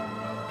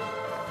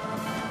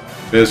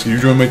 Baz, can you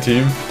join my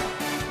team?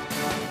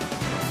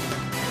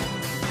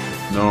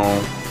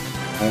 No.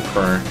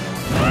 Okay.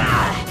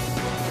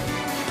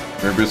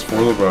 Maybe it's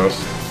for the best.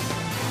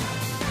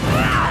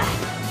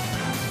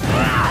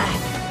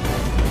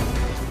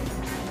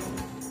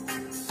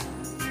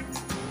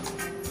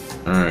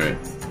 Alright.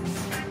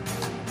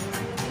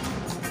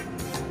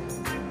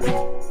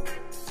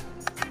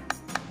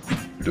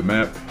 The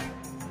map.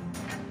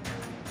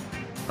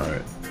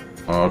 Alright.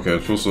 Oh, okay,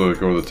 I'm supposed to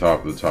go to the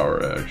top of the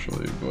tower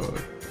actually,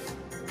 but...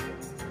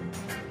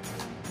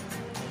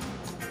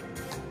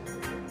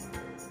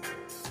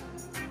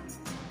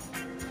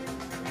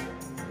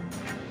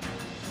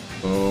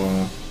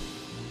 So...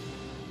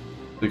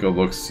 take a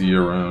look-see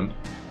around.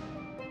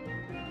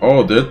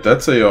 Oh,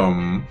 that's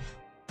a,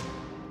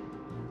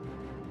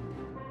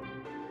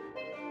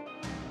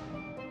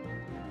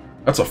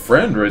 that's a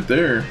friend right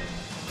there.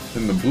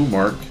 In the blue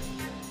mark.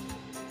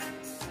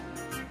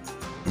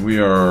 We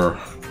are...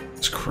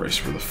 Jesus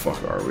Christ, where the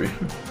fuck are we?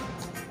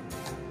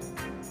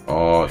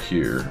 Oh,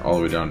 here. All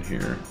the way down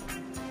here.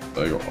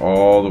 I go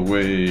all the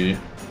way...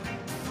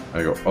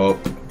 I go up.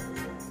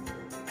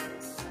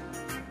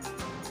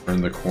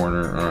 Turn the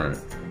corner. Alright.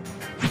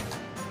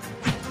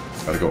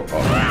 Gotta go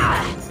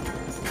up.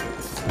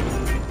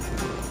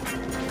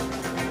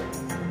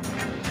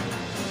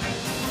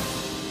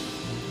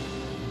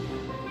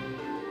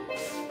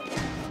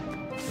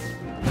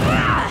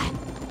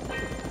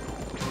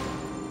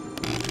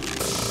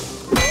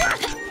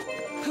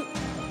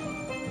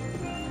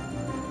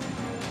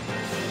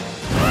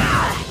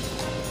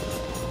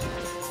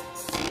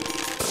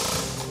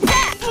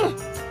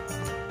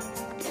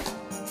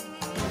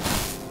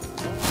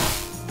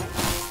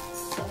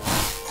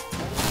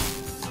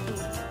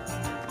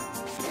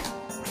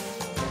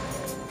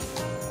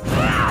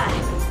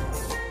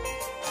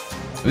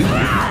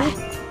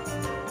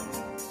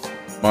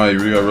 My, you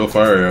really got real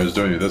fire eyes,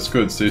 don't you? That's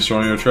good. Stay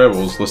strong in your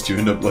travels, lest you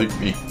end up like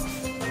me.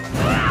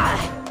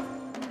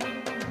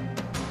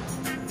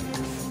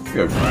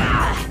 You got...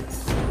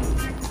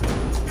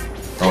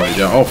 Oh, wait,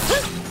 yeah. Oh,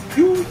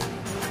 you,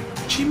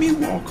 Jimmy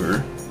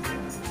Walker.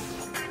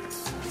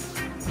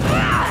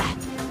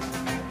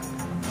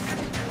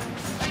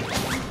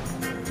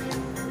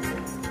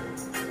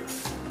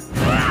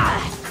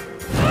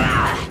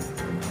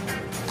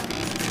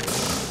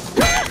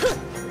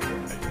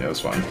 Yeah,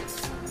 that's fine.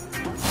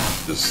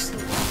 Just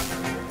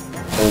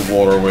hold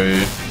water away,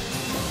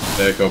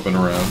 back up and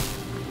around.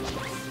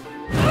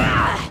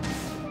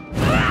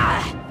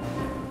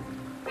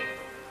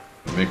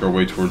 Make our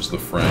way towards the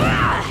friend.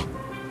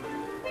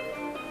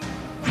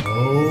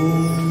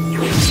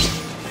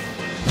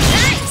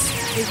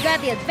 Nice! We've got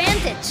the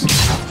advantage!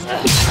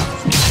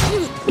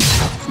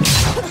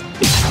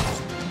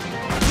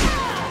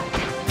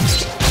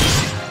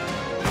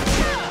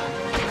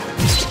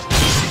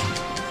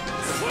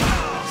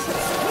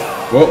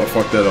 Well, I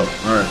fucked that up.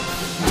 Alright.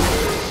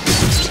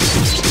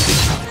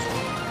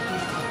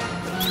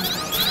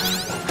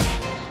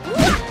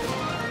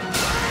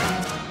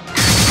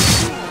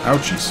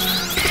 Ouchies.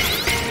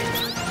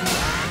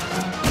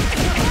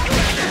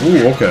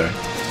 Ooh, okay.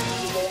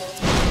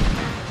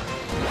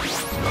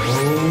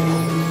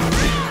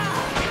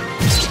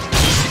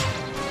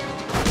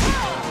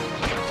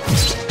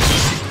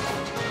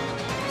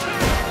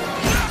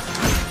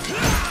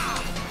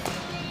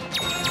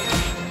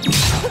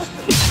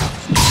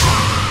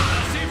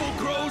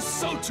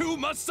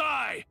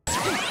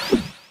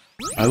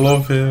 I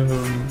love him.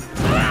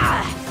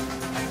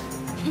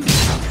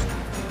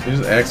 He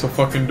just axe a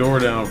fucking door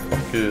down.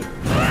 Fuck it.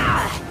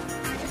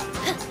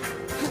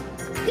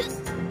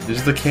 This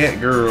is the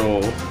cat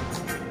girl.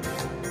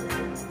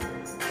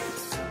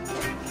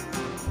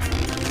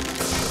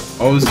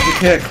 Oh, this is the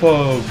cat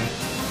club.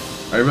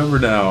 I remember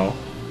now.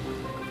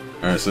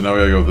 Alright, so now we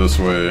gotta go this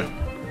way.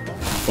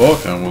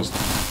 Fuck, I almost...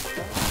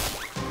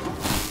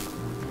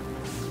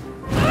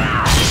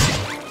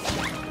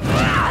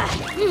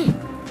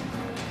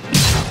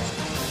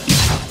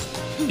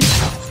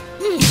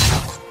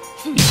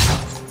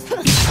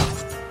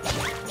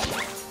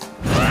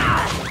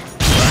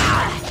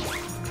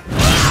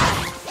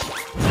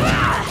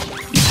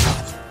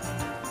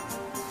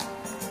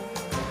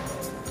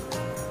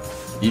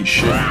 Eat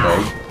shit,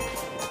 bug.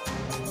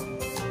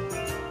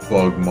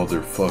 Bug,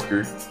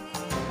 motherfucker.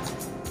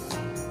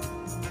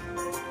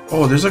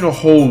 Oh, there's like a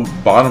whole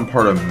bottom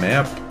part of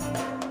map.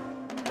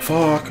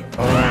 Fuck. Oh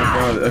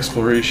god,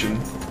 exploration.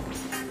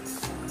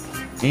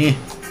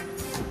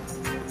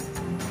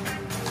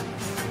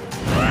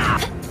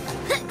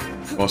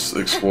 Must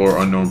explore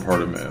unknown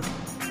part of map.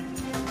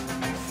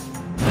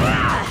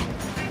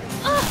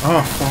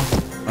 Oh,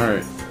 fuck.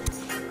 Alright.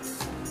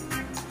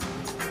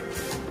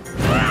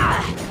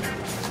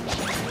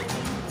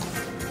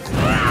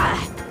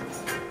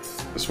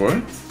 This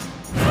way?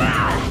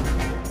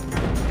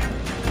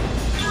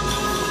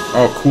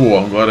 Oh, cool.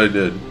 I'm glad I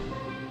did.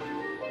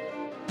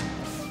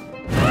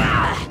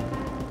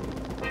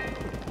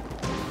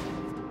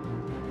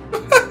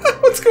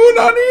 What's going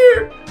on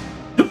here?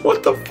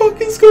 What the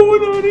fuck is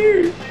going on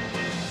here?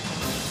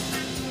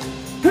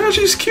 Yeah,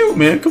 she's cute,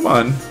 man. Come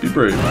on. Be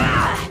brave.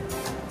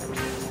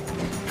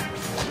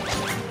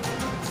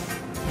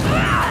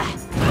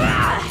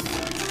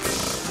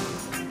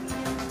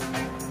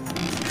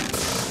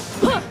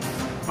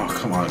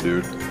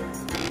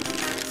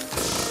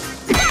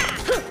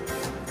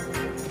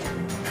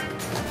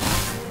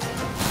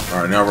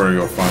 Alright, now we're gonna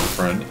go find a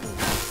friend.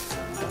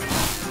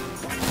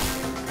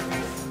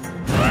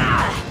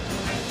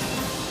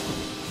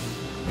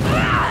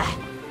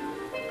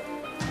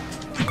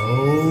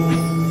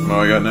 What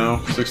I got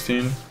now?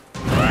 16?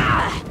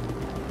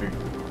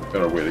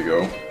 Got a way to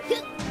go.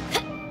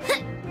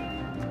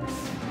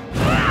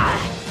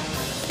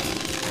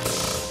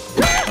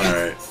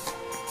 Alright.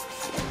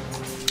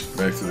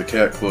 Back to the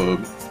cat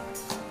club.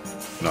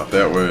 Not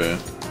that way.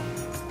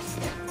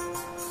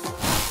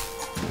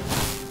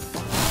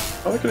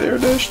 Oh, I could air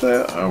dash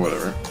that? Oh,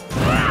 whatever.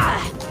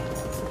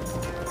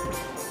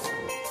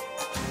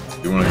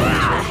 You wanna go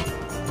this way?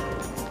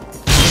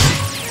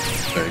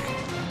 Take.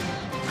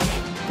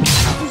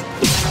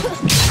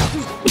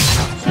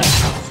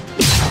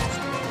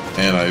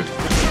 And I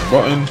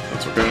button,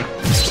 that's okay.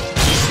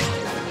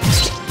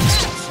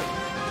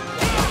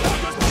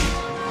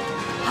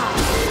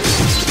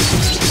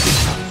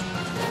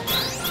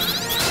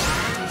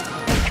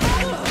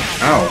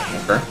 Ow,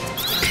 okay.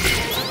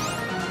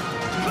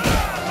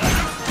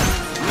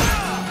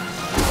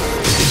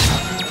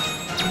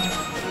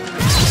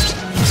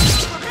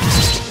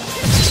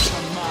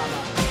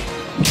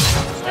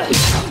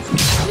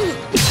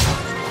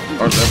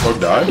 Oh, did that bug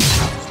die?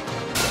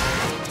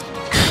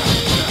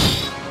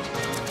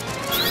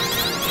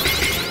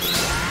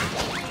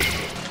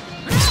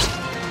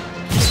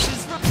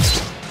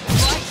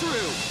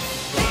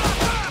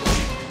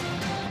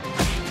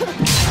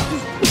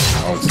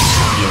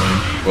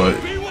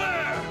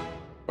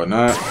 But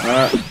not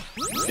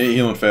ain't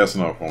healing fast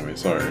enough on me,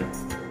 sorry.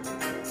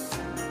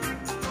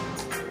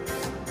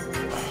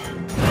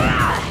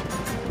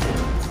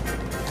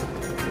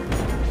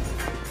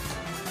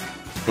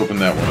 Open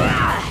that one up.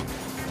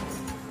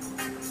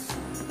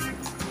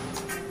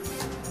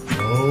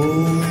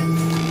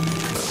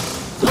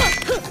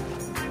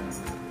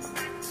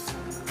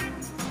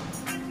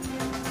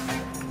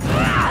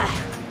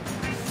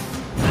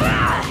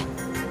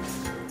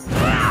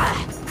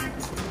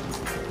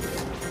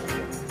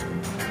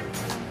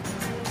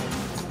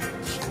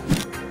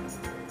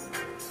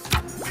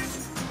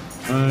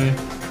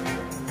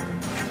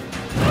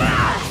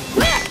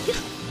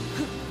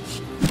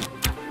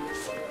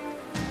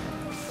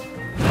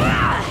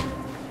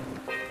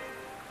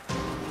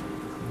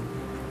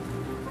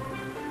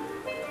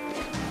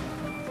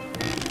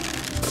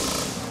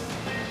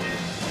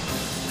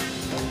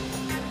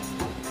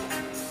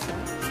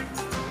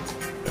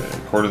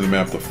 According to the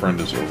map, the friend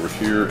is over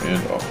here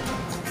and up.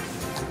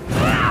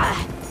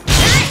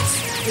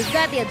 We've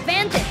got the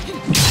advantage.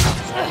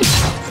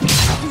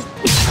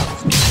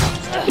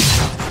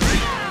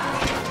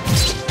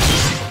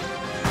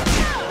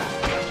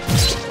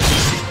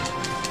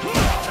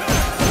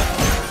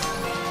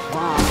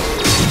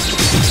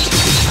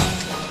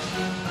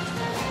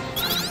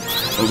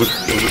 That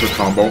was a good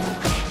combo.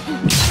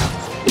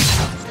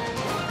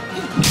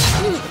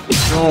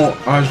 No,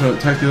 I should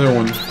attack the other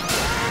one.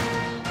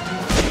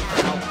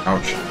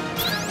 Ouch.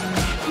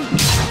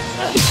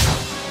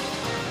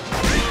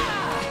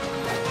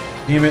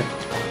 Damn it.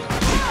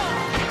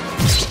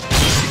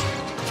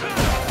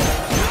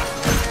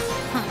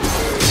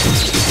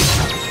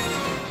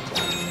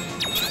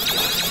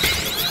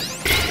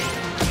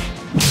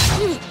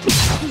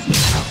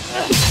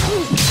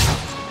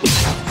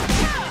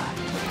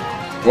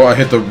 Well, I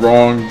hit the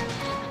wrong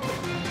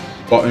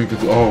button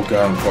because, oh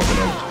god, I'm fucking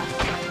up.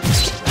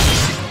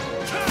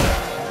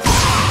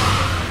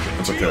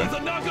 That's okay.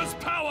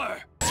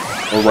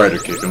 Or Rider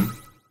kick him.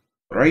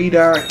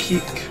 Rider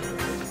kick.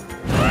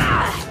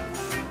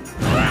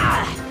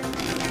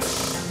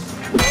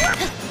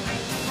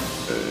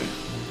 Okay.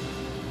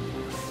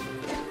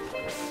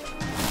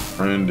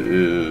 Friend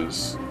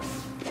is...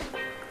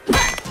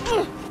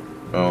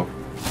 Oh.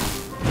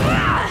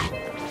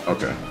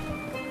 Okay.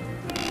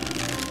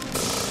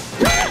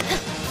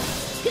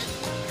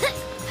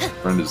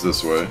 Friend is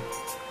this way.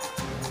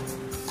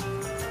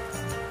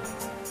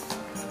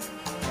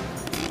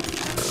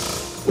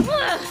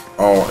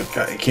 Oh,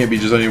 it can't be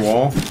just any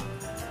wall?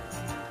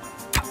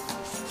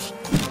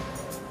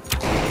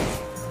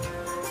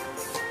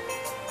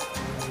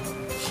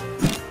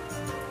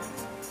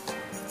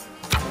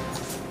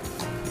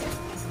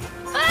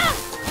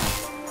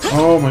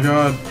 Oh my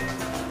god.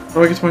 How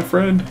do I get to my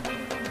friend?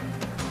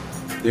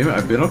 Damn it,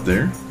 I've been up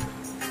there.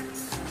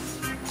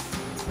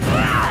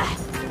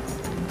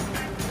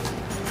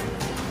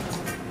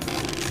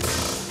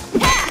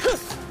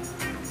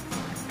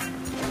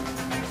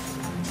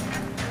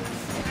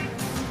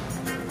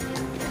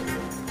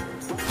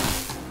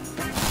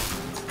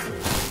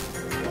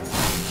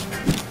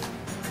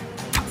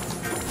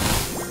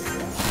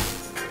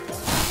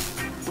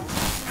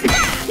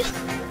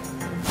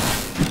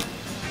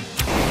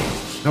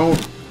 No.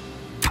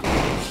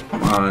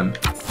 Come on.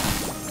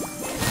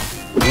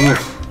 Ugh.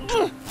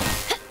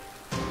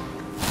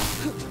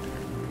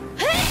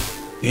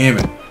 Damn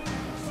it.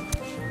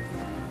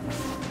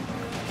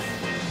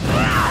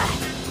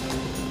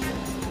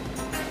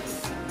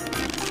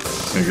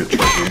 It's gonna get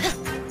tricky.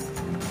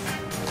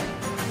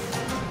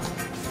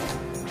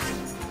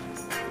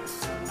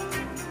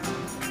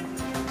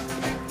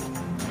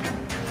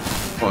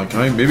 Can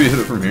I maybe hit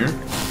it from here?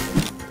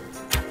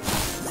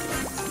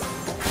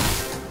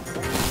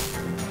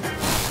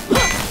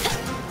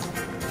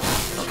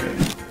 Okay.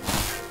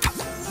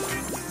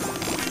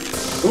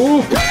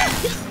 Ooh!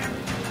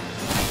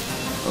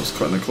 I was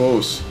cutting it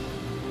close.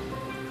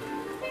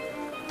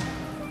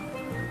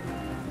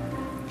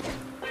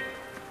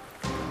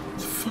 How the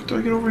fuck do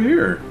I get over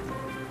here?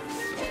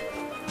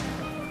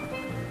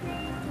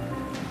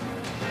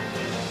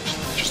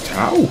 Just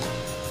how?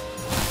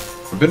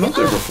 I've been up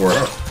there before.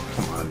 Oh,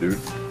 come on, dude.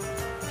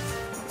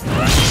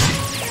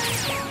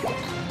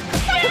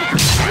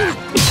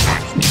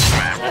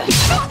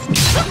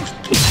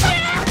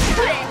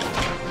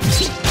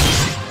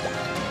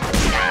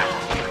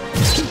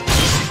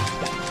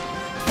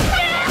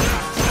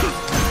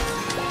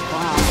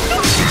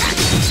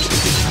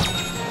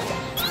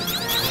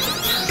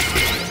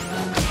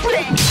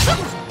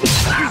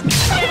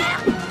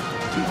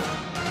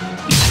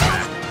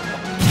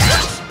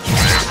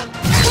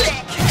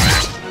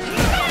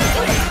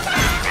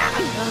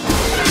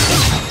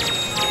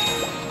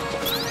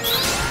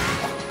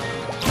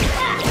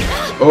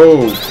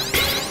 Oh!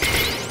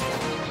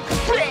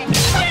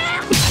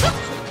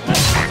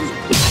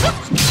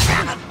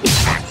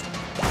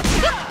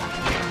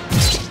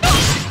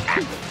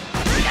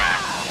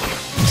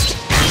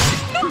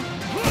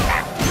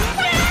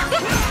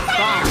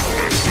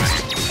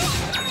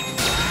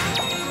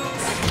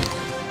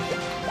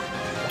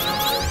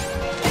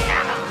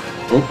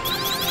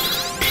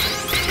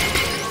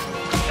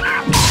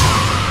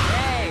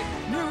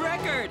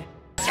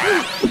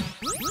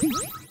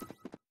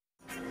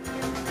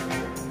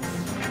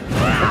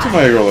 I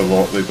might go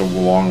like the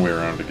long way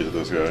around to get to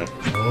this guy.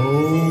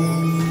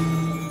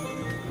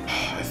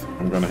 I think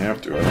I'm gonna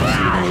have to. I don't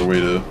see another way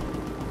to.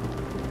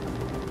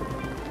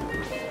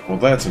 Well,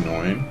 that's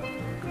annoying.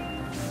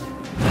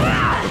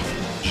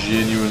 That's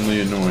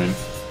genuinely annoying.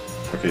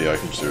 Okay, yeah, I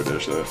can just do a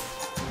dash that.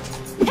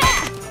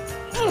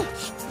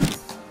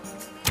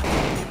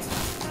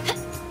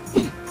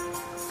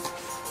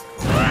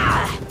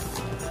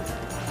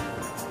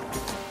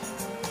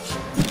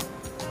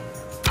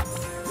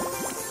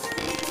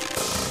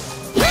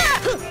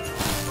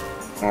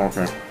 Oh,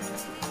 okay.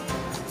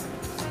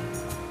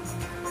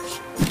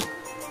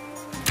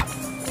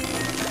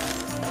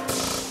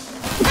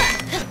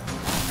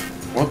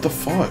 What the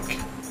fuck?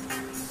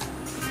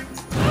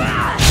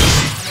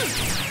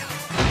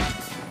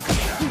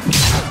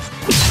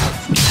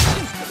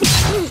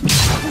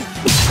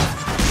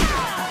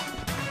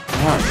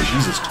 Ah,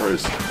 Jesus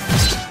Christ.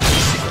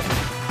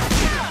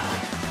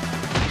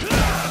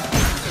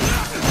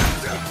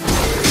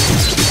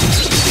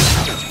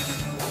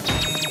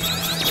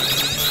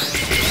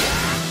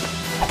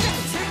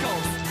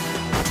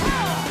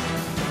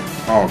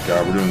 Oh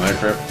god, we're doing that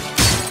crap.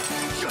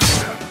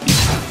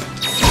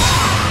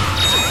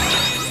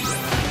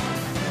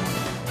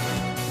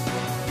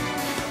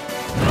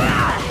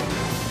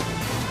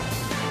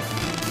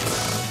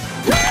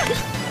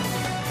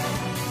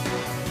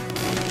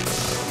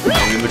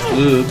 I'm in the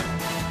club.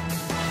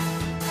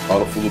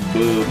 Bottle full of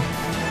bub.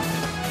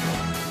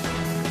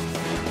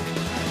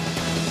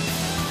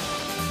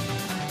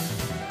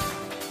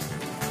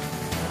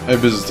 Hey,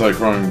 business type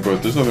wrong,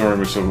 but there's nothing wrong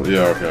with some.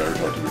 Yeah, okay, I already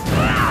talked to you.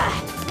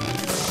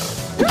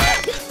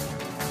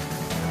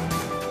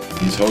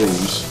 These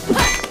hoes.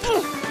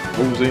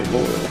 Hoes ain't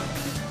loyal.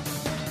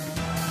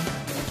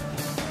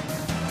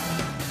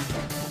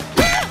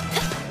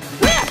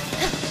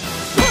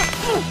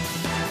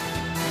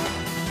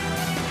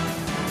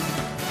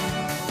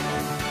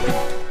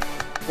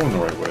 Going the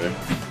right way.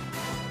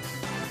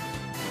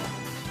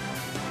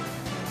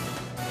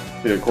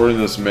 Okay, according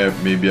to this map,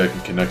 maybe I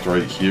can connect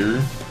right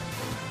here.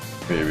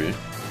 Maybe.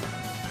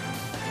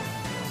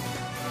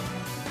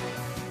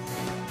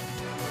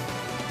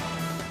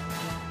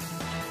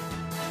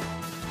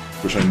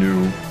 Wish I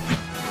knew.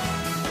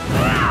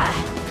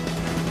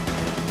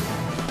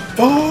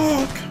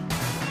 Fuck!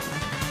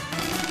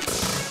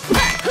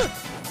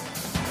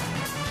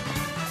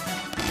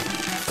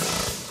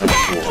 That's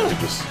cool, I can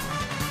just...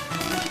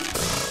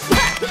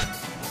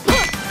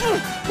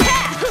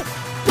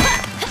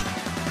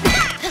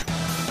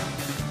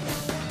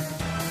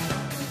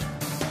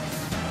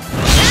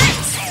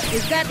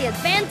 We've got the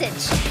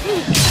advantage.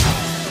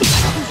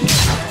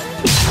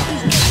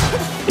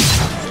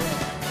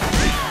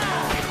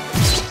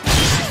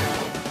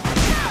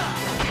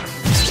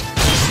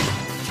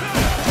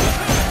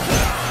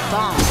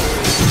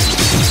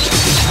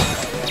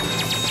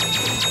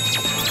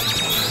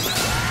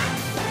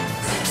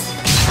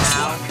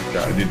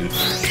 God, I need to...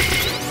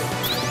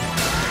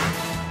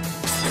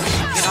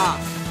 Get off.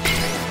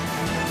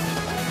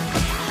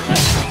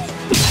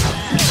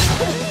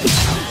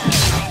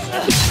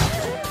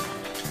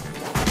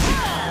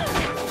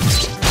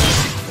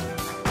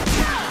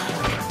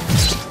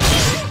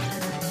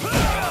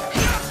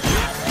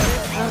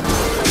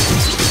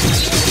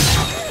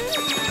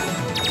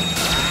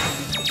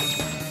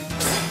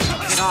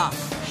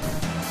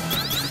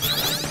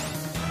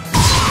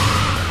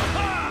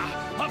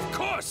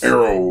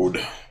 Arrowed.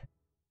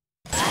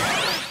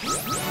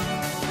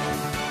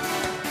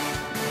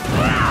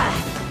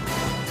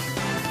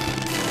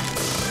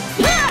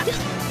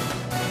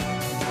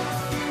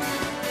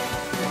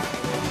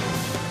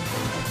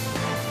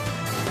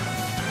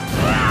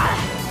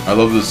 I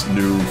love this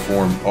new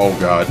form. Oh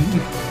god.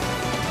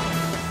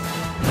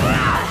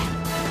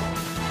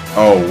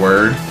 Oh,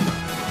 word.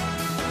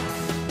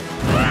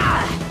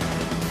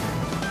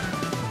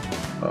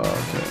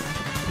 Okay.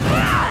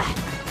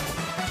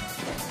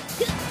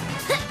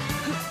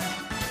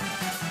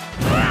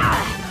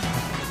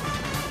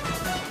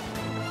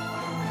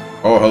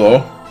 Oh, hello.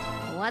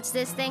 What's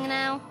this thing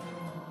now?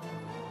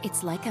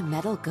 It's like a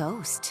metal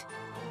ghost.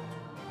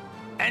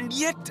 And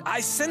yet,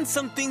 I sense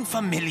something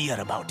familiar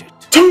about it.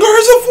 Tungar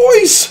has a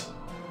voice!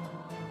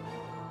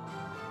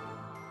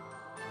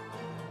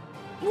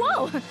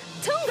 Whoa!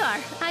 Tungar!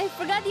 I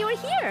forgot you were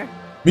here!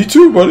 Me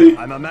too, buddy.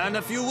 I'm a man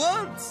of few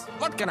words.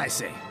 What can I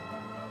say?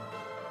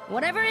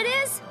 Whatever it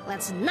is,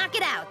 let's knock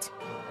it out!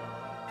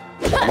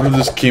 I wonder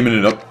if this came in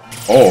and up.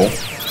 Oh.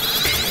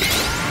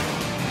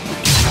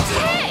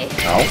 Hey!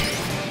 Ow.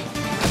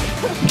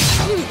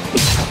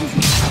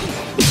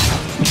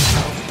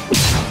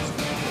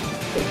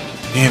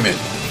 Damn it.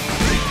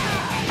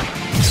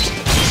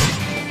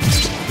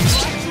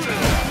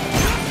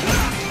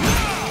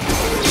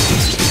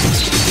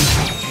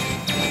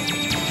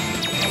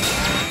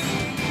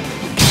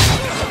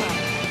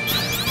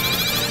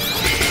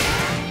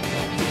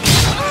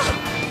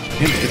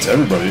 Damn it, it's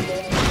everybody.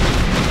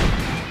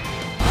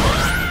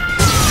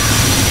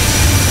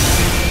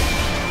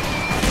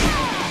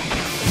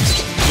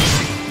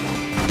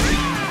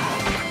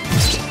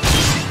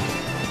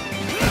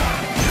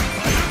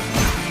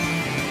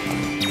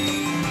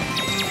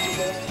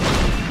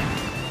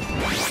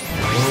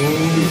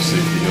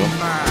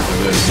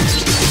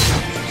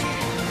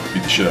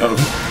 Beat the shit out of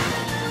him.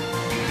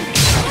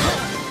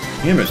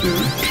 Damn it,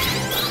 dude.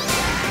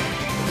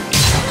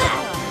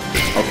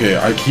 Okay,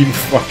 I keep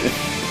fucking...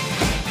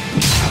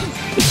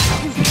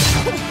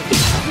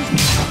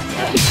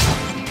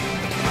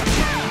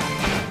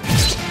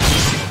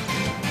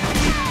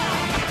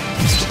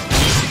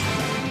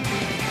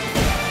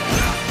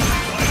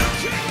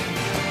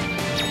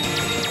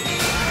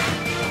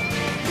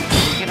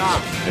 Get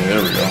off. Okay,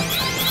 there we go.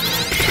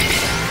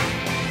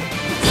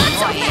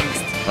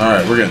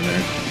 Alright, we're getting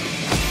there.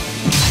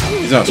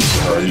 He's not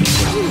super hard, he's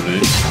just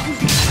pretty.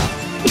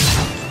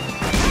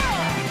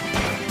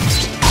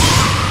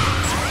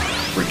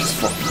 Break his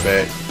fucking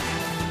back.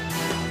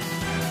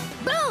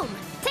 Boom!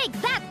 Take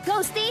that,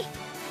 Ghosty!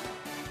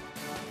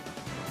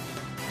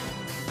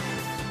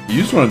 He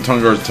used one of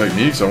Tungar's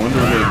techniques, I wonder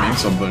if it means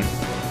something.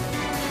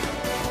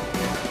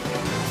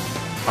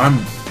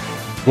 I'm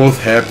both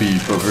happy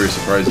but very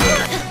surprised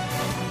that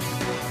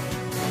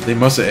they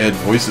must have added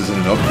voices in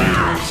an update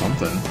or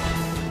something.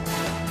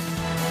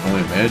 I can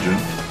only imagine.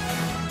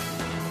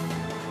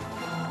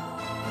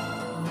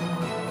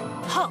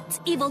 Halt,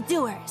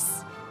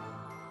 evildoers!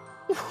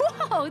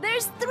 Whoa,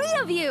 there's 3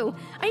 of you!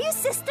 Are you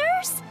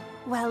sisters?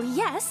 Well,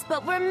 yes,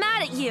 but we're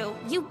mad at you.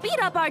 You beat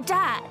up our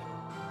dad.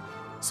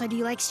 So do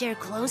you like share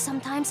clothes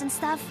sometimes and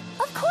stuff?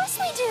 Of course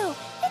we do.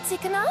 It's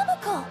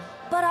economical.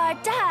 But our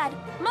dad,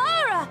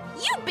 Mara,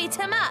 you beat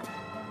him up.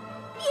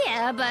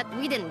 Yeah, but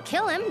we didn't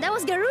kill him. That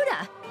was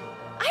Garuda.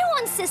 I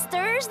want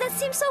sisters. That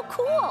seems so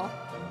cool.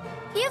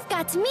 You've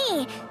got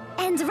me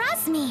and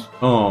Razmi.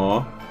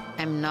 Aww.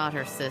 I'm not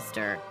her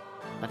sister.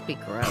 That'd be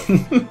gross.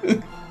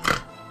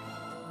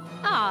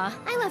 Aw,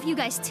 I love you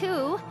guys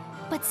too.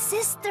 But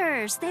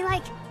sisters, they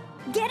like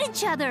get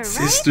each other, right?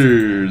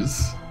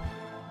 Sisters.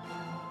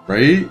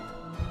 Right?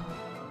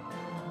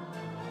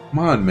 Come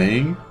on,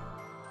 man.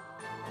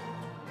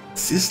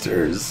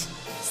 Sisters.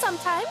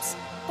 Sometimes,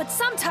 but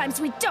sometimes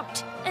we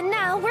don't. And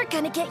now we're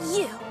gonna get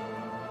you.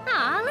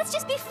 Aw, let's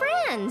just be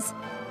friends.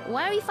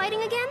 Why are we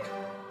fighting again?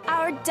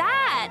 Our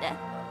dad.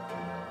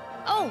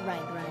 Oh,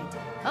 right.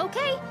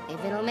 Okay,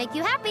 if it'll make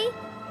you happy.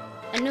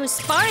 A new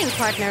sparring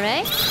partner,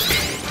 eh?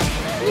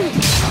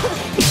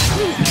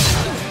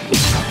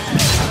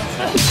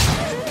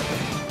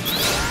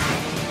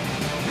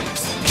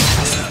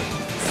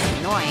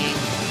 Annoying.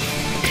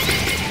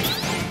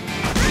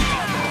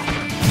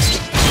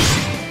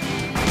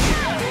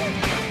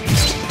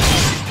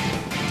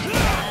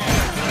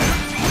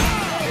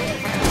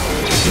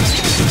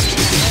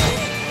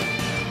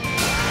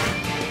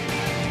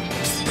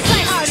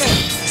 Fight harder.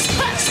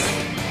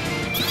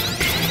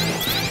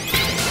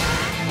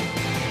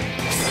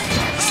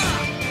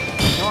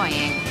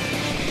 Annoying.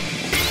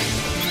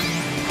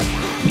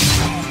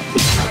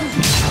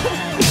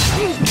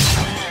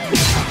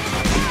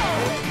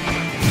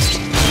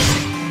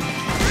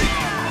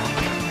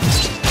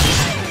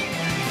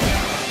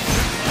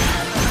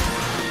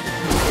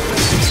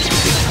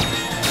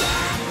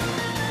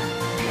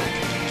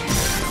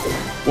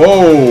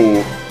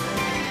 Whoa!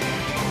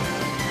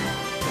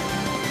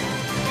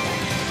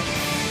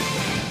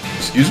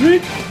 Excuse me?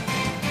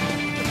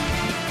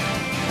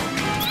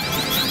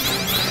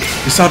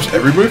 He stops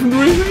everybody from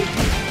doing anything?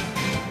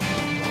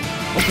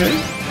 Okay.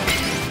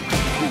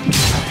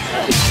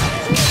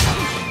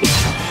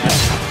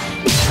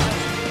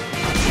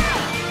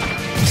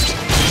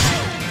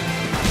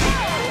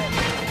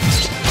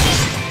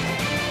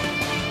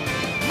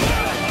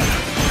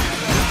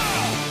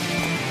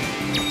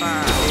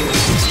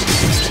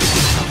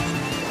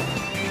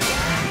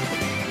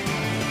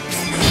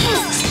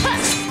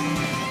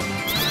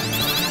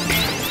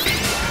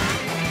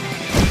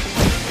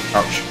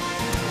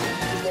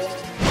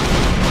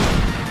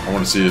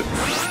 see it.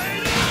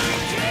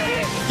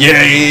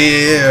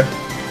 Yeah!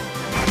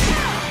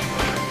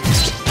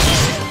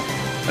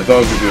 I thought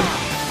it was a good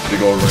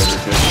big old rider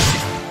kick.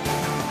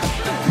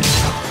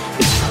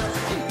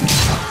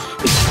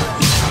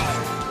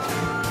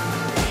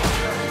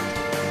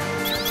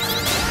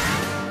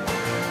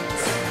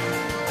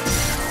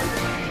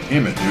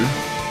 Damn it, dude.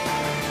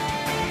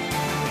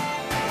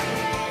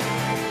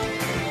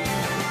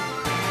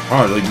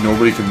 Oh, like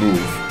nobody can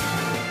move.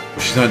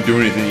 But she's not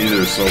doing anything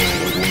either, so like,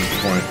 what's the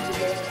point?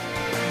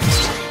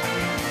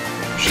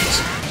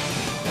 Shit.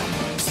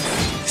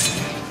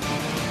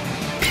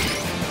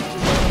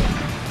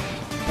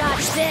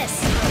 Dodge this.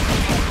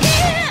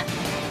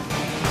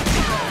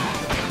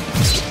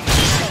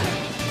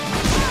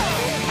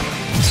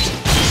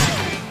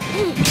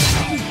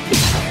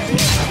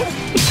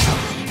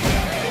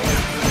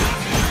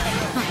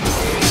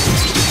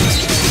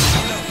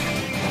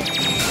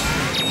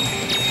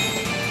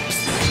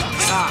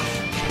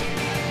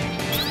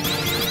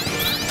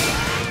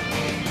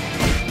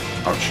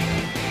 Ouch.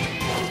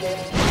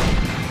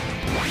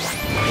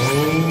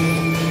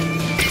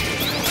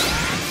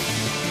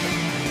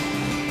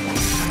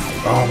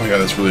 Oh my god,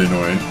 that's really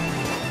annoying.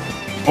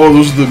 Oh,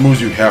 those are the moves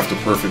you have to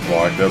perfect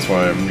block. That's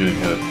why I'm getting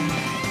hit.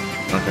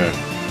 Okay.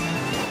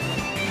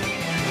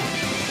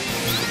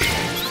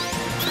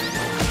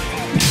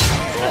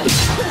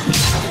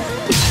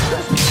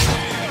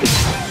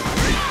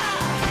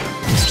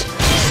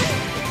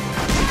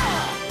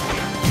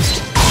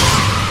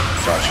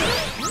 Gotcha.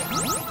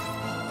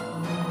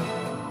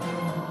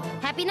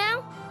 Happy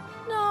now?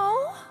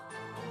 No.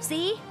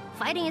 See?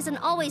 Fighting isn't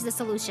always the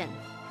solution.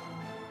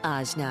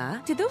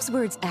 Ajna, did those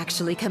words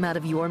actually come out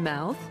of your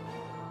mouth?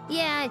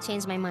 Yeah, I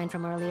changed my mind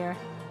from earlier.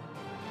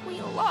 We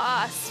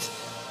lost.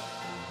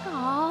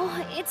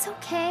 Oh, it's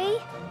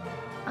okay.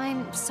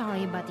 I'm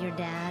sorry about your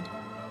dad.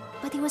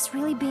 But he was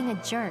really being a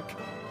jerk.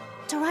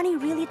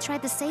 Tarani really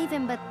tried to save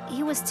him, but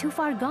he was too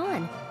far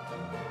gone.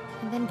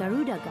 And then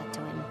Garuda got to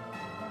him.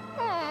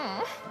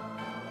 I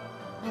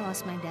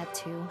lost my dad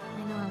too.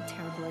 I know how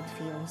terrible it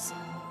feels.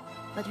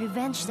 But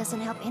revenge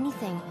doesn't help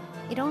anything.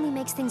 It only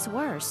makes things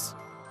worse.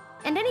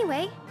 And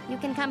anyway, you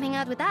can come hang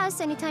out with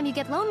us anytime you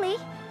get lonely.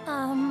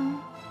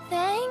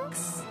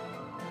 Thanks.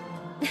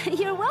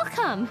 You're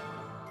welcome.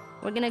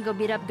 We're gonna go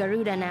beat up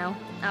Garuda now.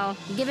 I'll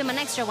give him an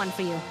extra one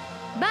for you.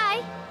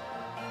 Bye!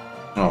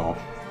 Oh.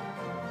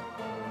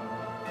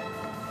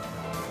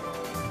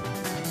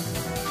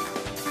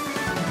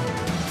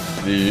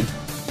 The...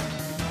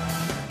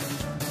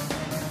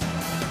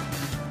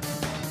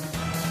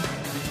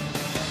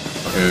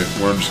 Okay,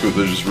 we're just good.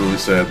 They're just really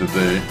sad that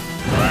they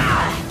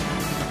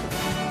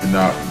did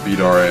not beat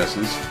our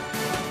asses.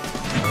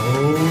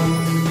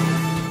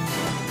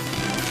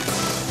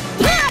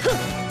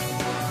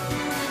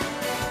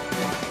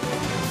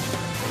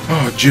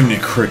 Oh, Jiminy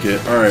Cricket.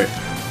 Alright.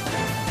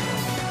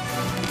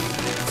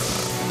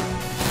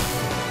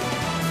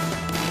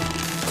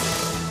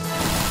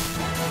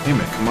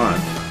 Damn it, come on.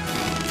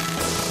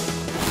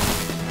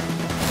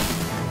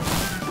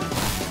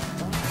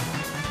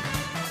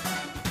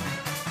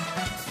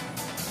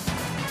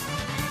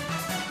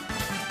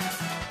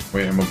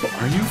 Wait, are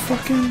you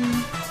fucking...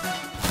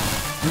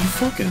 Are you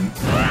fucking?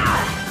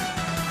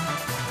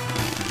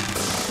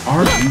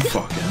 Are you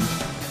fucking?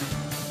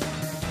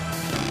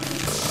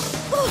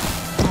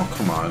 Oh,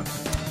 come on.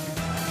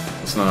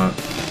 It's not...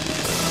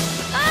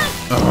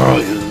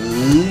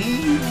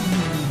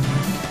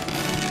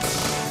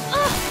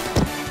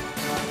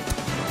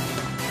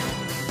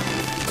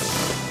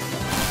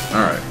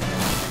 Alright.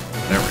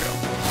 There we go.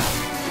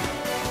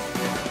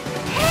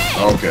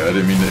 Okay, I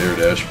didn't mean to air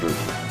dash, but...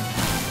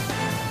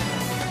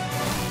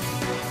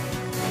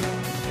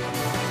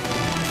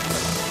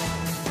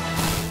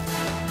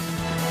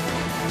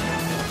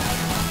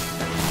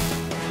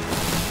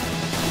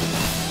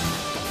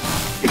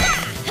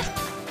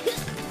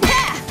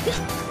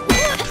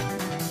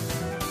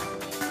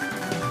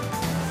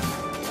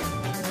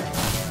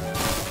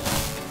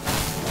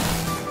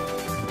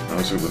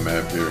 Let's look at the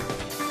map here.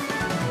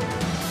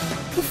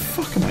 Where the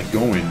fuck am I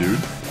going,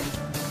 dude?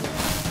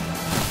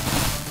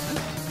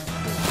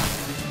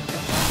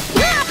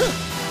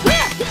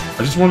 I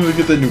just wanted to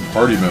get that new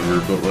party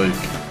member, but like...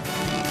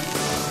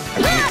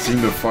 I can't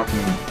seem to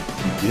fucking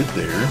get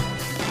there.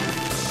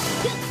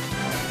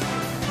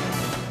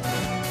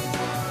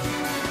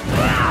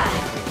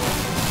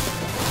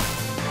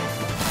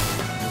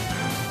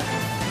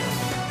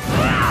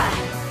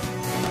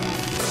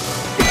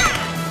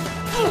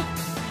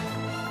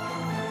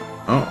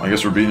 Oh, I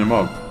guess we're beating him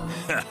up.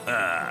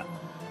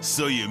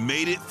 So you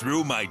made it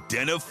through my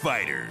den of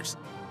fighters.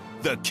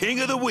 The king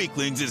of the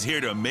weaklings is here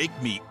to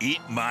make me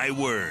eat my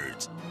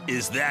words.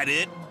 Is that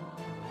it?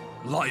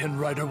 Lion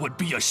Rider would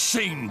be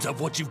ashamed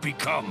of what you've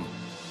become.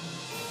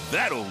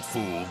 That old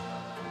fool.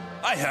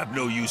 I have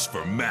no use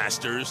for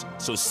masters,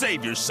 so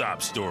save your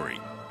sob story.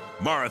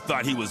 Mara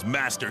thought he was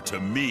master to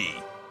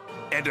me,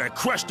 and I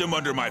crushed him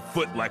under my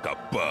foot like a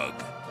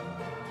bug.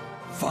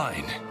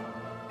 Fine.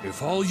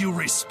 If all you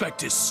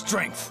respect is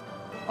strength,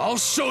 I'll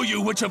show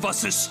you which of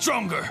us is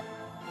stronger.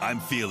 I'm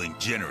feeling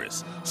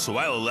generous, so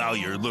I'll allow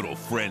your little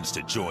friends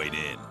to join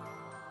in.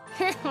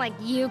 Like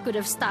you could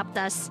have stopped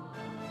us.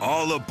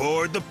 All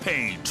aboard the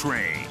pain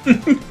train!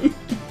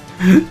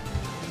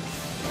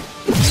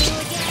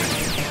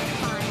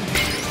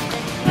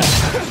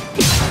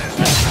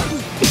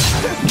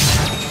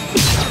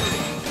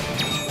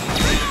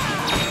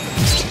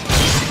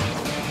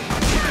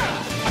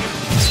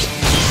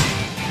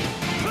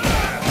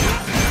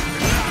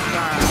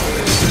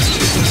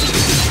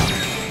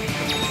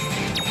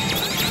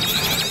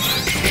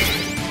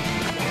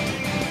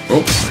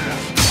 Oh.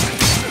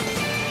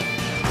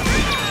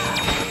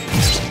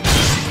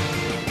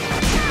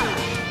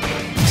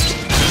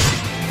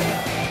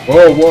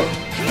 Whoa, what?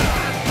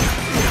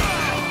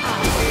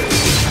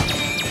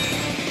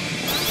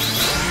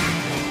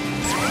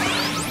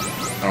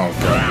 Oh,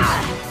 God.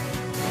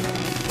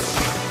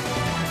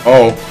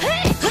 Oh.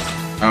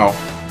 Ow.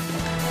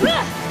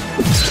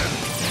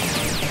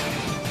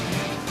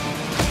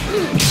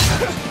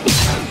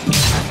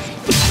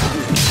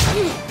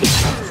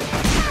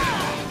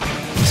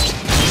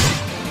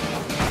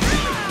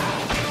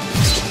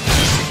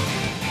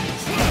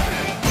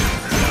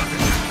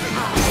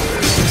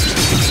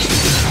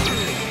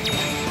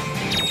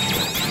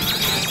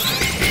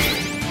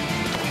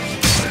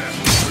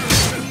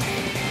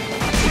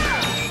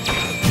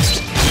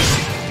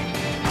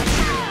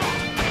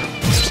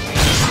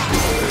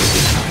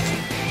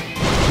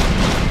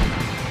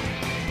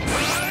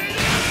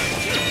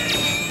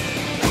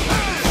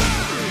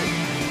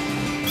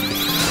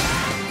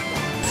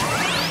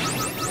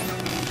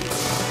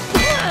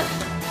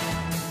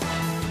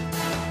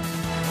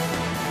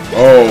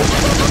 Oh.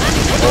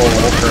 Oh,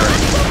 okay.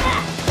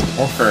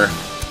 Okay.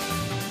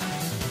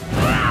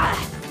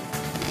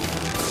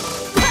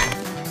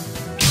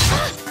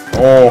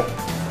 Oh.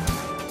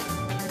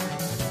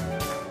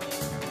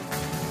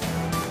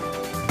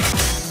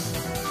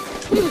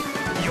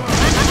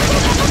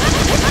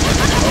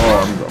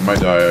 Oh, I might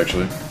die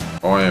actually.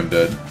 Oh, I am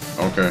dead.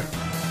 Okay.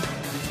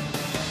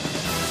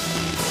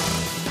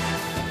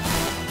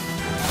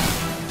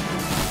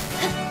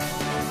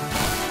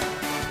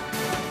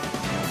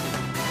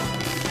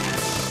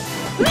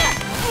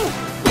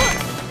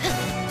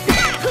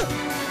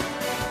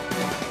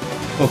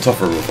 A little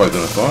tougher of a fight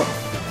than I thought.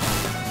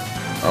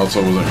 I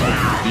also wasn't going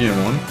to be in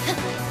one,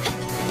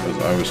 because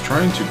I was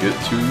trying to get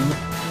to...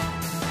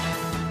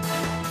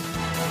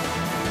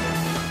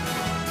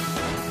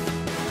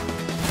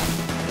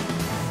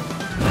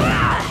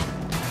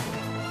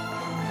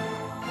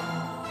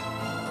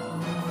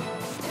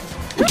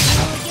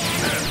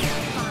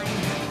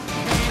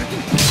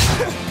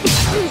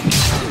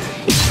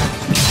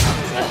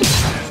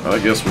 I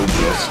guess we'll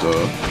just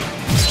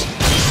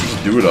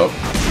do it up.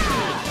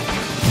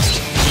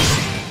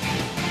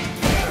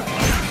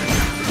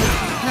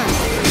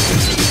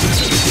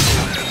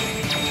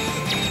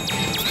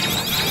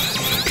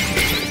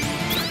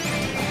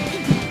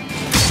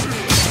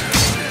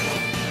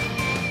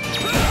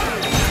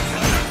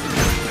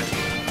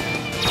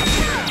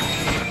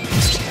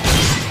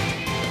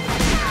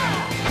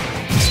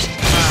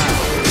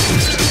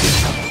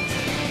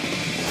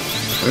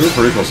 We were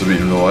pretty close to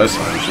beating him the last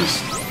time, it's just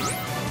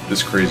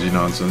this crazy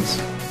nonsense.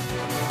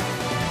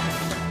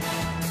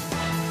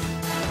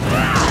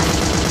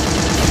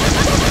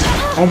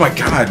 Oh my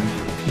god!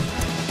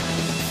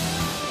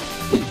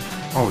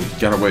 Oh, he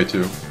got away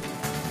too.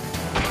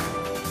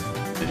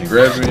 Did he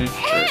grab me?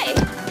 Hey.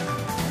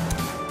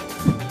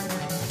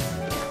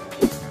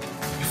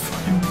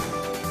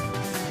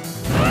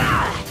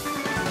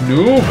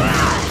 No!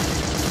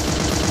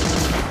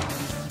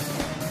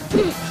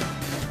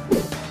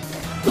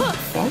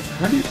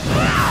 How do you...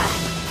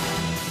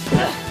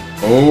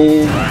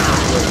 Oh...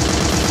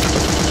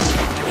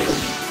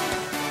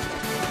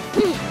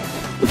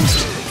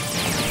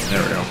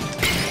 There we go.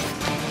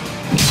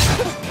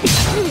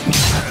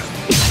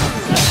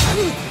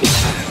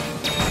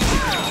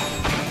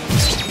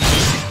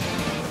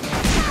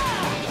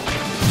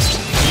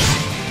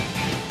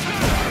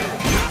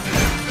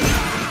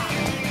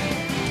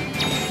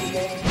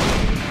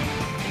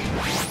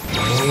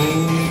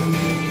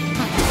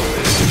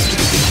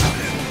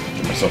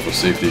 Give myself a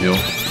safety heal.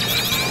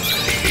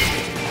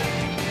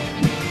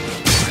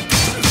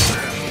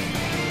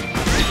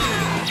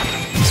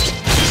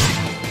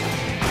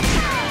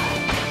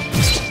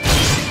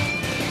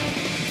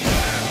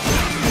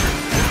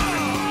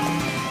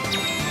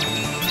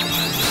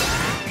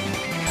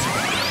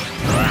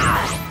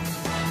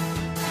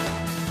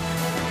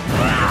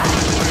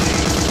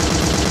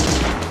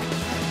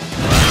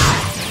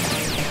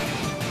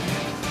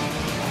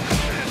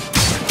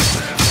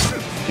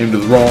 Came to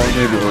the wrong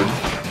neighborhood.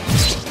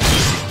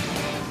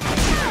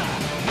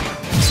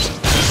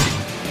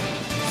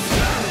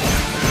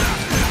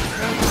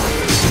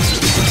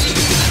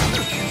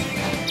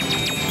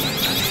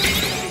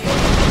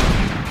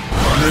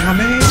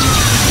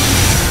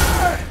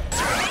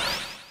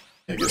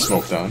 Yeah, get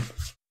smoked on.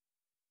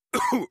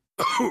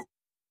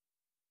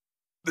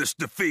 This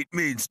defeat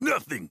means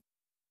nothing.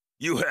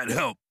 You had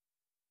help.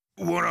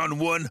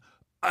 One-on-one,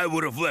 I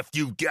would have left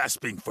you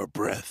gasping for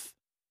breath.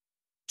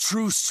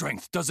 True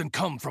strength doesn't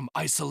come from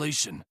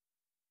isolation.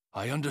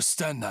 I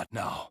understand that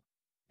now.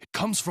 It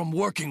comes from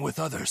working with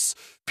others,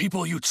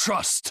 people you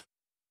trust.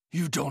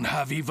 You don't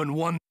have even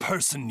one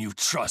person you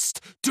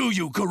trust, do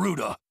you,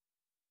 Garuda?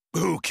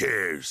 Who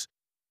cares?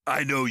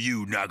 I know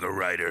you, Naga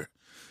Rider.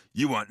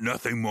 You want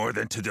nothing more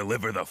than to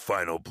deliver the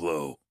final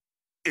blow.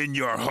 In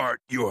your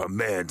heart, you're a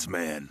man's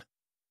man.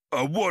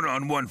 A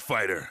one-on-one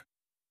fighter.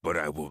 But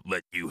I won't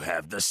let you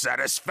have the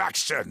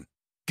satisfaction.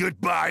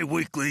 Goodbye,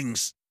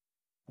 weaklings.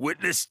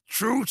 Witness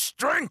true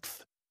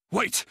strength.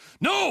 Wait,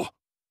 no!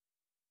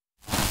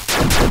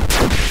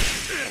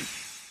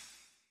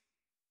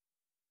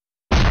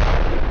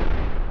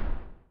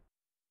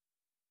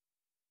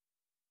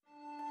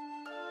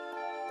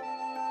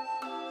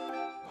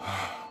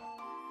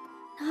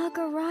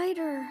 Naga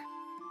Rider.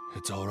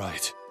 It's all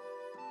right.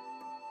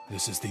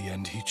 This is the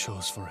end he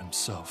chose for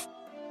himself.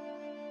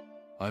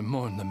 I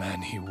mourn the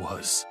man he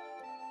was,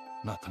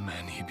 not the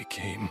man he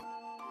became.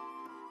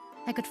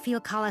 I could feel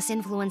Kala's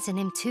influence in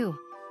him too.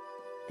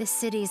 This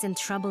city is in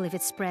trouble if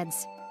it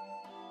spreads.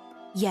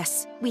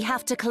 Yes, we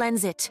have to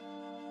cleanse it.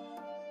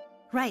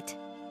 Right.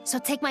 So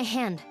take my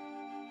hand.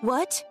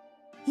 What?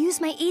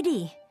 Use my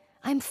ED.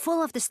 I'm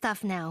full of the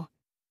stuff now.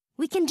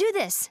 We can do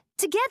this.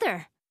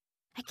 Together.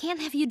 I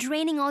can't have you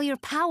draining all your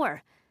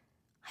power.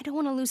 I don't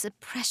want to lose a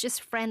precious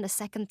friend a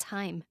second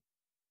time.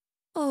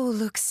 Oh,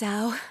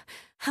 Luxao,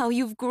 how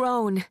you've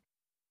grown.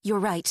 You're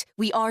right,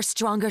 we are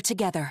stronger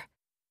together.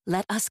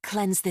 Let us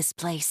cleanse this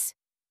place.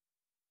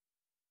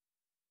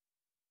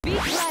 Be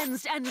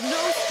cleansed and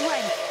no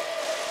strength!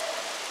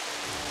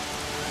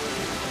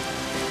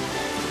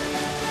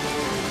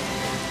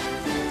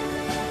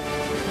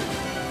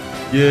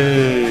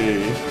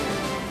 Yay!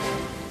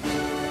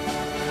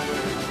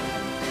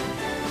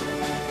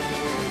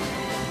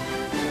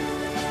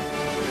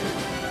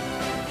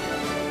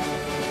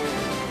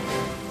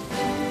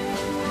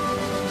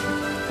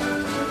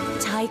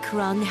 Tai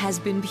Krung has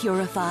been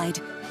purified.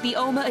 The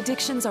Oma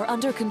addictions are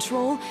under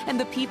control, and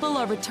the people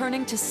are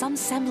returning to some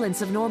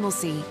semblance of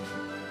normalcy.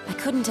 I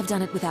couldn't have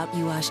done it without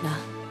you, Ajna.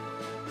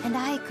 And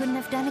I couldn't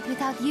have done it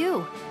without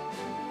you.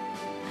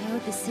 I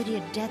owed the city a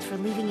debt for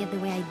leaving it the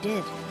way I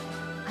did.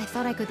 I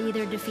thought I could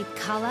either defeat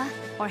Kala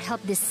or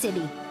help this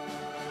city.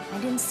 I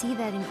didn't see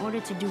that in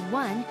order to do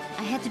one,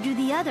 I had to do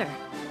the other.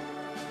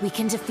 We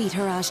can defeat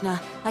her,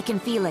 Ajna. I can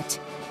feel it.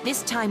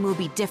 This time will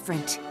be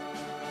different.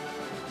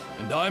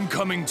 And I'm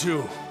coming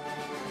too.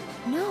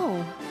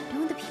 No,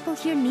 don't the people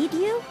here need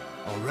you?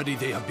 Already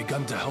they have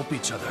begun to help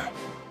each other,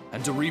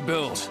 and to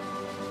rebuild.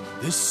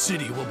 This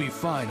city will be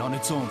fine on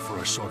its own for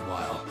a short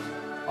while.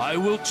 I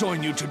will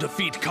join you to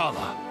defeat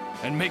Kala,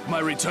 and make my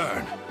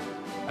return.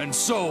 And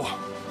so,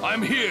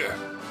 I'm here!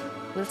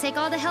 We'll take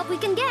all the help we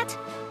can get,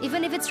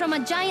 even if it's from a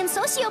giant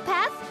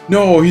sociopath.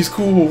 No, he's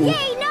cool.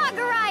 Yay,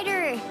 Naga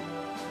Rider!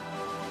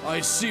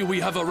 I see we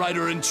have a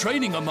rider in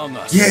training among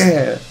us.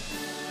 Yeah!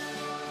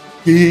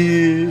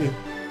 Yeah!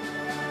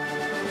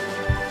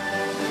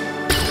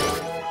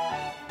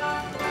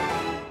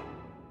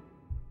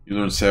 You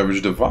learn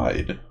Savage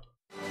Divide.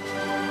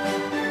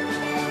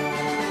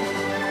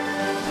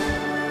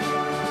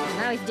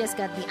 Now we've just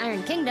got the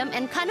Iron Kingdom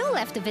and Kanu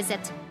left to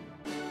visit.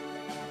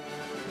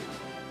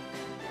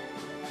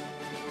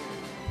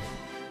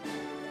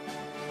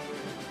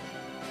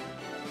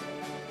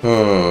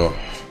 Oh.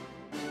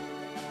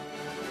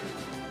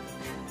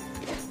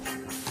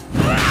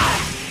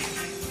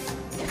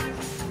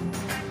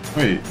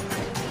 Wait.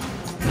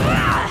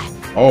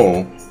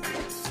 Oh.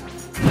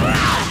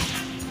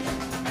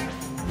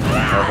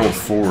 I hold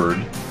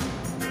forward.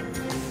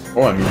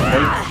 Oh, I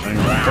can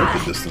move quite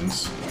the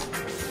distance.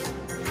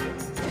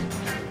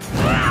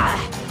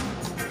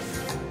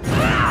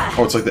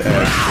 Oh, it's like the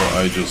X, but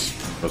I just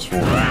press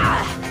forward.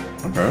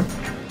 Okay.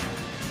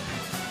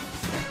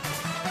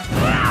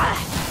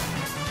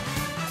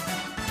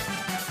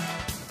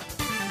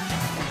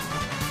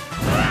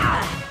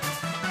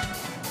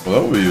 Well,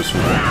 that would be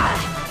useful.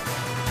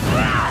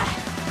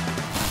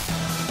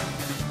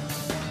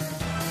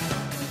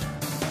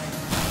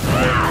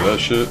 That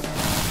shit.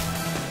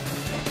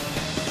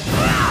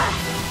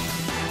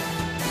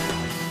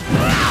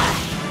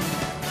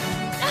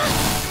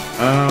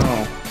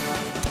 Ow.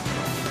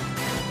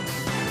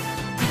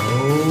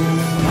 Oh.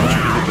 I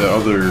should get that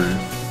other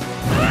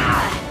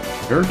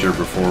character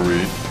before we...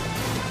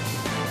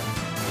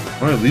 I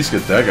want to at least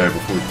get that guy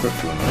before we quit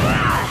for the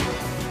night.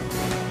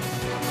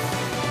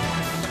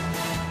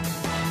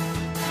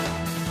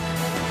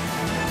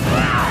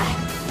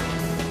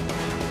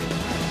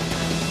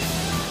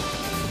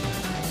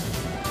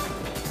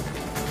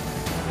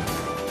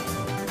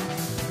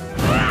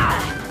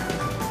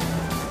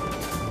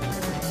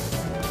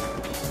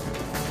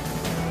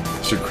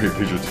 A great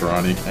picture of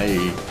Tarani. Hey.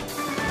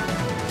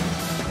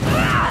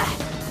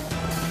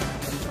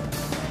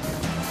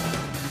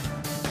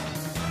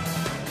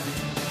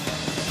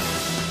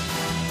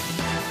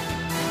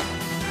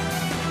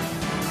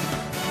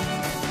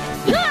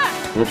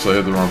 Whoops, I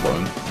hit the wrong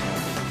button.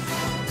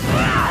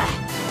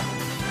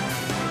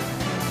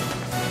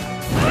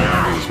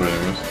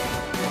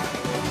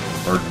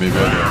 Or maybe I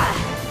don't.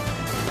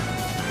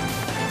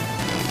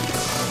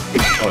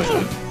 Oh, I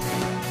did.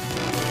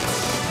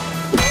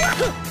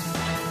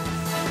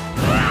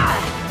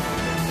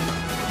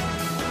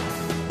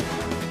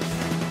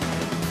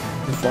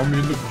 Farm me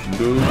in the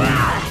kingdom.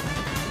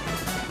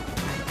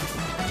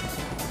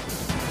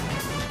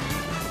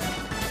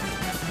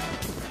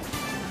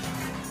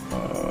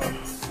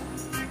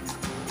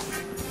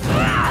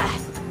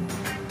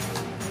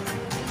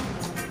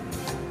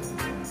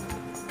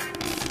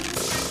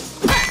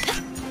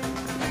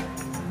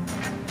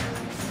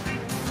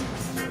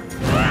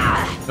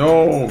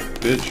 No,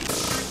 bitch.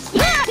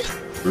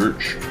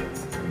 Birch.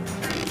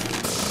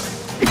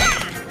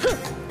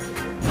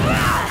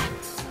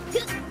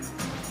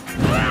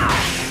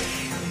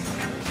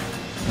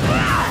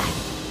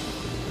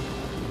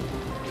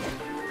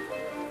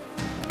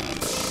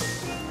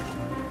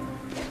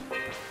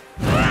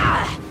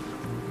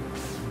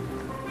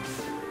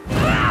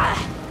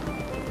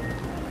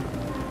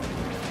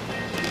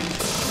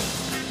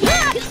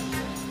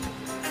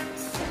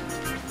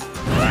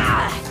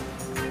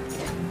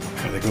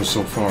 They go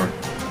so far.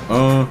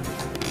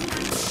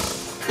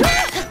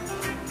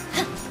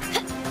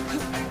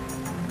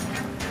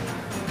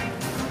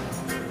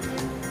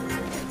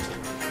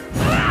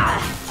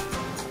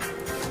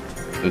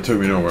 It took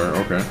me nowhere,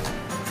 okay.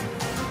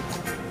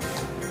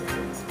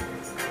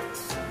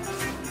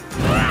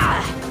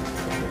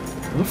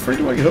 How the frick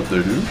do I get up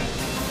there, dude?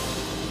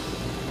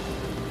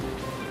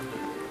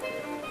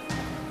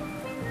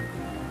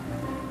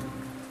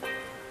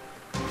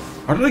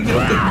 How did I get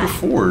up there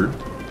before?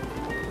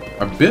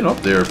 I've been up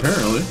there,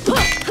 apparently.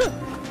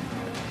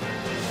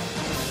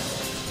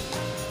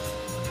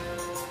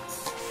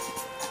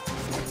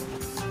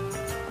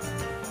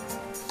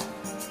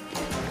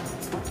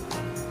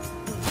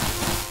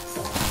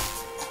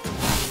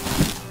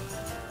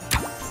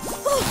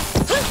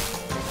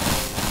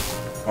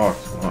 Oh,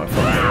 I fucked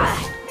that up.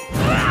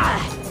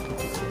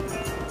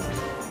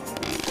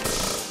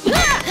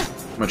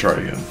 I'm gonna try it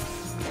again.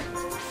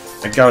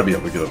 I gotta be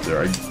able to get up there.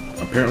 I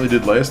apparently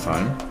did last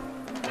time.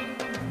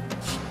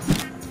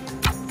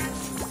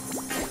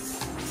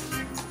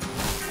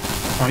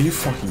 Are you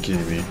fucking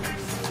kidding me?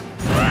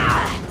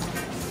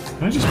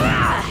 Can I just...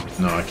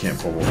 No, I can't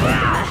pull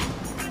back.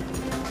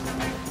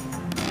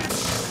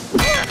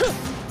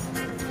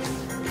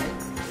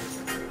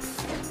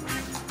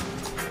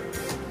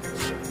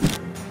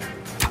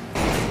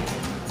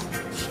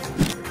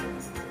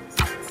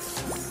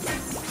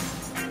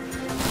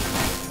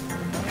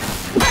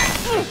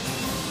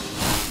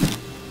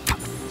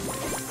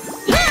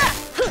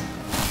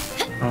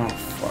 Oh,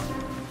 fuck.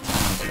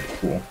 Okay,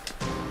 cool.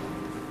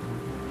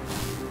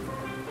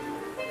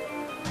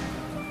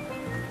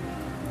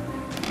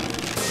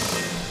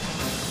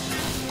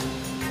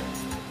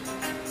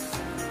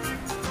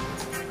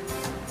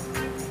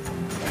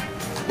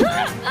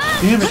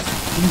 Damn it!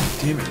 Damn it,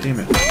 damn it, damn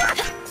it.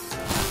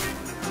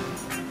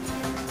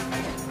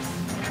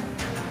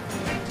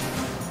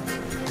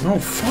 No,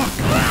 fuck!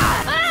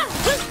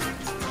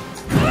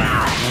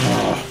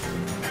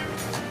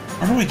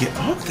 How do I get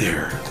up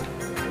there?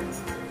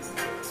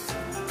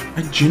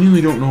 I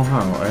genuinely don't know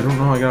how. I don't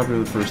know how I got up there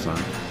the first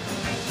time.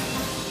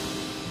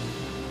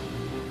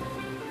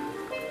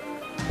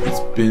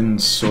 It's been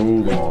so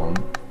long.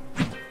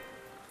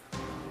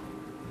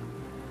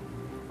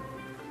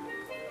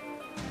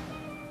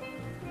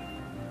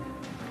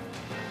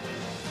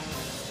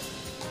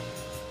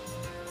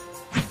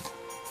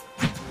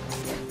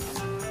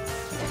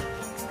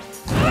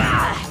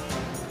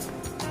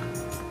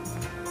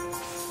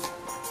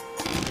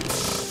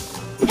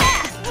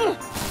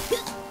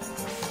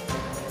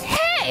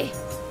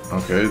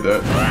 Okay,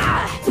 that...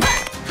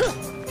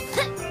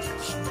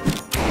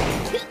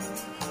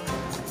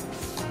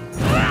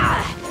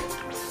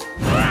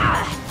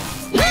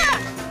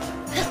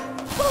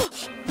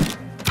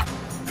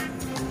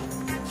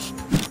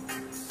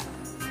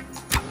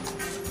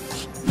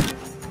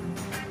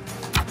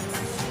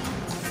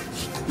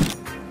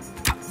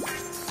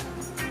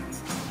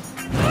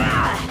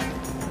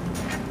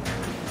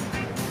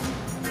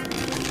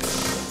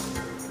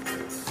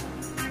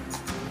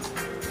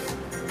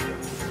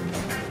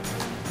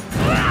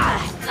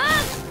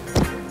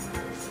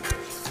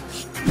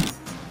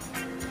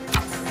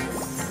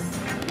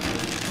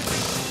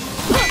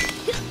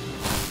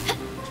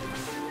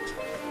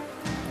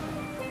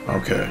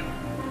 Okay.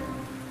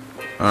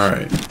 All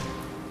right.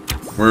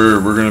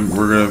 We're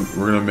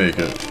gonna make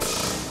it.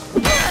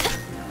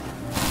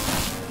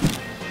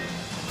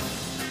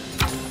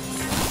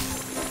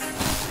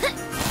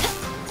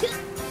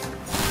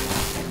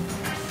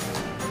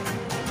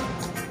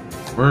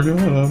 We're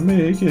gonna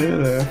make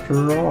it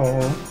after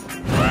all.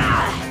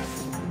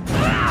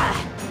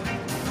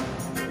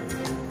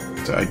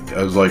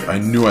 I was like, I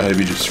knew I had to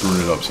be just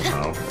screwing it up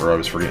somehow, or I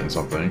was forgetting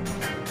something.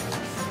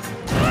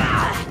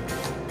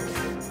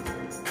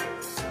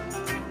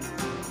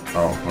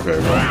 Oh, okay,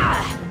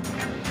 well.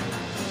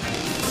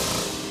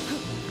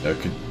 Yeah,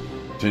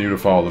 continue to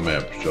follow the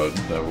map, Judd.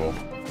 That will.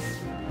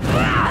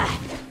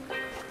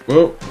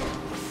 Whoa!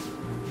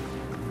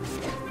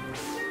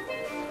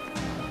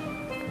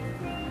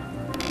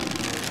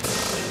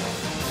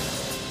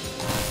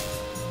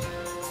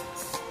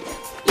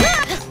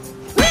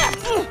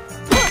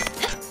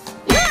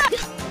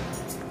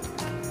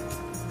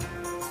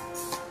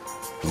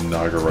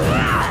 Nagara.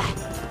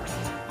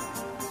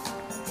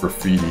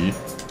 Graffiti.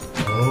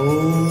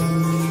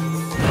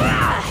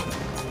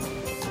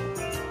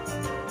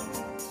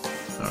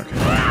 Okay.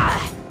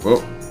 Whoa.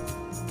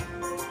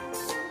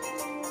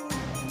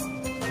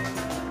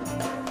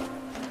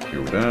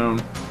 Go down.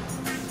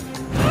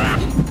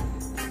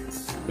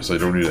 Guess I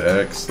don't need to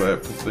axe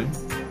that thing.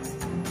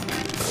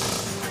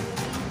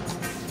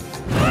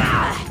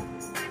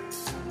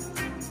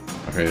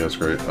 Okay, that's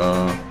great.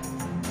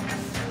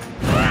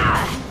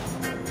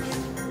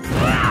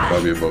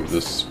 Probably above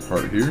this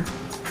part here.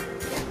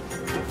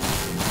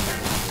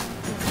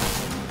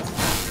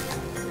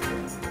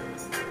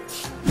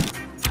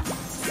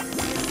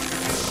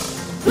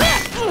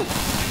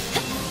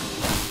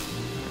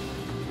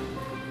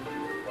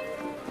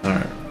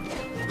 Alright.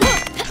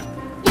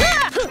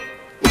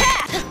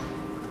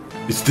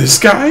 It's this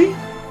guy?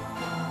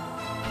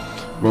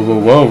 Whoa, whoa,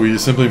 whoa, we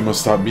simply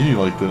must stop meeting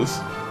like this.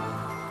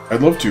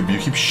 I'd love to, but you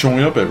keep showing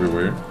up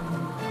everywhere.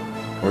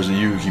 Or is it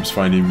you who keeps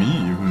finding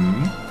me?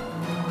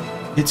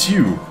 It's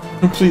you,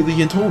 completely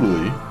and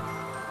totally.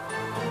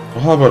 Well,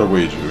 how about a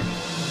wager?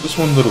 Just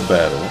one little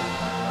battle.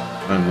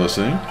 I'm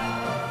listening.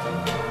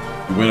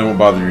 You win, I won't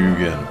bother you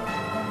again.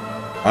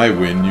 I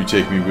win, you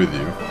take me with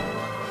you.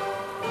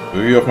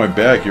 Move you off my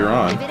back, you're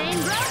on.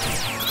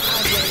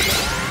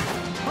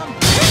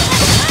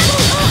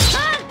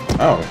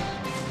 Ow.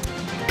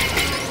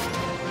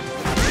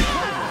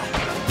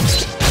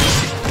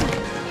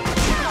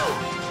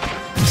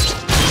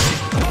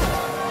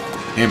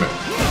 Damn it.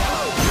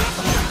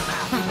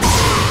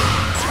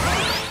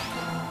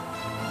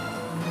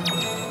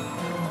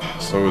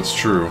 So it's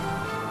true.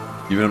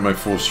 Even at my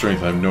full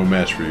strength, I'm no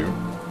match for you.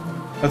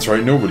 That's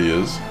right, nobody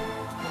is.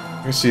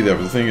 I can see that,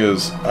 but the thing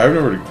is, I have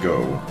nowhere to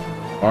go.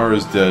 Mara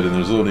is dead, and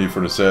there's little need for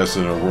an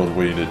assassin in a world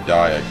waiting to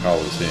die at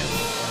Kala's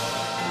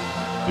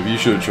hand. Maybe you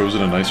should have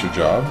chosen a nicer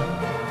job?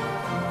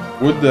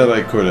 Would that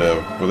I could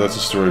have, but that's a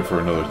story for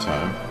another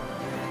time.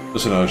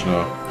 Listen,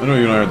 Ajna, I know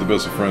you and I aren't the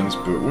best of friends,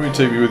 but won't you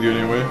take me with you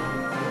anyway?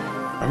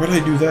 Why would I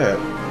do that?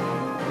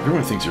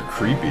 Everyone thinks you're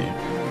creepy.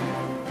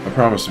 I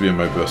promise to be in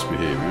my best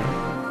behavior.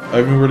 I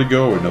have nowhere to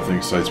go, and nothing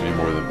excites me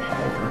more than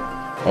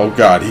power. Oh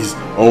god, he's...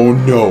 Oh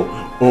no!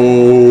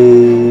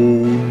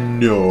 Oh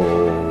no!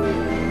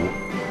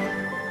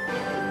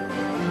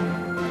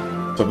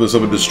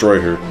 Something and destroy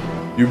her.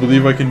 You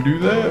believe I can do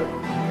that?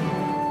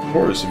 Of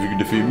course, if you can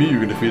defeat me, you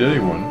can defeat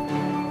anyone.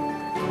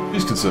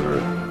 Please consider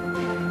it.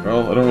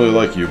 Well, I don't really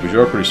like you, but you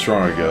are pretty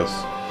strong, I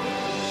guess.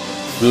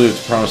 Really,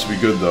 it's a promise to be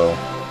good, though.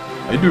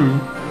 I do.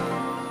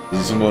 As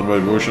a symbol of my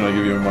devotion, I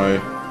give you my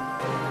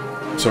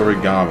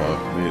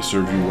Sarigama. May it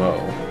serve you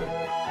well.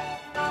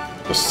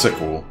 A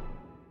sickle.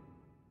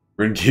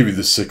 Rin gave you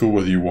the sickle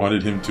whether you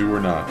wanted him to or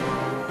not.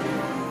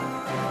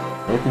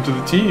 Welcome to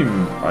the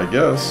team, I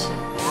guess.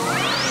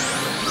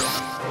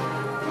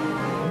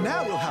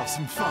 Now we'll have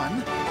some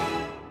fun.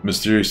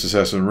 Mysterious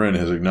assassin Rin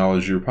has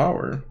acknowledged your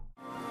power.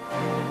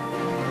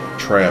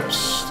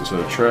 Traps. To set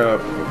a trap,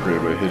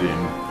 upgrade by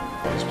hitting.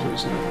 Let's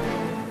place it.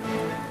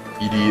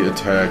 ED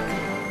attack.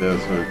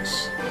 Death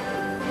hooks.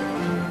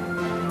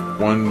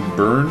 1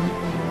 burn.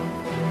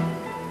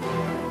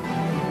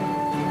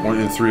 1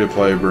 in 3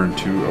 apply a burn.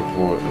 2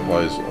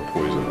 applies a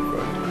poison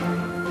effect.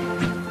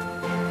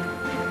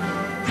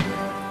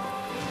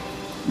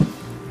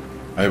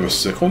 I have a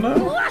sickle now?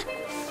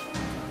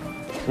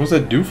 What does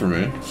that do for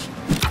me?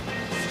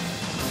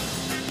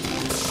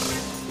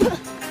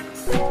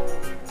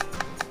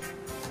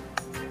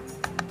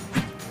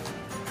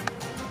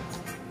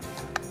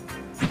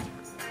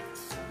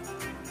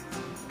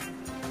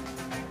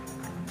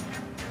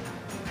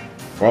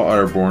 While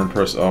airborne,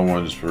 press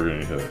L1 just for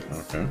getting hit.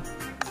 Okay.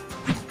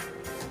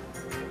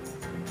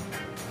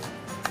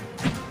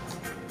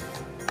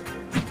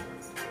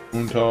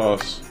 Moon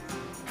toss.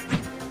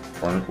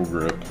 Barnacle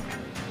grip.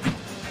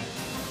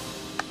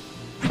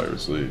 Fire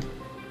sleep.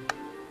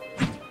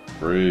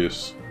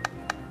 Brace.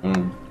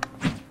 Boom.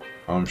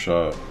 Palm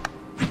shot.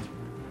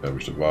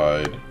 Savage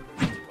divide.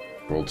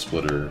 World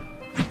splitter.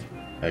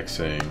 Hex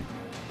hang.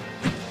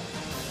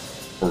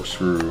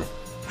 Corkscrew.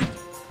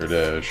 Air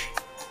dash.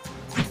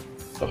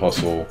 The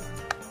hustle.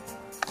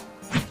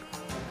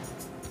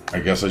 I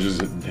guess I just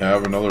didn't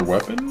have another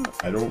weapon?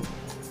 I don't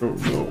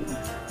know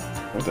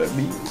what that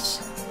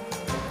means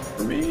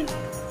for me.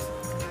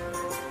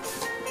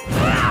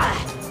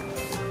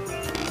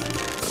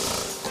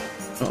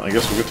 Well, I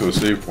guess we'll get to a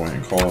save point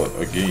and call it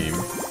a game.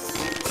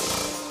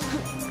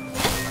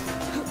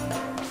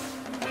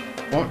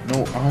 What?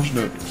 No,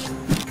 Ajna.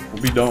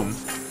 We'll be dumb.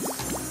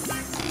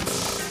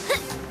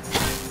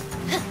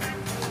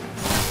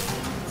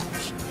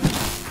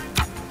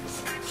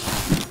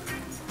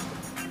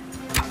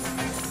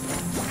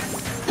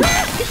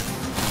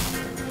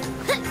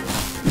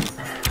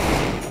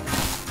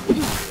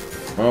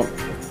 Well,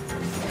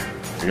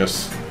 I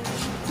guess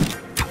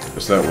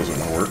that wasn't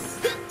gonna work.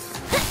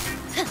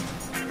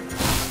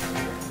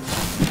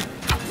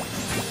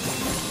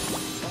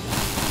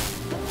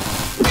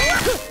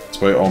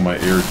 Despite all my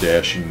air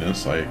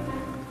dashingness, I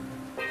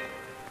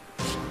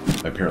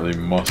apparently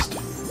must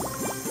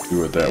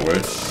do it that way.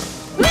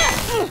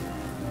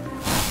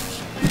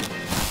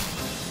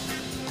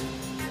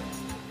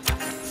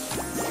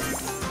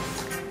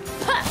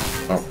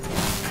 Oh.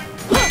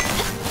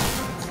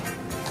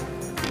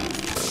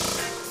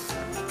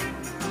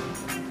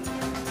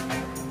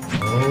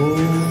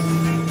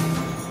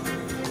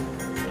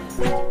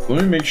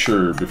 Let me make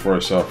sure before I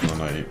stop for the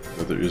night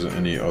that there isn't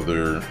any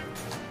other.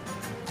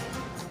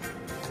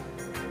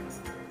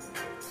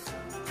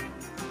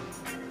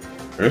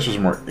 I guess there's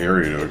more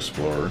area to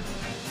explore.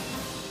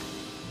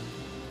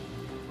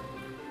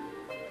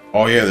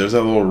 Oh yeah, there's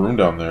that little room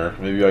down there.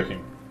 Maybe I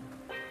can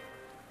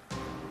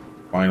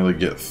finally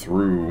get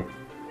through.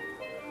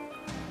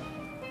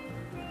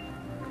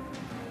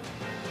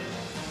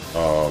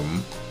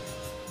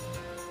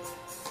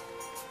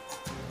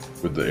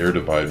 With the air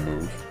divide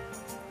move.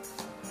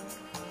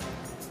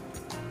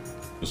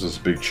 There's this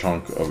big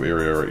chunk of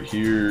area right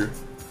here.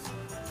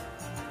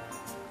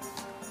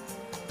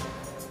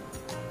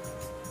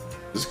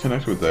 Does this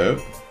connect with that?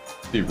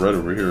 I see red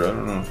over here, I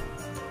don't know.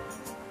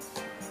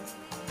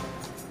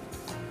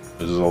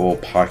 There's a little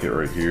pocket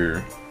right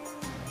here.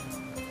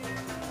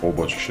 Whole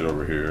bunch of shit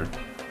over here.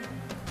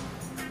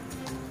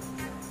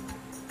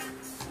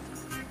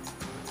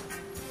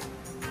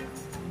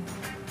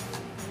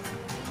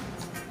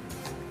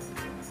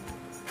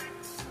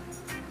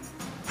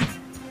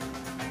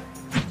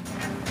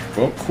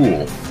 Well,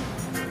 cool.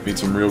 Made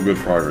some real good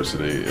progress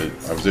today.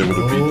 I was able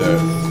to beat that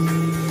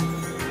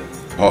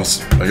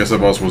boss. I guess that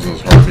boss wasn't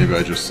as hard. Maybe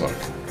I just suck.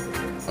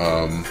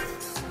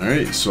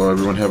 Alright, so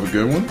everyone have a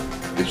good one.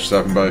 Thanks for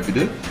stopping by if you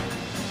did.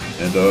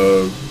 And,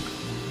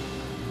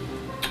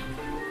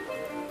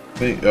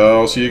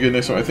 I'll see you again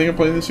next time. I think I'm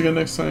playing this again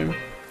next time.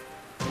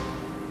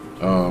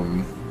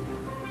 And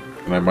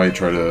I might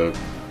try to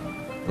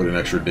put an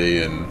extra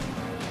day in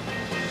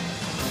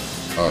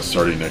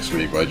starting next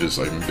week, but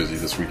I'm busy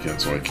this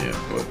weekend, so I can't.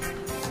 But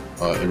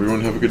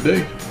everyone have a good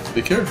day.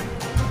 Take care.